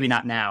mean, maybe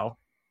not now,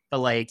 but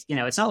like, you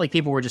know, it's not like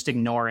people were just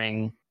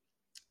ignoring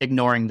the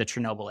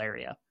Chernobyl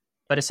area.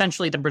 But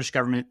essentially the British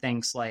government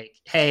thinks like,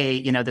 hey,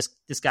 you know, this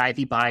guy, if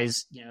he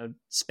buys, you know,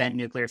 spent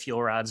nuclear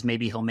fuel rods,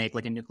 maybe he'll make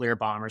like a nuclear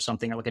bomb or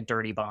something, or like a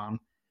dirty bomb.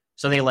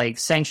 So they like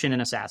sanction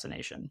an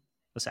assassination,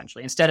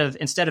 essentially. Instead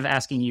of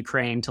asking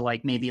Ukraine to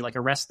like maybe like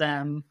arrest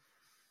them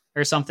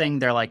or something,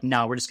 they're like,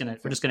 no, we're just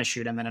gonna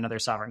shoot him in another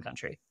sovereign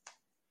country.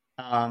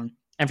 And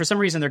for some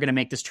reason, they're gonna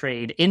make this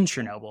trade in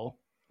Chernobyl,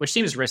 which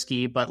seems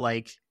risky, but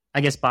like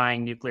I guess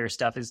buying nuclear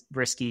stuff is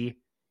risky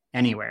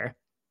anywhere.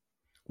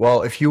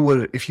 Well, if you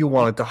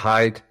wanted to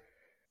hide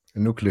a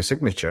nuclear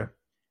signature,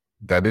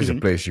 that is a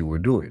place you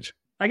would do it.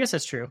 I guess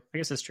that's true.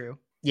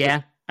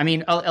 Yeah, I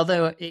mean,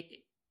 although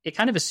it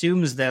kind of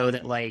assumes though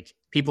that like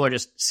people are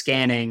just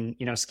scanning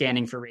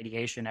for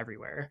radiation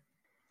everywhere.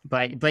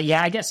 But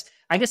yeah, I guess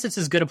it's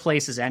as good a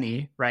place as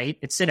any, right?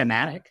 It's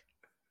cinematic.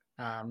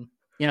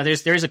 You know,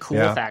 there's a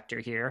cool factor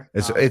here.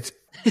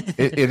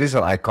 It is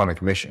an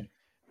iconic mission.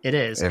 It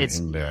is.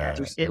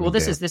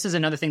 This is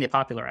another thing they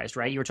popularized,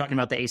 right? You were talking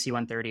about the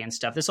AC-130 and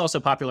stuff. This also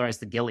popularized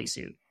the ghillie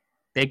suit,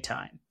 big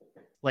time.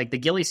 Like the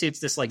ghillie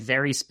suit's this like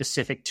very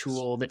specific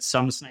tool that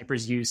some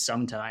snipers use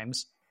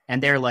sometimes,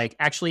 and they're like,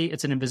 actually,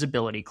 it's an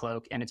invisibility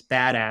cloak, and it's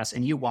badass,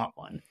 and you want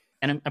one.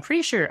 And I'm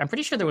pretty sure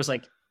there was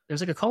like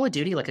a Call of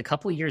Duty like a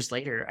couple years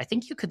later. I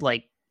think you could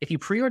like, if you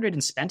pre-ordered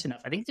and spent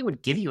enough, I think they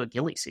would give you a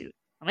ghillie suit.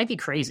 It might be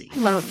crazy.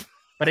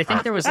 But I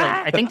think there was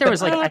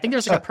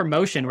like a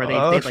promotion where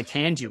they'd like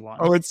hand you one.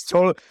 Oh, it's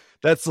total.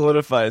 That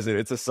solidifies it.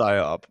 It's a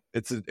psyop.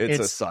 It's a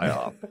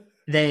psyop.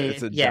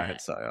 It's a giant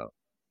psyop.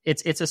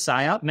 It's a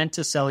psyop meant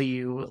to sell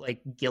you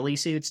like ghillie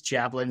suits,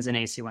 javelins, and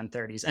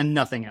AC-130s, and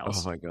nothing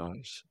else. Oh my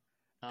gosh!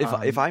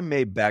 If I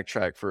may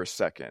backtrack for a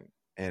second,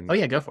 And oh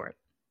yeah, go for it.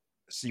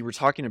 so you were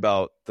talking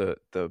about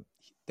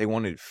they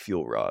wanted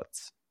fuel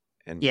rods,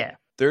 and Yeah,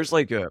 there's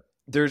like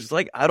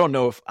I don't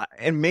know if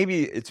and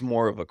maybe it's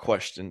more of a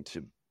question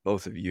to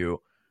both of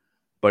you,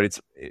 but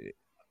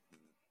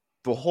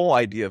the whole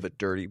idea of a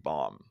dirty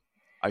bomb.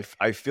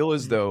 I feel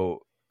as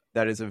though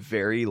that is a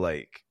very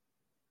like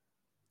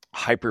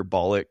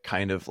hyperbolic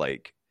kind of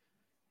like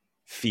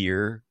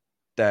fear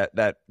that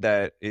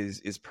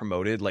is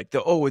promoted, like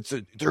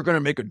they're gonna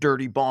make a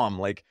dirty bomb.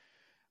 Like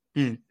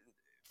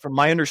from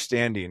my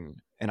understanding,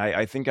 and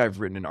I think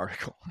I've written an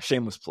article,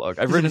 shameless plug,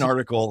 I've written an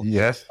article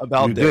yes,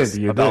 about this,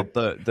 about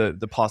did.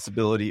 the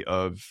possibility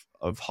of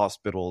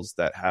hospitals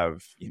that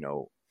have,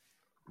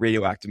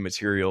 radioactive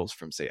materials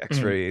from, say,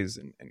 x-rays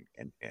and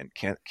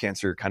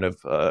cancer kind of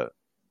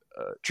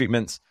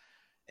treatments,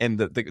 and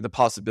the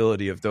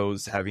possibility of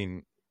those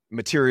having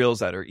materials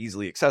that are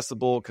easily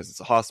accessible because it's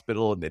a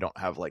hospital and they don't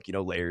have like,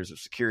 layers of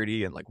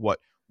security, and like what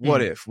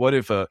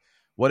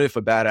if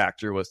a bad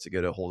actor was to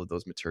get a hold of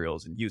those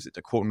materials and use it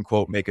to quote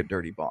unquote make a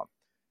dirty bomb.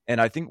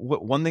 And I think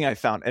one thing I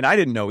found, and I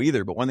didn't know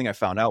either, but one thing I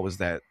found out was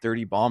that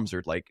dirty bombs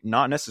are like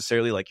not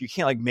necessarily like, you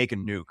can't like make a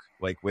nuke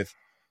like with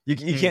you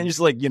can't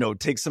just like,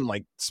 take some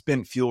like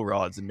spent fuel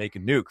rods and make a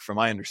nuke, from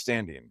my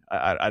understanding.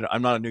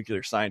 I'm not a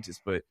nuclear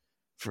scientist, but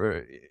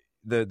for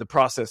the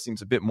process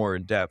seems a bit more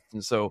in depth.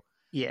 And so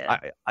yeah,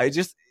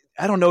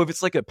 I don't know if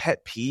it's like a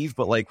pet peeve,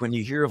 but like when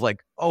you hear of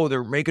like, oh,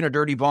 they're making a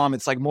dirty bomb,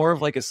 it's like more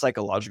of like a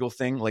psychological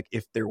thing. Like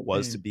if there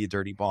was to be a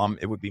dirty bomb,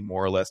 it would be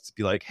more or less to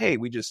be like, hey,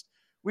 we just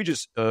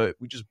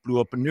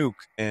blew up a nuke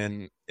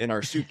in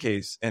our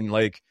suitcase, and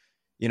like,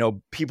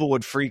 people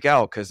would freak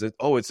out because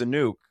it's a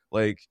nuke,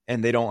 like,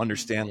 and they don't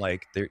understand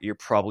like you're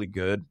probably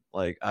good.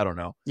 Like, I don't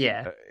know.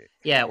 Yeah.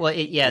 Well,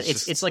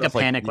 it's like a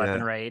panic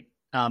weapon, right?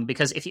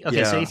 Because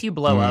if you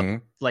blow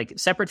up, like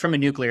separate from a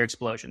nuclear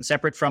explosion,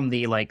 separate from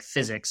the like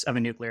physics of a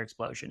nuclear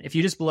explosion, if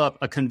you just blow up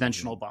a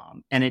conventional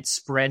bomb and it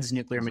spreads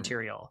nuclear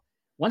material,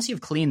 once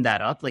you've cleaned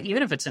that up, like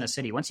even if it's in a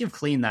city, once you've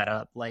cleaned that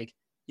up, like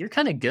you're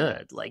kind of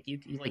good. Like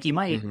you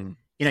might,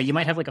 you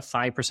might have like a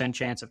 5%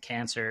 chance of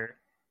cancer,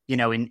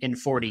 in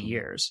 40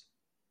 years.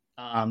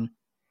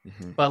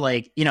 But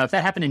like, if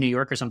that happened in New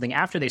York or something,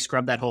 after they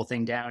scrubbed that whole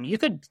thing down, you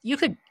could,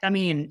 I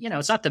mean,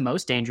 it's not the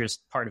most dangerous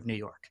part of New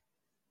York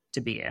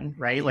to be in,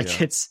 right?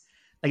 Like it's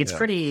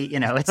pretty,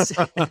 it's,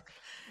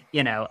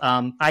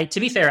 to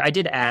be fair, I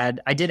did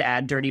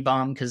add dirty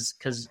bomb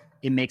because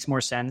it makes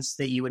more sense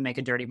that you would make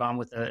a dirty bomb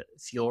with a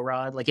fuel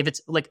rod. Like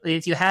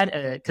if you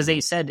had because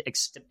they said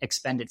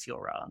expended fuel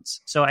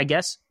rods. So I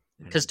guess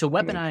because to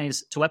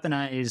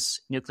weaponize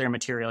nuclear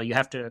material, you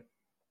have to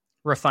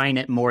refine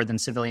it more than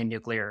civilian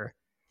nuclear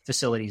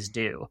facilities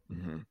do.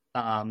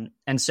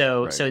 And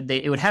so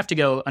it would have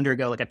to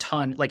undergo like a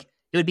ton, like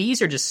it would be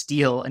easier to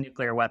steal a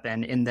nuclear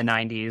weapon in the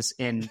 90s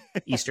in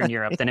Eastern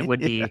Europe than it would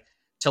be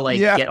to like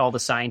get all the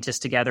scientists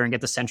together and get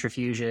the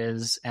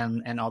centrifuges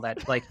and all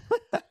that. Like,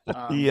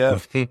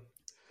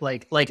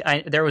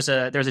 there was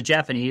a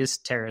Japanese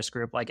terrorist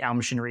group like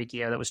Aum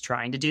Shinrikyo that was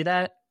trying to do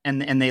that.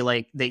 And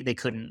they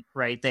couldn't,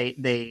 right?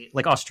 They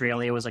like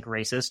Australia was like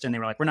racist and they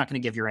were like, we're not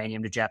going to give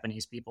uranium to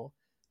Japanese people,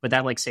 but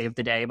that like saved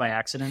the day by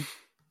accident.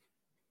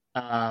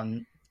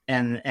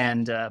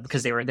 And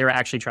because they were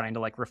actually trying to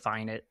like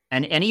refine it,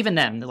 and even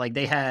then, like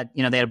they had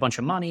a bunch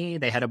of money,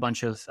 they had a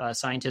bunch of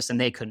scientists,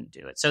 and they couldn't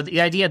do it. So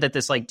the idea that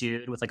this like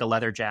dude with like a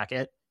leather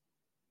jacket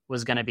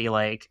was gonna be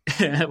like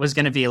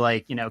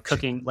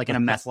cooking like in a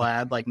meth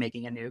lab, like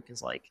making a nuke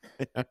is like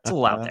it's a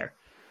little out there.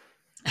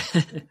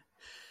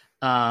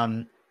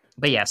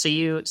 But yeah, so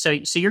you're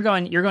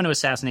going to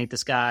assassinate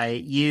this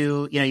guy.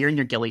 You're in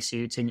your ghillie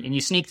suits and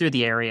you sneak through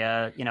the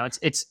area.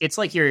 It's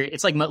like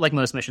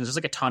most missions. There's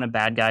like a ton of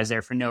bad guys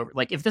there for no,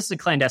 like if this is a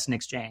clandestine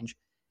exchange,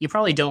 you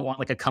probably don't want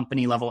like a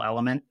company level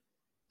element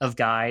of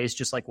guys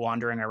just like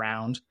wandering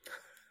around.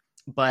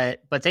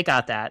 But they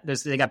got that.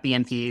 They got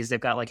BMPs.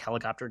 They've got like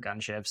helicopter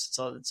gunships.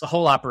 So it's a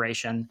whole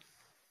operation.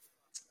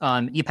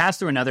 You pass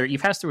through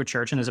a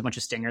church and there's a bunch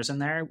of stingers in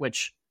there,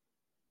 which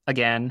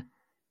again,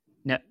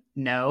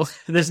 no,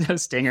 there's no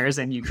stingers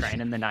in Ukraine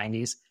in the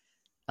 90s.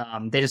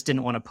 They just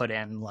didn't want to put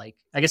in like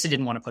an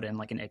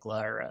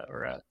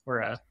IGLA or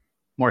a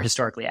more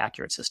historically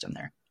accurate system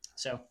there.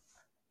 So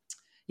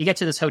you get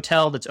to this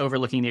hotel that's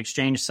overlooking the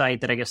exchange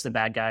site that I guess the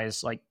bad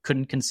guys like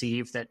couldn't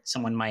conceive that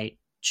someone might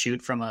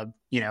shoot from a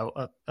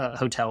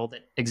hotel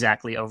that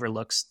exactly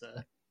overlooks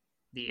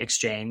the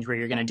exchange where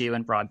you're going to do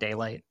in broad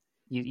daylight.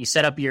 You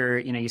set up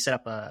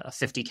a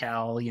 50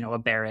 cal, a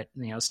Barrett,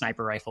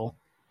 sniper rifle,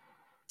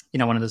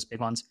 one of those big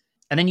ones.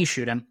 And then you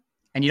shoot him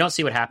and you don't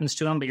see what happens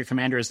to him, but your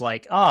commander is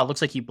like, oh, it looks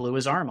like you blew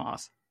his arm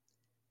off.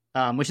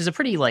 Which is a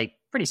pretty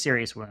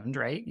serious wound,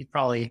 right? You'd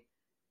probably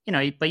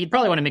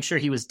want to make sure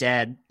he was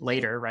dead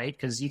later, right?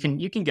 Because you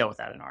can go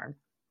without an arm.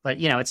 But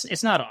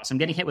it's not awesome.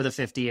 Getting hit with a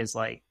 50 is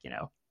like,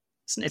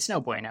 it's no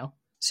bueno.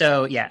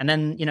 So yeah, and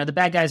then the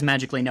bad guys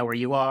magically know where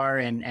you are,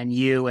 and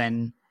you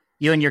and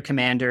your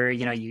commander,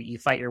 you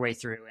fight your way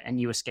through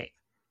and you escape.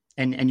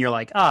 And you're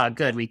like,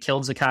 good, we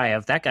killed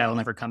Zakhaev. That guy will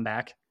never come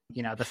back.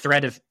 The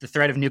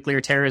threat of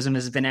nuclear terrorism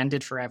has been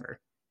ended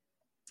forever.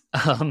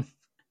 Um,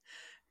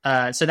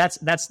 so that's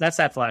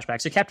that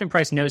flashback. So Captain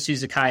Price knows who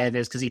Zakhaev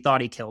is because he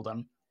thought he killed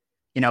him,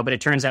 but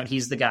it turns out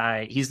he's the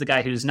guy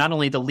who's not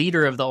only the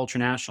leader of the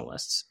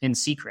ultranationalists in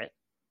secret,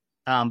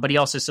 but he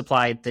also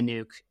supplied the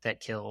nuke that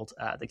killed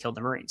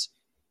the Marines.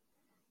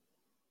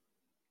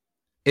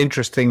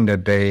 Interesting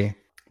that the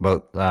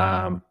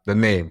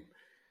name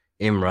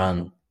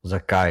Imran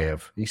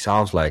Zakhaev, he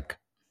sounds like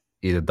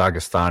either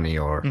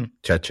Dagestani or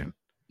Chechen.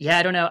 Yeah,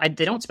 I don't know.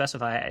 They don't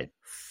specify.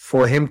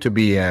 For him to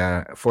be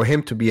an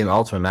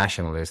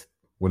ultranationalist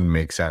wouldn't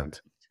make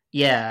sense.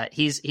 Yeah,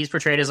 he's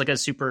portrayed as like a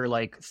super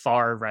like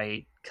far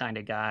right kind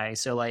of guy.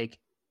 So like,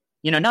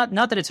 not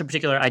that it's a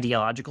particular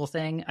ideological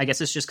thing. I guess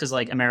it's just because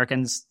like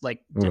Americans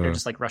like they're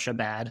just like Russia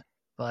bad.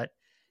 But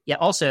yeah,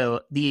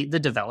 also the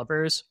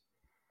developers,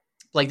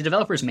 like the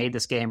developers made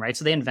this game, right?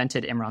 So they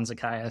invented Imran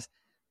Zakhaev.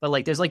 But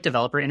like there's like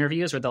developer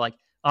interviews where they're like,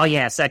 oh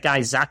yeah, it's that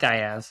guy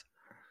Zakhaev.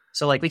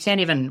 So like we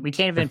can't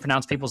even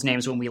pronounce people's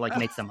names when we like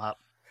make them up.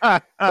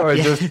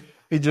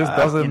 It just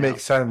doesn't make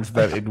sense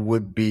that it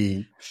would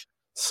be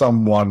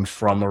someone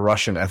from a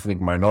Russian ethnic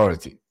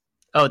minority.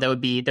 Oh, that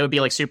would be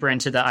like super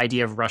into the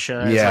idea of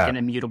Russia as like an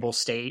immutable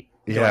state.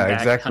 Yeah,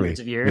 exactly. Hundreds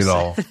of years.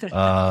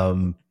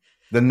 The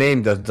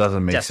name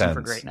doesn't make Destined sense.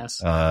 For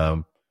greatness.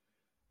 And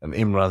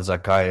Imran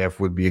Zakhaev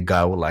would be a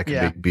guy with like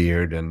a big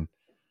beard and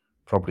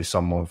probably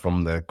someone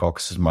from the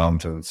Caucasus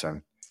Mountains,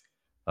 and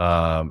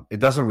it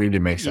doesn't really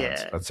make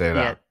sense. I'd say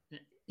that.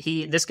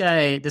 This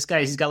guy,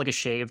 he's got like a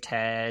shaved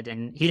head,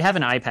 and he'd have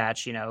an eye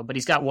patch, but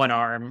he's got one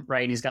arm,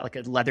 right? And he's got like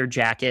a leather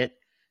jacket,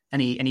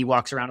 and he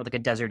walks around with like a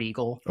Desert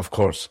Eagle. Of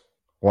course,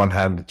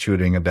 one-handed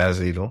shooting a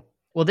Desert Eagle.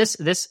 Well,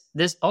 this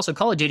also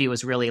Call of Duty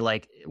was really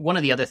like one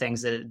of the other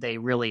things that they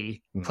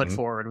really put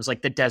forward was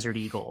like the Desert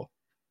Eagle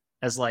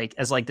as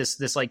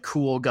this like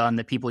cool gun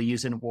that people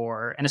use in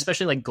war, and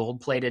especially like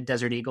gold-plated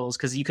Desert Eagles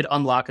because you could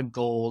unlock a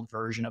gold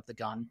version of the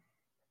gun.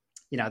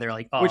 They're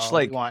like, oh, which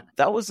like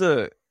that was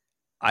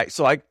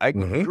I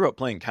grew up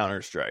playing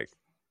Counter-Strike,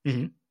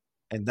 and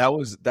that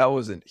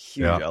was a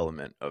huge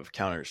element of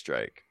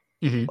Counter-Strike,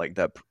 like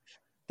that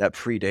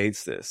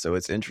predates this. So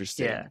it's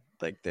interesting. Yeah.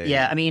 Like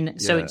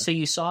so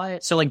you saw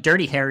it. So like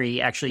Dirty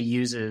Harry actually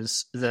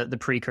uses the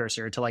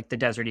precursor to like the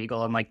Desert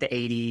Eagle in like the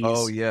 80s.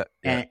 Oh yeah.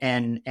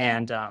 And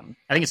I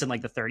think it's in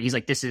like the 30s. He's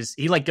like,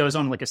 he like goes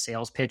on like a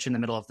sales pitch in the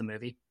middle of the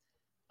movie.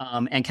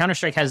 And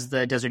Counter-Strike has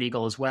the Desert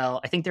Eagle as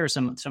well. I think there are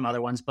some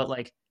other ones, but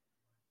like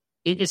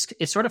it's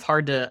sort of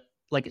hard to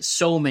like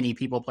so many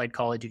people played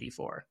Call of Duty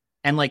 4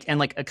 and like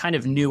a kind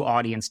of new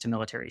audience to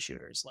military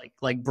shooters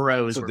like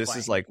bros. So this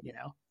is like,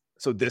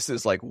 so this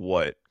is like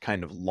what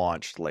kind of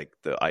launched like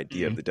the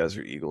idea of the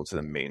Desert Eagle to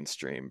the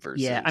mainstream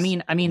versus. Yeah. I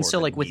mean, so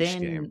like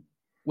within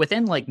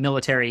like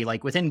military,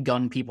 like within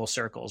gun people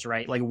circles,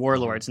 right? Like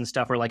warlords and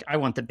stuff were like, I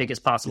want the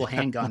biggest possible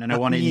handgun and I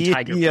want it in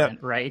Tiger print,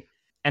 right?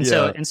 And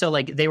so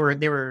like they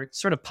were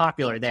sort of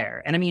popular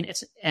there. And I mean,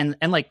 it's, and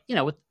like,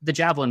 with the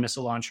Javelin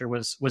missile launcher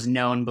was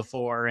known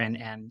before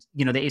and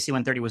the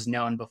AC-130 was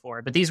known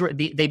before, but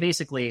they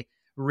basically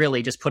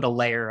really just put a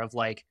layer of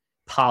like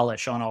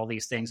polish on all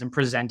these things and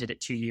presented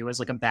it to you as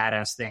like a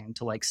badass thing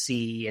to like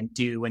see and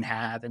do and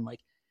have. And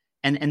like,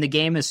 and the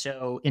game is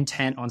so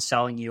intent on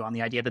selling you on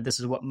the idea that this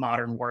is what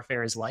modern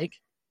warfare is like,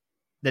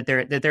 that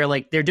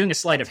they're doing a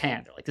sleight of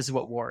hand. They're like, this is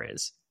what war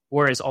is.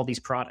 War is all these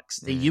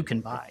products that you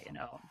can buy,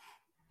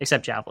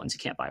 except javelins. You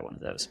can't buy one of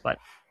those, but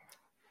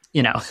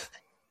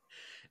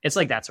it's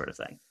like that sort of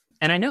thing.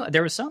 And I know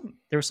there were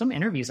some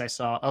interviews I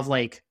saw of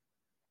like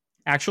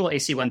actual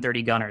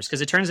AC-130 gunners,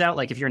 because it turns out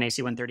like if you're an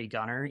AC-130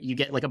 gunner, you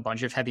get like a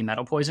bunch of heavy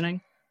metal poisoning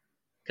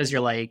because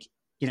you're like,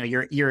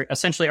 you're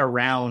essentially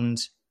around,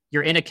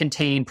 you're in a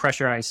contained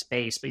pressurized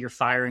space, but you're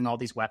firing all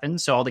these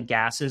weapons. So all the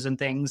gases and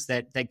things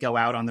that go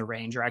out on the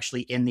range are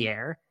actually in the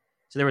air.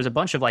 So there was a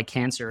bunch of like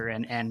cancer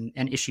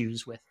and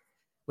issues with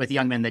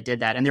young men that did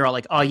that. And they're all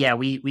like, oh yeah,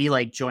 we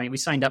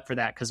signed up for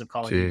that because of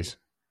Call of Duty.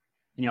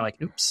 And you're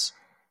like, oops,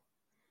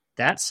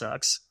 that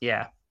sucks.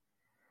 Yeah.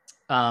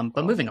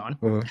 But moving on.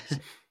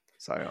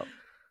 PSYOP.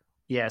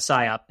 Yeah,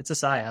 PSYOP. It's a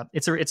PSYOP.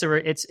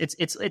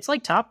 It's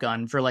like Top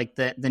Gun for like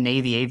the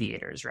Navy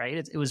aviators,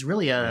 right? It was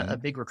really a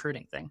big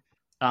recruiting thing.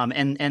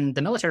 And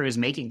the military was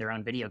making their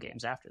own video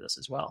games after this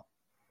as well,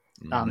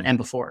 and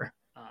before.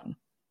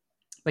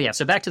 But yeah,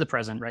 so back to the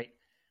present, right?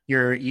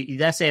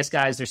 The SAS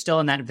guys, they're still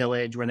in that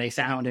village where they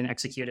found and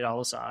executed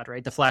al-Assad,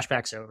 right? The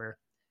flashback's over.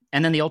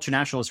 And then the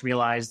ultranationalists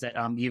realize that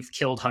you've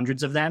killed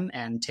hundreds of them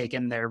and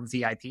taken their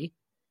VIP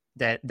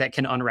that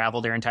can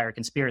unravel their entire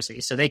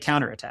conspiracy. So they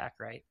counterattack,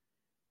 right?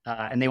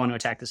 And they want to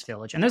attack this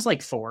village. And there's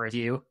like 4 of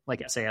you,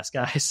 like SAS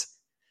guys.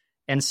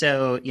 And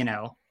so,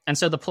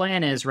 the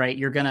plan is, right,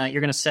 you're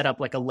gonna set up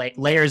like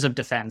layers of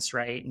defense,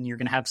 right? And you're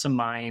gonna have some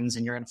mines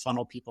and you're gonna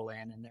funnel people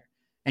in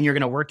and you're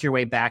gonna work your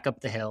way back up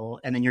the hill,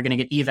 and then you're gonna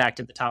get evac'd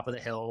at the top of the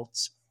hill,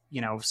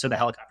 so the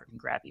helicopter can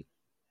grab you.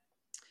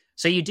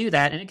 So you do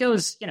that and it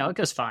goes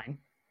fine.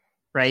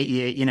 Right.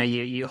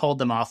 You hold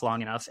them off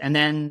long enough and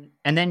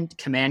then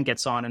command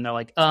gets on and they're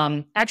like,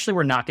 actually,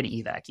 we're not going to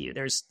evac you.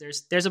 There's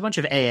a bunch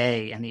of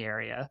AA in the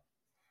area.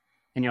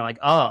 And you're like,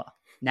 oh,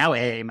 now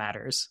AA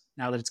matters,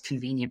 now that it's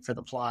convenient for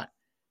the plot.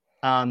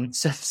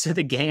 So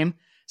the game,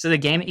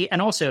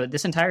 and also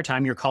this entire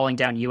time you're calling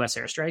down US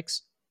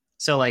airstrikes.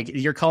 So like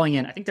you're calling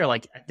in, I think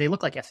they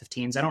look like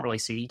F-15s. I don't really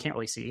see, you can't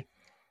really see,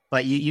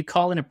 but you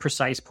call in a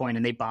precise point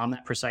and they bomb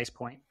that precise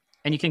point,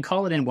 and you can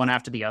call it in one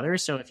after the other.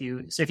 So if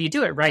you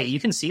do it right, you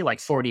can see like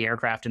 40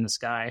 aircraft in the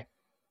sky,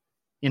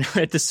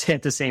 at the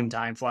same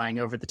time flying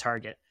over the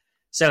target.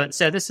 So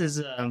this is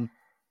a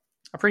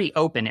pretty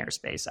open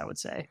airspace, I would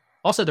say.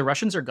 Also, the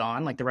Russians are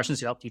gone. Like the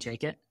Russians who helped you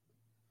take it.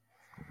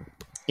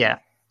 Yeah.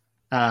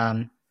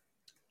 But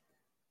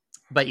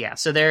yeah,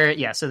 so that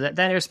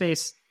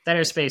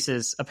airspace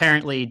is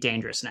apparently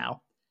dangerous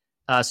now.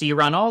 So you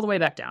run all the way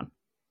back down.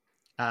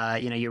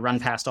 You run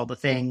past all the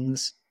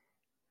things.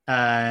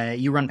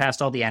 You run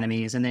past all the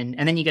enemies, and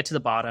then you get to the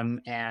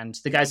bottom, and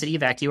the guys that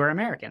evac you are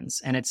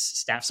Americans, and it's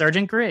Staff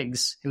Sergeant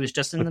Griggs, who was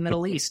just in the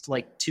Middle East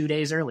like 2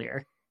 days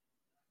earlier.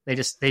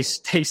 They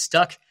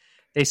stuck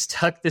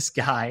this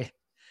guy.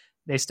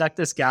 They stuck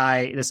this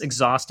guy, this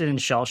exhausted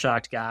and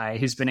shell-shocked guy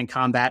who's been in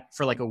combat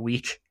for like a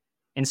week,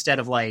 instead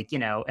of like,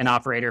 an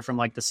operator from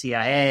like the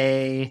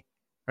CIA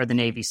or the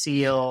Navy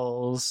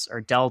SEALs or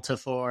Delta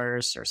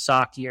Force or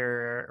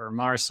SOCEUR or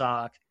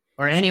MARSOC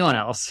or anyone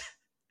else.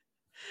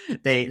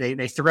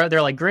 They throw.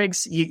 They're like,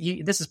 Griggs,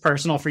 this is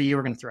personal for you.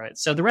 We're going to throw it.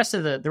 So the rest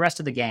of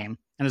the game,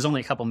 and there's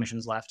only a couple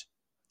missions left,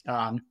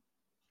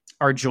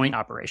 are joint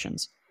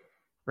operations,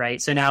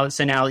 right? So now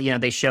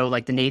they show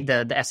like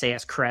the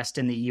SAS crest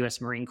and the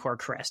U.S. Marine Corps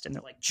crest, and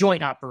they're like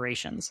joint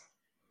operations.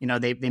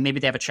 They maybe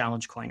they have a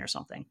challenge coin or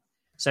something.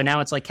 So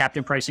now it's like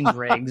Captain Price and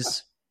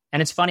Griggs.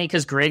 And it's funny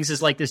because Griggs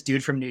is like this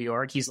dude from New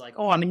York. He's like,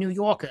 oh, I'm a New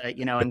Yorker,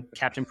 and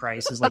Captain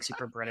Price is like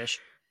super British,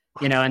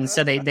 and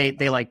so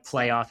they like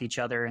play off each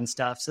other and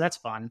stuff. So that's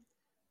fun.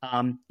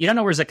 You don't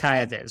know where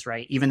Zakhaev is,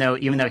 right? Even though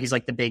he's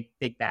like the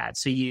big bad.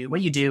 So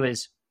what you do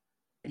is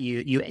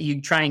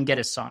you try and get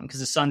his son,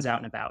 because his son's out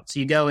and about. So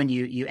you go and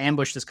you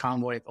ambush this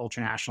convoy of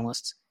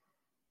ultranationalists.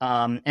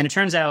 And it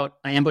turns out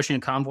ambushing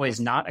a convoy is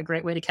not a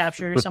great way to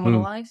capture someone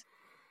alive.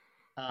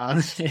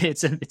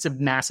 It's a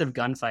massive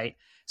gunfight.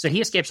 So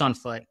he escapes on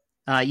foot.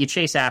 You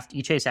chase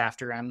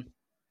after him.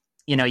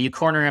 You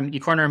corner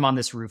him on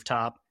this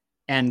rooftop.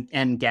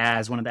 And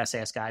Gaz, one of the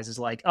SAS guys, is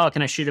like, "Oh,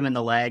 can I shoot him in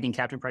the leg?" And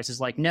Captain Price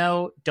is like,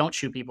 "No, don't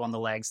shoot people in the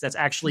legs. That's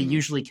actually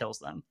usually kills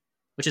them."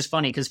 Which is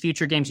funny because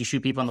future games you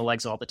shoot people in the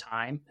legs all the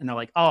time, and they're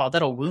like, "Oh,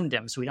 that'll wound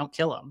him, so we don't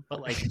kill him."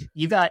 But like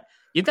you've got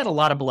a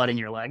lot of blood in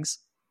your legs,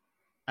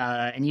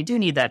 and you do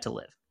need that to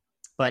live.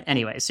 But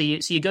anyway, so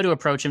you go to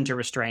approach him to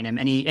restrain him,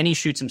 and he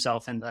shoots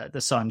himself, and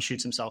the son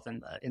shoots himself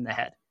in the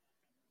head.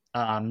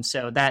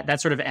 So that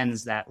sort of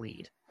ends that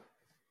lead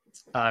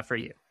for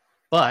you.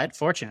 But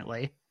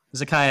fortunately,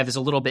 Zakhaev is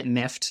a little bit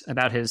miffed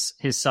about his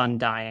son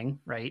dying,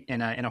 right,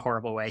 in a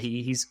horrible way.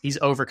 He's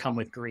overcome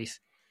with grief.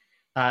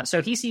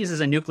 So he seizes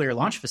a nuclear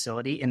launch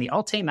facility in the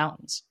Altai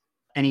Mountains,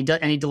 and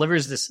he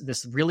delivers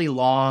this really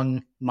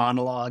long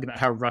monologue about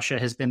how Russia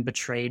has been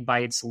betrayed by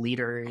its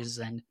leaders,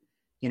 and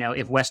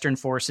if Western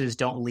forces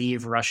don't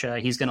leave Russia,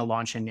 he's going to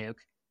launch a nuke.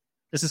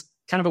 This is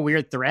kind of a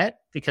weird threat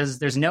because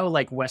there's no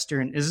like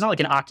Western. It's not like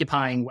an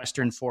occupying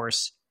Western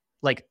force.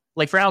 Like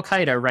for Al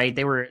Qaeda, right?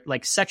 They were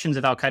like sections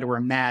of Al Qaeda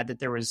were mad that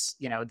there was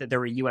that there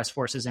were U.S.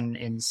 forces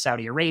in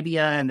Saudi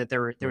Arabia, and that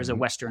there was a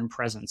Western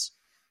presence,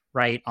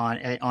 right,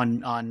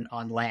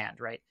 on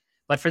land, right?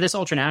 But for this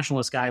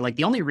ultranationalist guy, like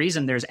the only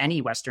reason there's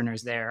any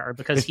Westerners there are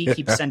because he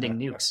keeps sending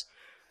nukes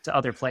to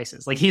other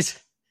places. Like he's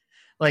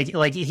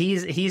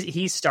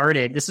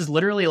started. This is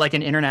literally like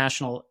an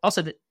international.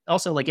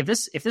 Also, like if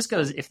this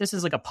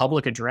is like a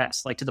public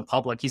address, like to the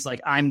public, he's like,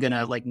 I'm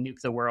gonna like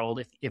nuke the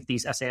world if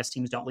these SAS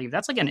teams don't leave.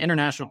 That's like an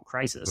international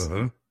crisis.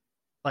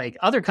 Like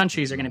other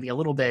countries are going to be a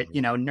little bit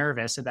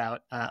nervous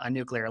about a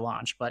nuclear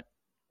launch, but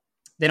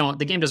they don't.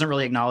 The game doesn't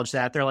really acknowledge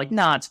that. They're like,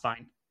 nah, it's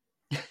fine.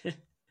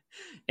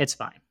 It's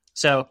fine.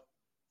 So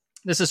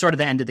this is sort of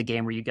the end of the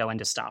game where you go in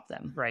to stop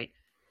them, right?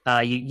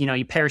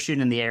 You parachute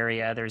in the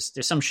area. There's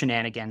some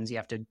shenanigans. You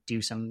have to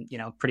do some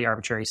pretty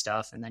arbitrary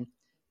stuff, and then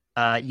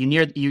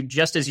you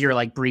just as you're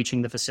like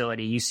breaching the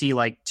facility, you see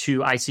like 2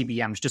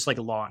 ICBMs just like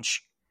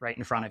launch right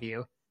in front of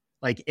you,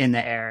 like in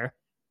the air,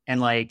 and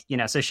like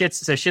so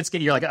shit's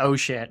getting, you're like, oh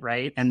shit,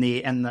 right? And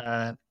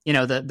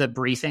the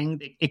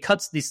briefing, it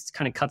cuts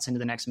into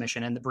the next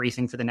mission, and the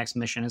briefing for the next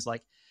mission is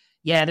like,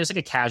 yeah, there's like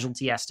a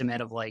casualty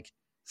estimate of like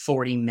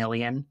 40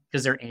 million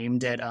because they're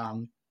aimed at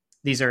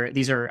these are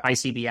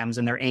ICBMs,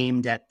 and they're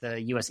aimed at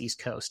the U.S. East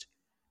Coast.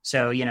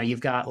 So, you've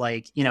got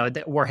like,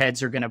 the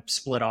warheads are going to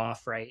split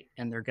off, right?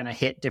 And they're going to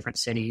hit different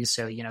cities.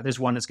 So, there's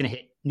one that's going to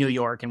hit New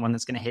York, and one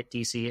that's going to hit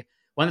DC,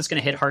 one that's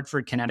going to hit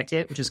Hartford,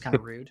 Connecticut, which is kind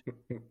of rude.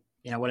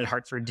 What did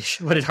Hartford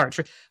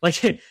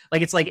like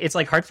it's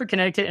like Hartford,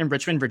 Connecticut, and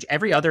Richmond, Virginia.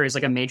 Every other is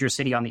like a major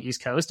city on the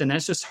East Coast, and then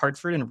it's just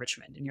Hartford and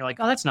Richmond. And you're like,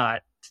 oh, that's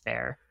not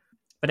fair.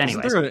 But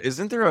anyway,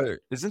 isn't there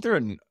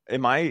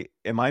am I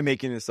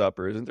making this up,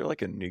 or isn't there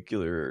like a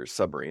nuclear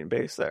submarine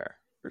base there?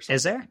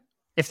 Is there?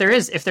 If there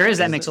is,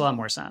 that makes a lot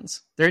more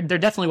sense. There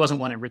definitely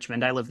wasn't one in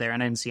Richmond. I lived there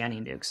and I didn't see any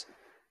nukes.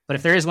 But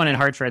if there is one in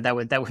Hartford, that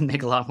would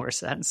make a lot more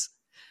sense.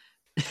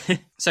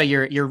 So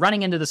you're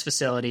running into this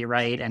facility,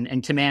 right?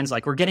 And command's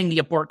like, we're getting the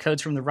abort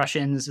codes from the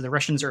Russians. The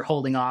Russians are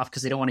holding off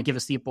because they don't want to give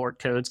us the abort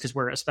codes because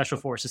we're a special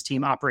forces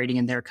team operating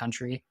in their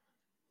country.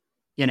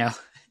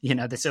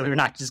 So we're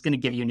not just going to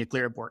give you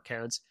nuclear abort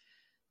codes.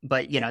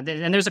 But,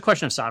 and there's a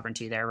question of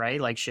sovereignty there, right?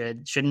 Like,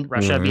 shouldn't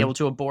Russia be able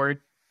to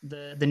abort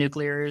the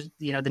nuclear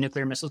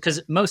missiles?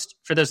 Because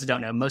for those that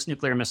don't know, most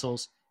nuclear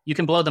missiles, you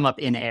can blow them up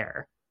in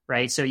air,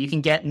 right? So you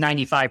can get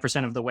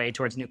 95% of the way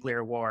towards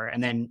nuclear war.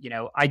 And then,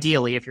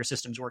 ideally, if your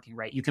system's working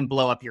right, you can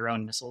blow up your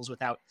own missiles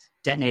without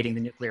detonating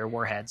the nuclear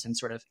warheads and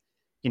sort of,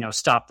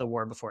 stop the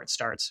war before it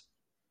starts.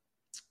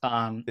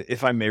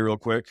 If I may, real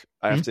quick,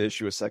 I have to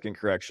issue a second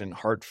correction.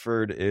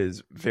 Hartford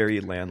is very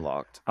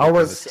landlocked. I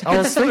was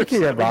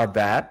thinking about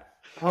that.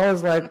 I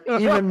was like,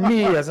 even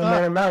me as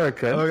an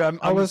American,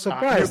 I was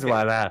surprised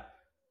by that.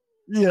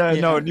 Yeah,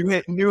 no,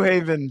 New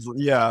Haven's.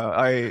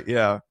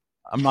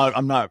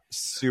 I'm not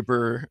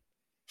super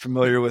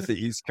familiar with the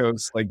East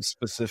Coast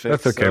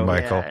specifics. That's okay,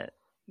 Michael.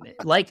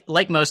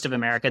 Like most of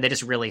America, they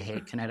just really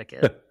hate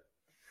Connecticut.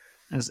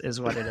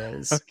 is what it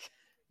is. Okay.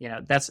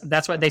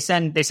 That's why they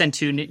send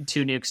two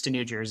nukes to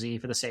New Jersey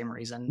for the same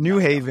reason. New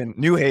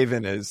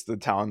Haven is the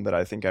town that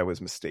I think I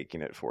was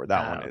mistaking it for.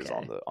 That one is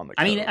on the coast.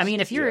 I mean,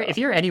 if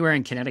you're anywhere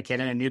in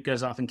Connecticut and a nuke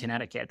goes off in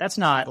Connecticut, that's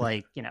not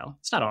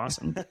it's not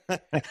awesome.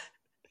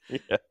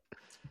 Yeah.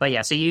 But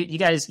yeah, so you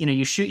guys,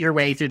 you shoot your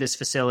way through this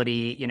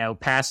facility,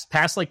 past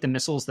the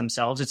missiles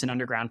themselves. It's an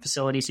underground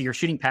facility, so you're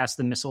shooting past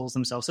the missiles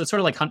themselves. So it's sort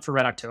of like Hunt for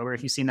Red October,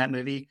 if you've seen that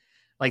movie.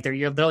 Like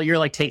you're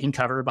like taking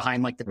cover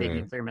behind like the big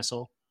nuclear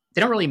missile. They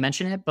don't really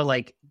mention it,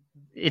 but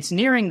it's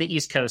nearing the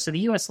East Coast. So the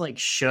US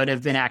should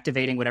have been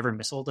activating whatever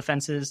missile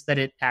defenses that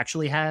it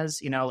actually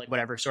has,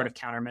 whatever sort of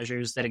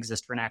countermeasures that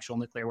exist for an actual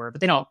nuclear war, but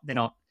they don't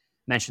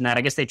mention that.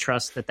 I guess they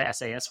trust that the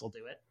SAS will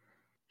do it.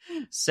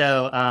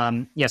 So,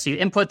 so you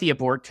input the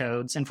abort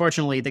codes.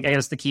 Unfortunately,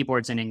 the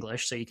keyboard's in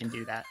English, so you can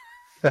do that.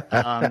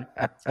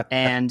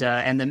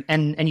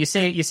 And you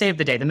save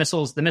the day. The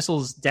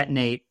missiles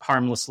detonate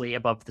harmlessly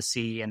above the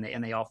sea, and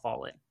they all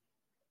fall in.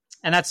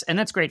 And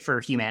that's great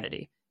for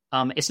humanity.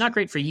 It's not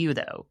great for you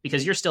though,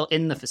 because you're still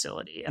in the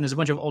facility, and there's a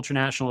bunch of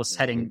ultranationalists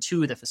heading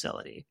to the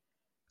facility.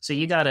 So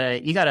you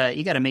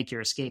gotta make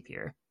your escape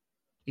here.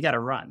 You gotta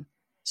run.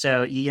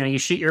 So you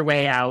shoot your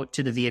way out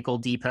to the vehicle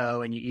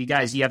depot, and you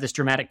have this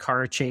dramatic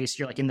car chase.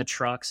 You're in the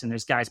trucks, and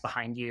there's guys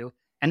behind you.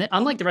 And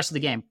unlike the rest of the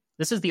game,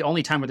 this is the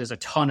only time where there's a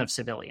ton of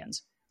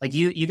civilians.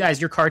 You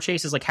guys, your car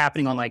chase is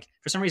happening on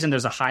for some reason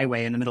there's a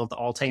highway in the middle of the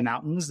Altai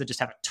Mountains that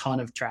just have a ton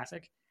of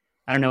traffic.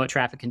 I don't know what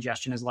traffic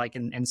congestion is like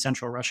in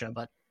central Russia,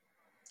 but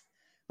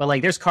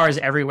there's cars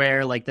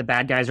everywhere. The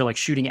bad guys are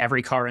shooting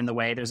every car in the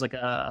way. There's an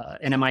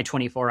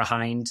Mi-24, a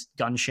Hind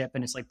gunship,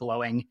 and it's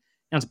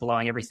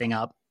blowing everything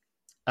up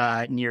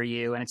near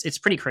you, and it's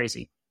pretty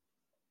crazy.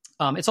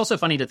 It's also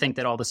funny to think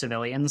that all the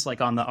civilians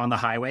on the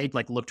highway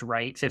looked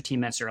right 15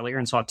 minutes earlier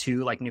and saw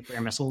two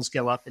nuclear missiles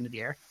go up into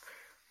the air,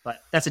 but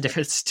that's a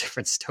different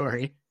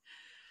story.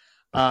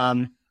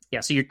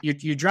 So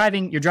you're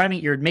driving,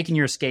 you're making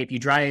your escape. You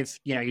drive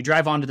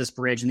onto this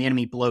bridge, and the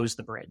enemy blows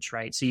the bridge,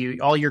 right? So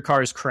all your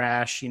cars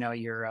crash.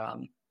 You're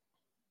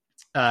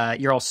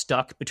all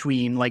stuck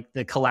between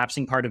the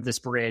collapsing part of this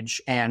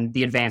bridge and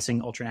the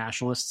advancing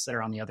ultranationalists that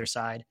are on the other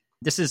side.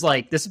 This is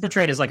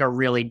portrayed as a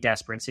really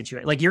desperate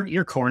situation.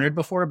 You're cornered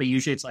before, but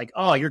usually it's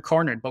oh, you're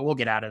cornered, but we'll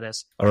get out of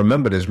this. I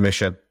remember this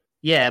mission.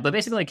 Yeah, but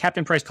basically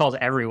Captain Price calls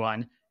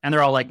everyone, and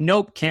they're all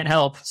nope, can't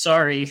help.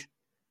 Sorry,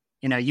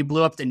 you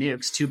blew up the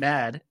nukes. Too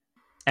bad.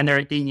 And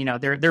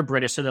they're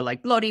British, so they're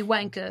bloody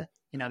wanker.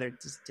 They're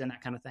just doing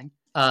that kind of thing.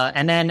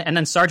 And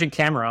then Sergeant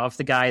Kamarov,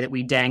 the guy that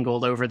we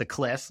dangled over the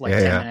cliff 10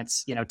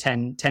 minutes,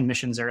 10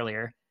 missions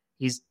earlier,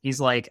 he's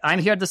like, I'm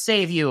here to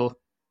save you.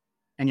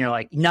 And you're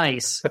like,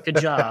 nice, good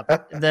job.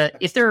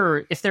 If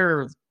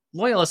they're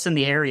loyalists in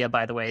the area,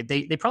 by the way,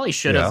 they probably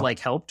should have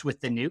helped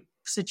with the nuke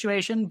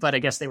situation, but I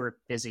guess they were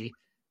busy.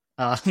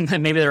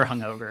 Maybe they were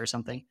hungover or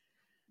something.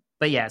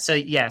 But so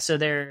you're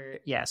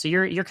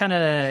kind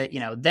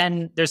of,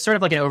 then there's sort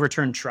of an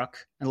overturned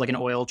truck, an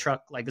oil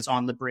truck, that's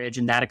on the bridge,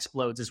 and that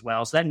explodes as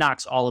well. So that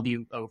knocks all of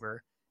you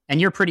over,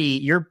 and your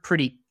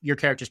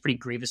character's pretty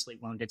grievously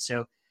wounded.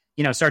 So,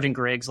 Sergeant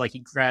Griggs, he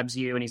grabs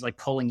you and he's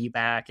pulling you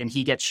back, and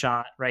he gets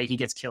shot, right? He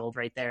gets killed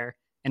right there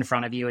in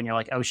front of you. And you're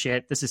like, oh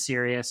shit, this is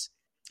serious.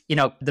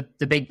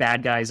 The big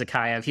bad guy,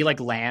 Zakhaev, he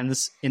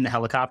lands in the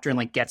helicopter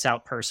and gets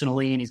out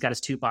personally, and he's got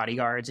his two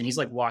bodyguards, and he's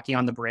walking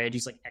on the bridge.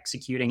 He's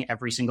executing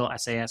every single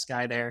SAS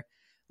guy there.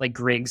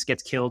 Griggs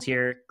gets killed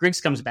here.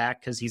 Griggs comes back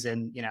because he's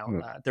in,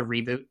 the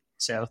reboot.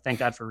 So thank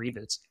God for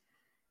reboots.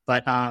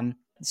 But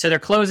so they're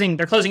closing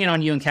in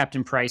on you and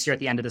Captain Price. You're at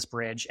the end of this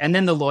bridge, and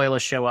then the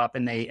loyalists show up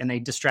and they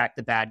distract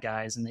the bad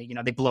guys, and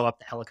they blow up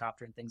the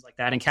helicopter and things like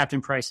that. And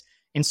Captain Price,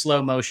 in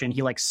slow motion,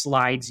 he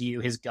slides you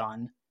his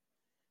gun.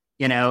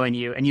 And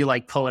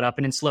you pull it up,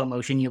 and in slow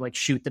motion, you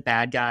shoot the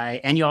bad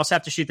guy. And you also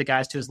have to shoot the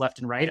guys to his left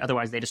and right.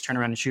 Otherwise they just turn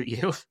around and shoot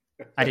you.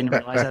 I didn't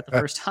realize that the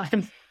first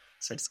time.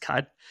 So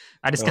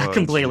I just got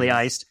completely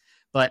iced.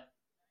 But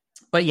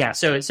But yeah,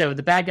 so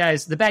the bad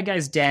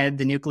guy's dead.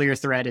 The nuclear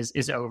threat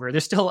is over.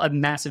 There's still a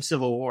massive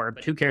civil war,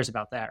 but who cares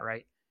about that,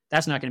 right?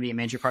 That's not going to be a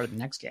major part of the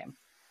next game.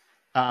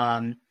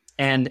 And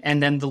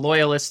then the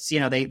loyalists,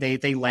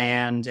 they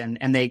land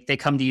and they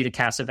come to you to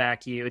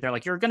casevac you. They're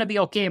like, you're going to be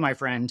okay, my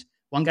friend.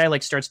 One guy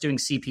like starts doing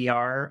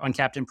CPR on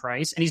Captain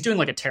Price, and he's doing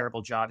like a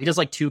terrible job. He does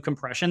like 2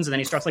 compressions, and then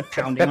he starts like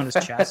pounding on his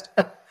chest,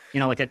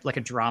 like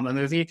a drama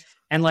movie.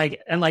 And I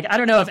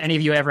don't know if any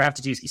of you ever have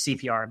to do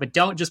CPR, but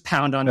don't just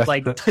pound on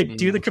like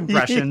do the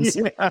compressions,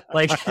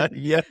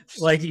 yeah,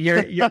 like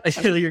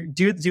you're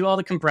do all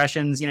the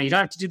compressions. You don't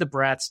have to do the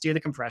breaths, do the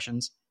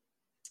compressions.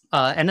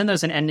 And then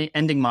there's an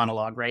ending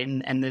monologue, right?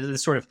 And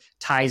this sort of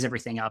ties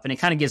everything up, and it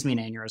kind of gives me an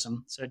aneurysm.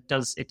 So it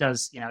does,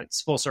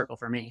 it's full circle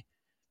for me.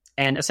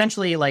 And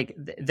essentially, like,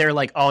 they're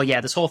like, oh yeah,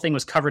 this whole thing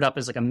was covered up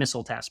as like a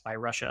missile test by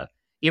Russia,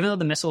 even though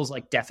the missiles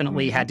like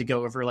definitely had to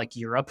go over like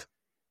Europe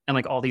and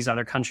like all these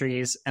other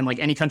countries, and like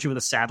any country with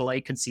a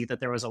satellite could see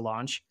that there was a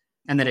launch,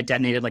 and that it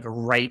detonated like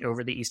right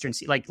over the eastern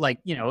sea, like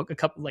a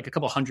couple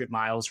 100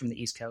 miles from the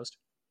East Coast.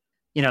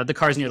 The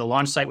cars near the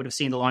launch site would have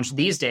seen the launch.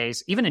 These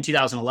days, even in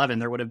 2011,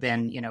 there would have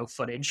been,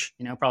 footage,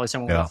 probably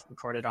someone would have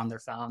recorded on their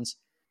phones.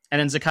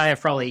 And then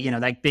Zakhaev probably,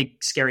 that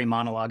big scary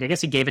monologue, I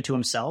guess he gave it to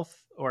himself,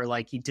 or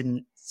like he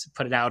didn't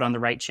put it out on the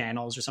right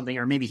channels or something,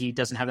 or maybe he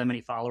doesn't have that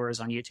many followers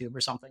on YouTube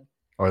or something.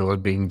 Or it was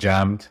being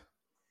jammed.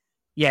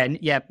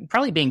 Yeah,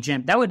 probably being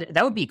jammed. That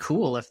would be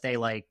cool if they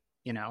like,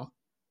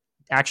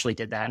 actually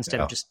did that instead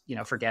of just,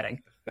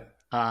 forgetting.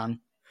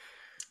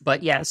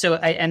 But yeah,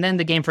 and then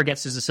the game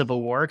forgets there's a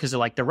civil war because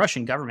like the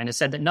Russian government has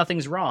said that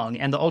nothing's wrong,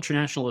 and the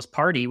ultranationalist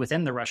party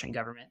within the Russian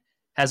government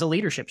has a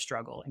leadership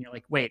struggle. And you're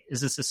like, wait,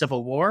 is this a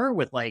civil war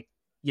with like,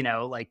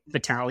 like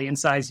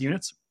battalion-sized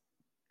units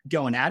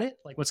going at it?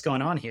 Like, what's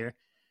going on here?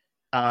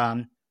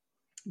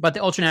 But the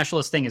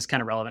ultranationalist thing is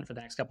kind of relevant for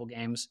the next couple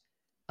games.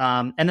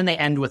 And then they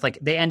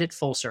end it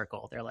full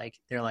circle. They're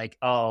like,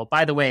 oh,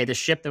 by the way, the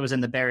ship that was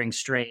in the Bering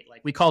Strait,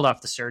 like we called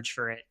off the search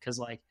for it because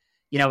like,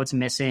 it's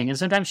missing. And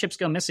sometimes ships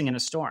go missing in a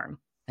storm.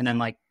 And then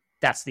like,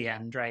 that's the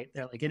end, right?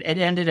 They're like, it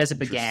ended as it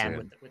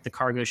began with the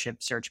cargo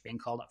ship search being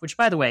called off, which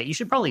by the way, you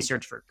should probably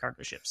search for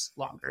cargo ships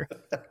longer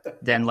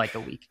than like a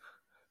week.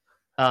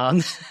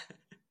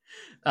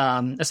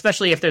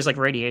 Especially if there's like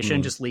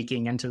radiation just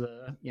leaking into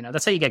the,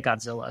 that's how you get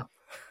Godzilla.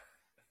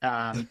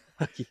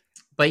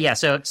 But yeah,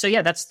 so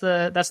yeah, that's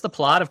the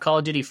plot of Call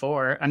of Duty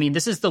 4. I mean,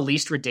 this is the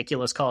least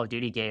ridiculous Call of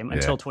Duty game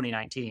until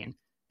 2019,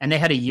 and they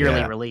had a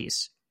yearly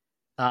release.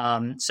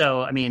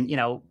 So I mean,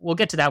 we'll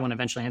get to that one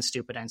eventually in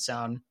Stupid and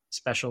Sound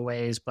special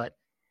ways. But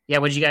yeah,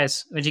 what'd you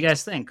guys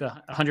think?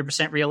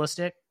 100%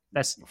 realistic?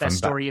 Best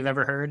story you've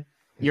ever heard?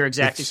 Your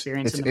exact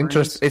experience in the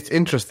Marines? It's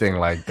interesting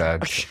like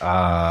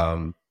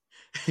that.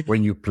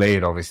 When you play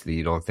it, obviously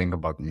you don't think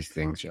about these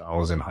things. I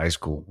was in high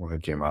school when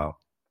it came out,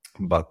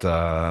 but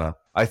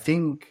I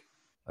think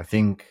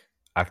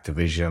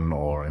Activision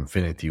or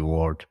Infinity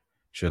Ward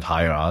should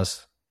hire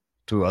us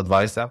to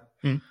advise them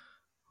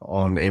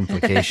on the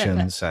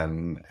implications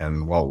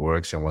and what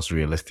works and what's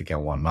realistic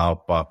and what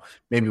not. But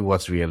maybe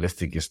what's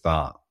realistic is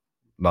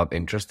not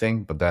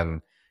interesting. But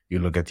then you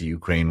look at the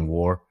Ukraine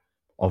war.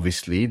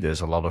 Obviously,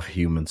 there's a lot of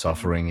human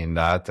suffering in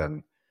that,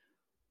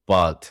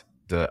 but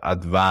the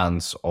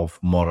advance of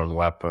modern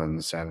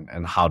weapons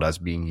and how that's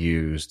being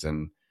used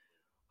and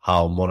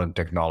how modern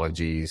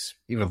technologies,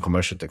 even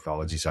commercial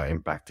technologies, are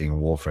impacting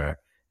warfare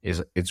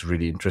it's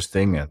really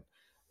interesting. And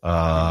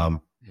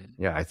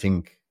I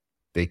think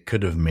they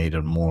could have made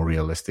a more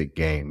realistic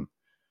game,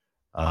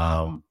 but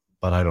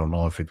I don't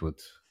know if it would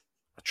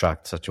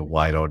attract such a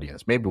wide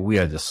audience. Maybe we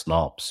are just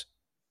snobs,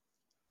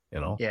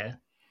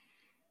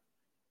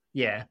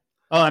 Yeah.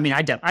 Oh, I mean,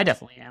 I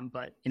definitely am,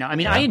 but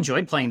I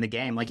enjoyed playing the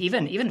game. Like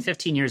even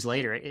 15 years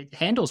later, it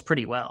handles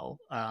pretty well.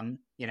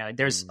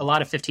 There's a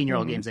lot of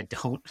 15-year-old games that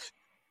don't,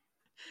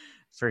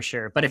 for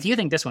sure. But if you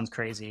think this one's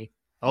crazy,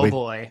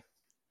 boy,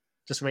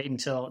 just wait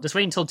until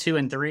 2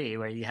 and 3,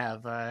 where you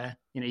have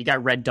you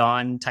got Red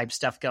Dawn type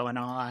stuff going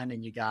on,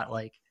 and you got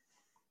like,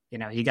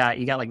 you got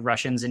like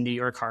Russians in New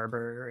York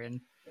Harbor, and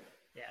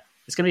yeah,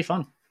 it's gonna be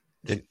fun.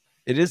 It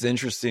is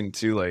interesting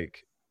too.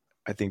 Like,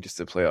 I think just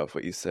to play off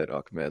what you said,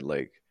 Ahmed,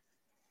 like,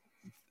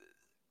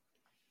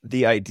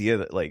 the idea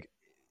that like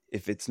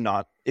if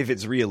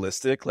it's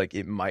realistic, like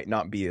it might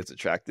not be as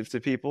attractive to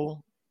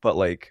people, but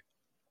like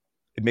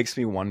it makes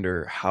me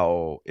wonder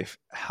how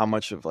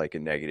much of like a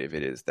negative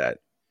it is that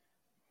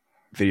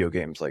video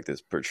games like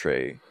this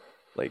portray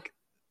like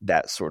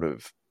that sort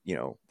of,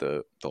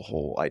 the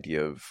whole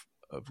idea of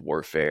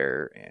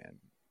warfare and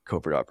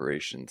covert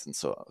operations and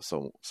so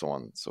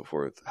on and so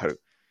forth.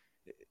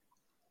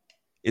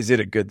 Is it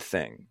a good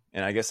thing?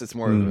 And I guess it's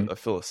more of a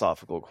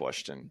philosophical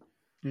question,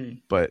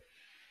 but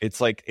it's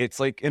like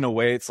in a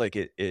way, it's like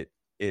it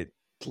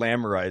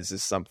glamorizes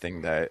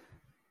something that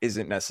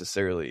isn't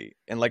necessarily.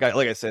 And like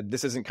I said,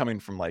 this isn't coming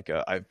from like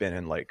I've been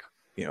in like,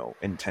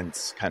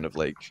 intense kind of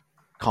like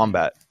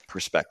combat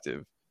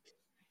perspective,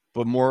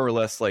 but more or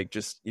less like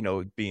just,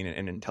 being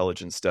in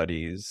intelligence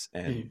studies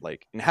and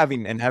like, and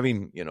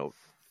having,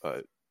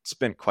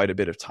 spent quite a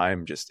bit of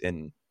time just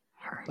in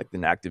like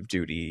an active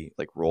duty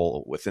like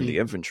role within the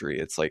infantry.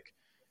 It's like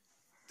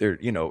there,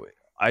 you know,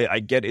 I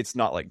get it's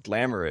not like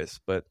glamorous,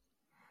 but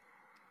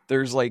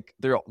there's like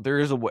there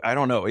is a way, I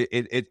don't know.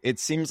 It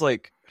seems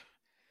like,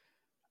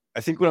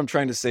 I think what I'm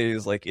trying to say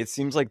is like, it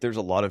seems like there's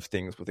a lot of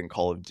things within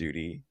Call of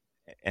Duty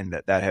and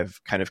that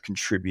have kind of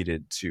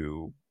contributed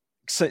to,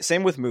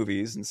 same with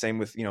movies and same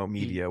with, you know,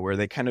 media, where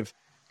they kind of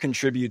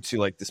contribute to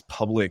like this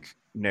public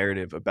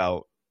narrative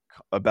about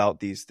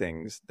these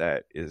things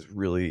that is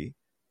really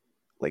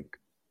like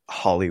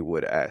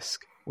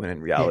Hollywood-esque, when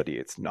in reality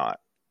it's not.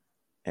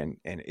 And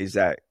is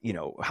that, you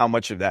know, how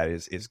much of that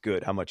is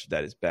good, how much of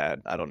that is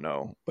bad, I don't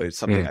know, but it's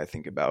something I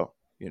think about,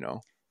 you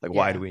know, like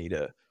why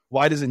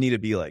does it need to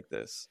be like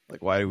this?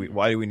 Like why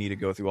do we need to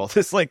go through all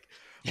this, like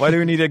why do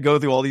we need to go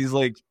through all these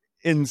like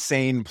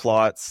insane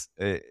plots,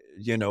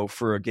 you know,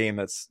 for a game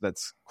that's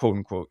quote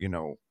unquote, you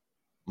know,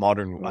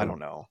 modern, I don't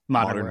know,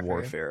 modern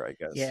warfare, I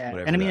guess. Yeah.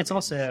 And I mean, it's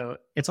also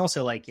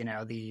like, you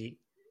know,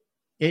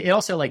 it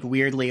also like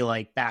weirdly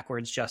like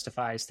backwards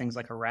justifies things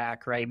like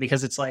Iraq, right?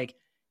 Because it's like,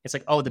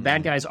 oh, the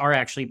bad guys are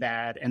actually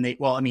bad. And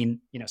well, I mean,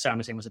 you know, Saddam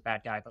Hussein was a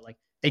bad guy, but like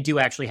they do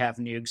actually have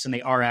nukes and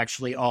they are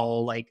actually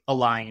all like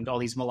aligned. All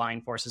these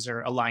malign forces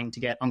are aligned to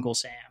get Uncle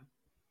Sam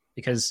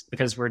because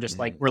we're just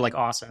like, we're like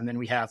awesome. And then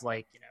we have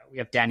like, you know, we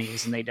have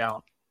Denny's and they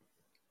don't.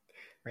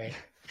 Right.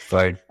 It's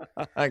like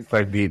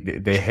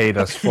they hate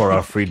us for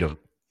our freedom.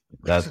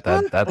 They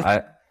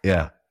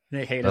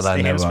hate us.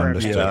 I never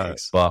understood.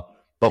 But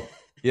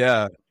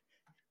yeah.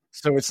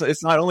 So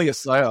it's not only a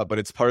psyop, but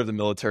it's part of the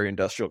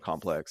military-industrial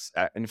complex.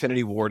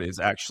 Infinity Ward is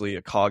actually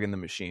a cog in the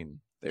machine.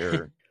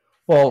 They're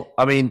well,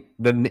 I mean,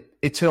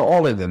 it's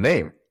all in the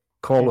name,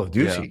 Call of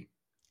Duty.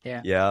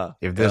 Yeah.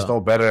 If there's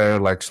no better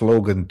like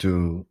slogan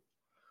to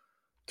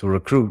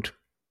recruit.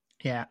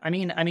 Yeah, I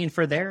mean,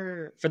 for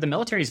the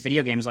military's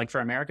video games, like for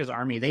America's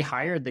Army, they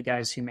hired the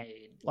guys who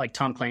made like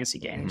Tom Clancy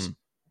games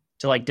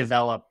to like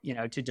develop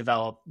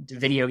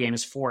video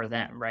games for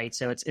them, right?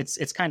 So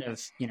it's kind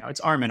of, you know, it's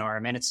arm in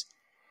arm, and it's,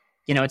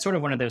 you know, it's sort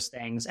of one of those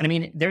things. And I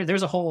mean,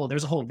 there's a whole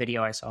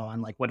video I saw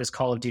on like, what does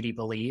Call of Duty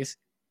believe?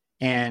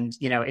 And,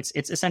 you know, its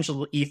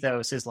essential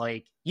ethos is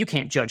like, you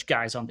can't judge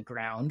guys on the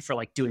ground for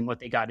like doing what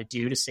they got to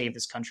do to save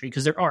this country,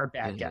 because there are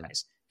bad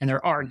guys and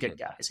there are good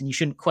guys, and you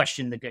shouldn't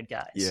question the good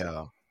guys.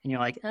 Yeah. And you're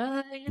like,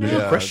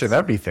 you question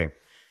everything.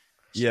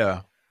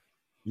 Yeah.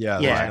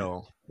 I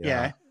know.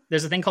 Yeah.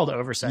 There's a thing called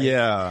oversight.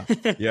 Yeah.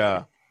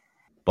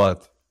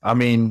 But I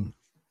mean,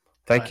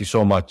 thank you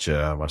so much,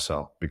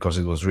 Marcel, because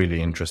it was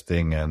really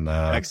interesting and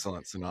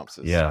excellent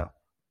synopsis. Yeah.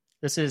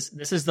 This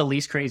is the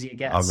least crazy it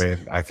gets. I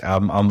mean,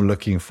 I'm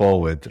looking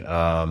forward.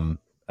 And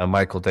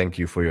Michael, thank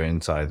you for your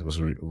insight. It was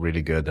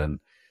really good, and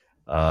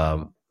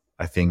I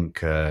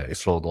think it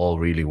flowed all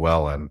really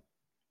well. And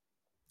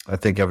I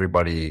think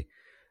everybody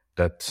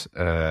that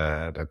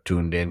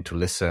tuned in to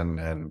listen,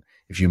 and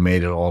if you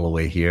made it all the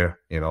way here,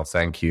 you know,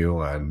 thank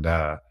you, and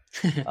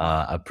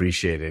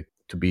appreciate it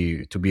to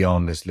be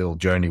on this little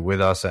journey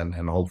with us, and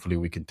hopefully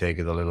we can take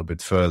it a little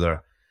bit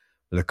further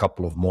with a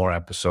couple of more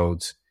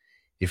episodes.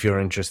 If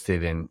you're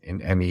interested in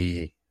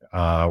any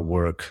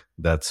work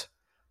that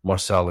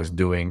Marcel is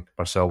doing,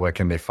 Marcel, where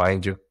can they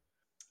find you?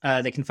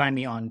 They can find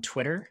me on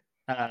Twitter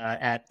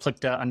at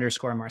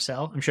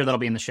Plicta_Marcel. I'm sure that'll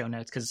be in the show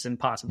notes because it's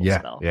impossible to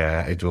spell.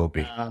 Yeah, it will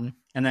be.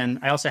 And then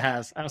I also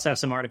have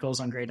some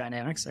articles on Gray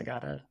Dynamics. I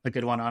got a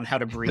good one on how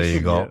to brief. There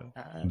you go.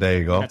 There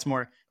you go.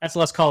 That's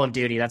less Call of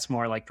Duty. That's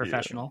more like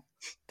professional.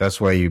 Yeah. That's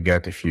where you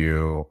get if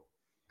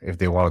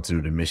they wanted to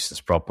do the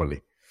missions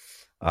properly.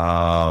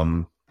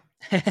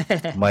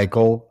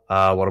 Michael,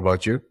 what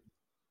about you?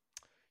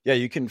 Yeah,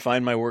 you can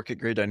find my work at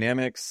Gray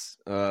Dynamics,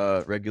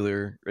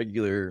 regular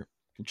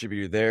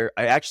contributor there.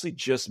 I actually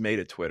just made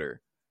a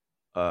Twitter,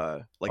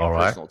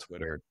 personal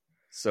Twitter.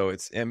 So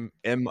it's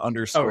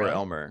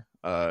M_Elmer.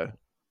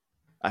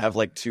 I have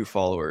like 2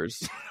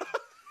 followers.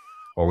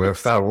 Well, we'll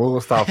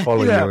start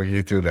following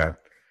you to that.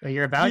 Well,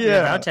 you're about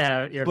to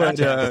have 3.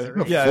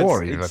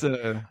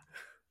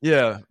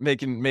 It's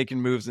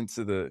making moves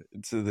into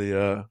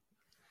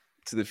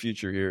the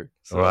future here.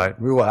 So. All right,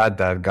 we will add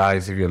that,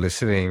 guys. If you're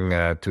listening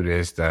to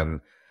this, then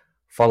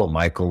follow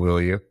Michael,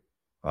 will you?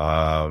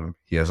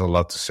 He has a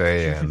lot to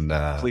say, and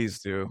please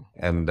do.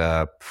 And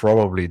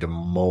probably the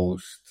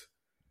most,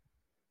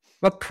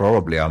 not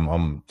probably,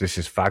 this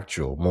is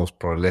factual, most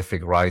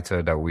prolific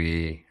writer that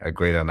we at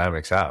Gray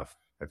Dynamics have.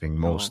 I think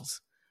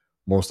most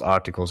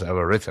articles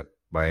ever written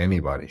by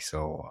anybody.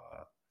 So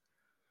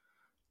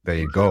there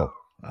you go.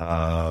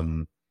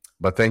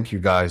 But thank you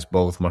guys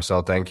both.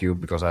 Marcel, thank you,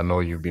 because I know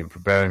you've been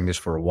preparing this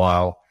for a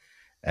while.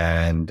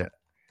 And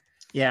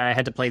yeah, I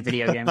had to play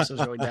video games. So it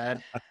was really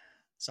bad.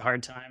 It's a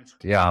hard time.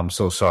 Yeah, I'm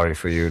so sorry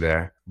for you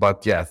there.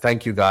 But yeah,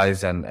 thank you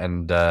guys.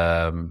 And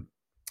I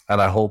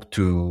hope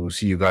to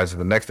see you guys in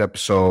the next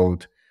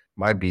episode.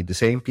 Might be the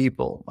same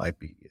people, might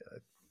be a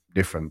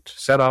different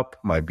setup,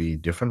 might be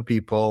different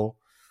people.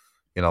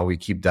 You know, we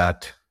keep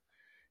that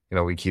a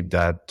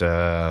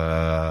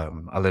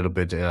little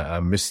bit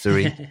a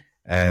mystery.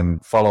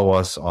 And follow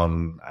us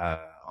on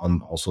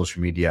all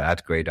social media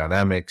at Gray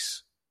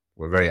Dynamics.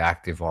 We're very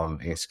active on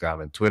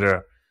Instagram and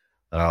Twitter,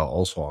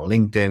 also on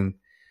LinkedIn.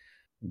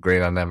 Gray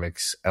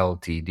Dynamics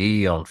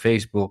Ltd on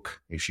Facebook.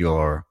 If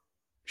you're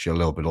a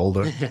little bit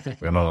older,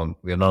 we're not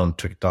on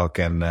TikTok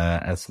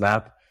and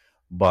Snap,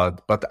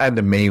 but and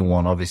the main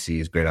one obviously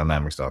is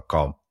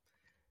GrayDynamics.com.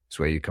 It's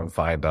where you can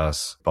find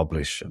us,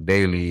 publish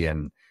daily,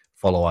 and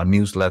follow our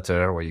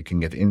newsletter where you can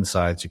get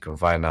insights. You can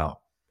find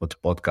out what the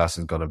podcast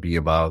is going to be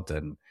about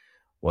and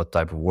what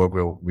type of work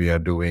we are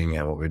doing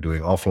and what we're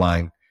doing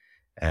offline.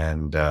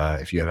 And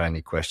if you have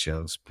any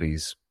questions,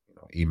 please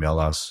email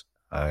us.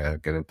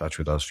 Get in touch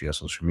with us via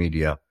social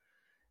media,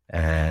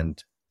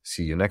 and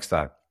see you next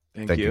time.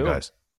 Thank you guys.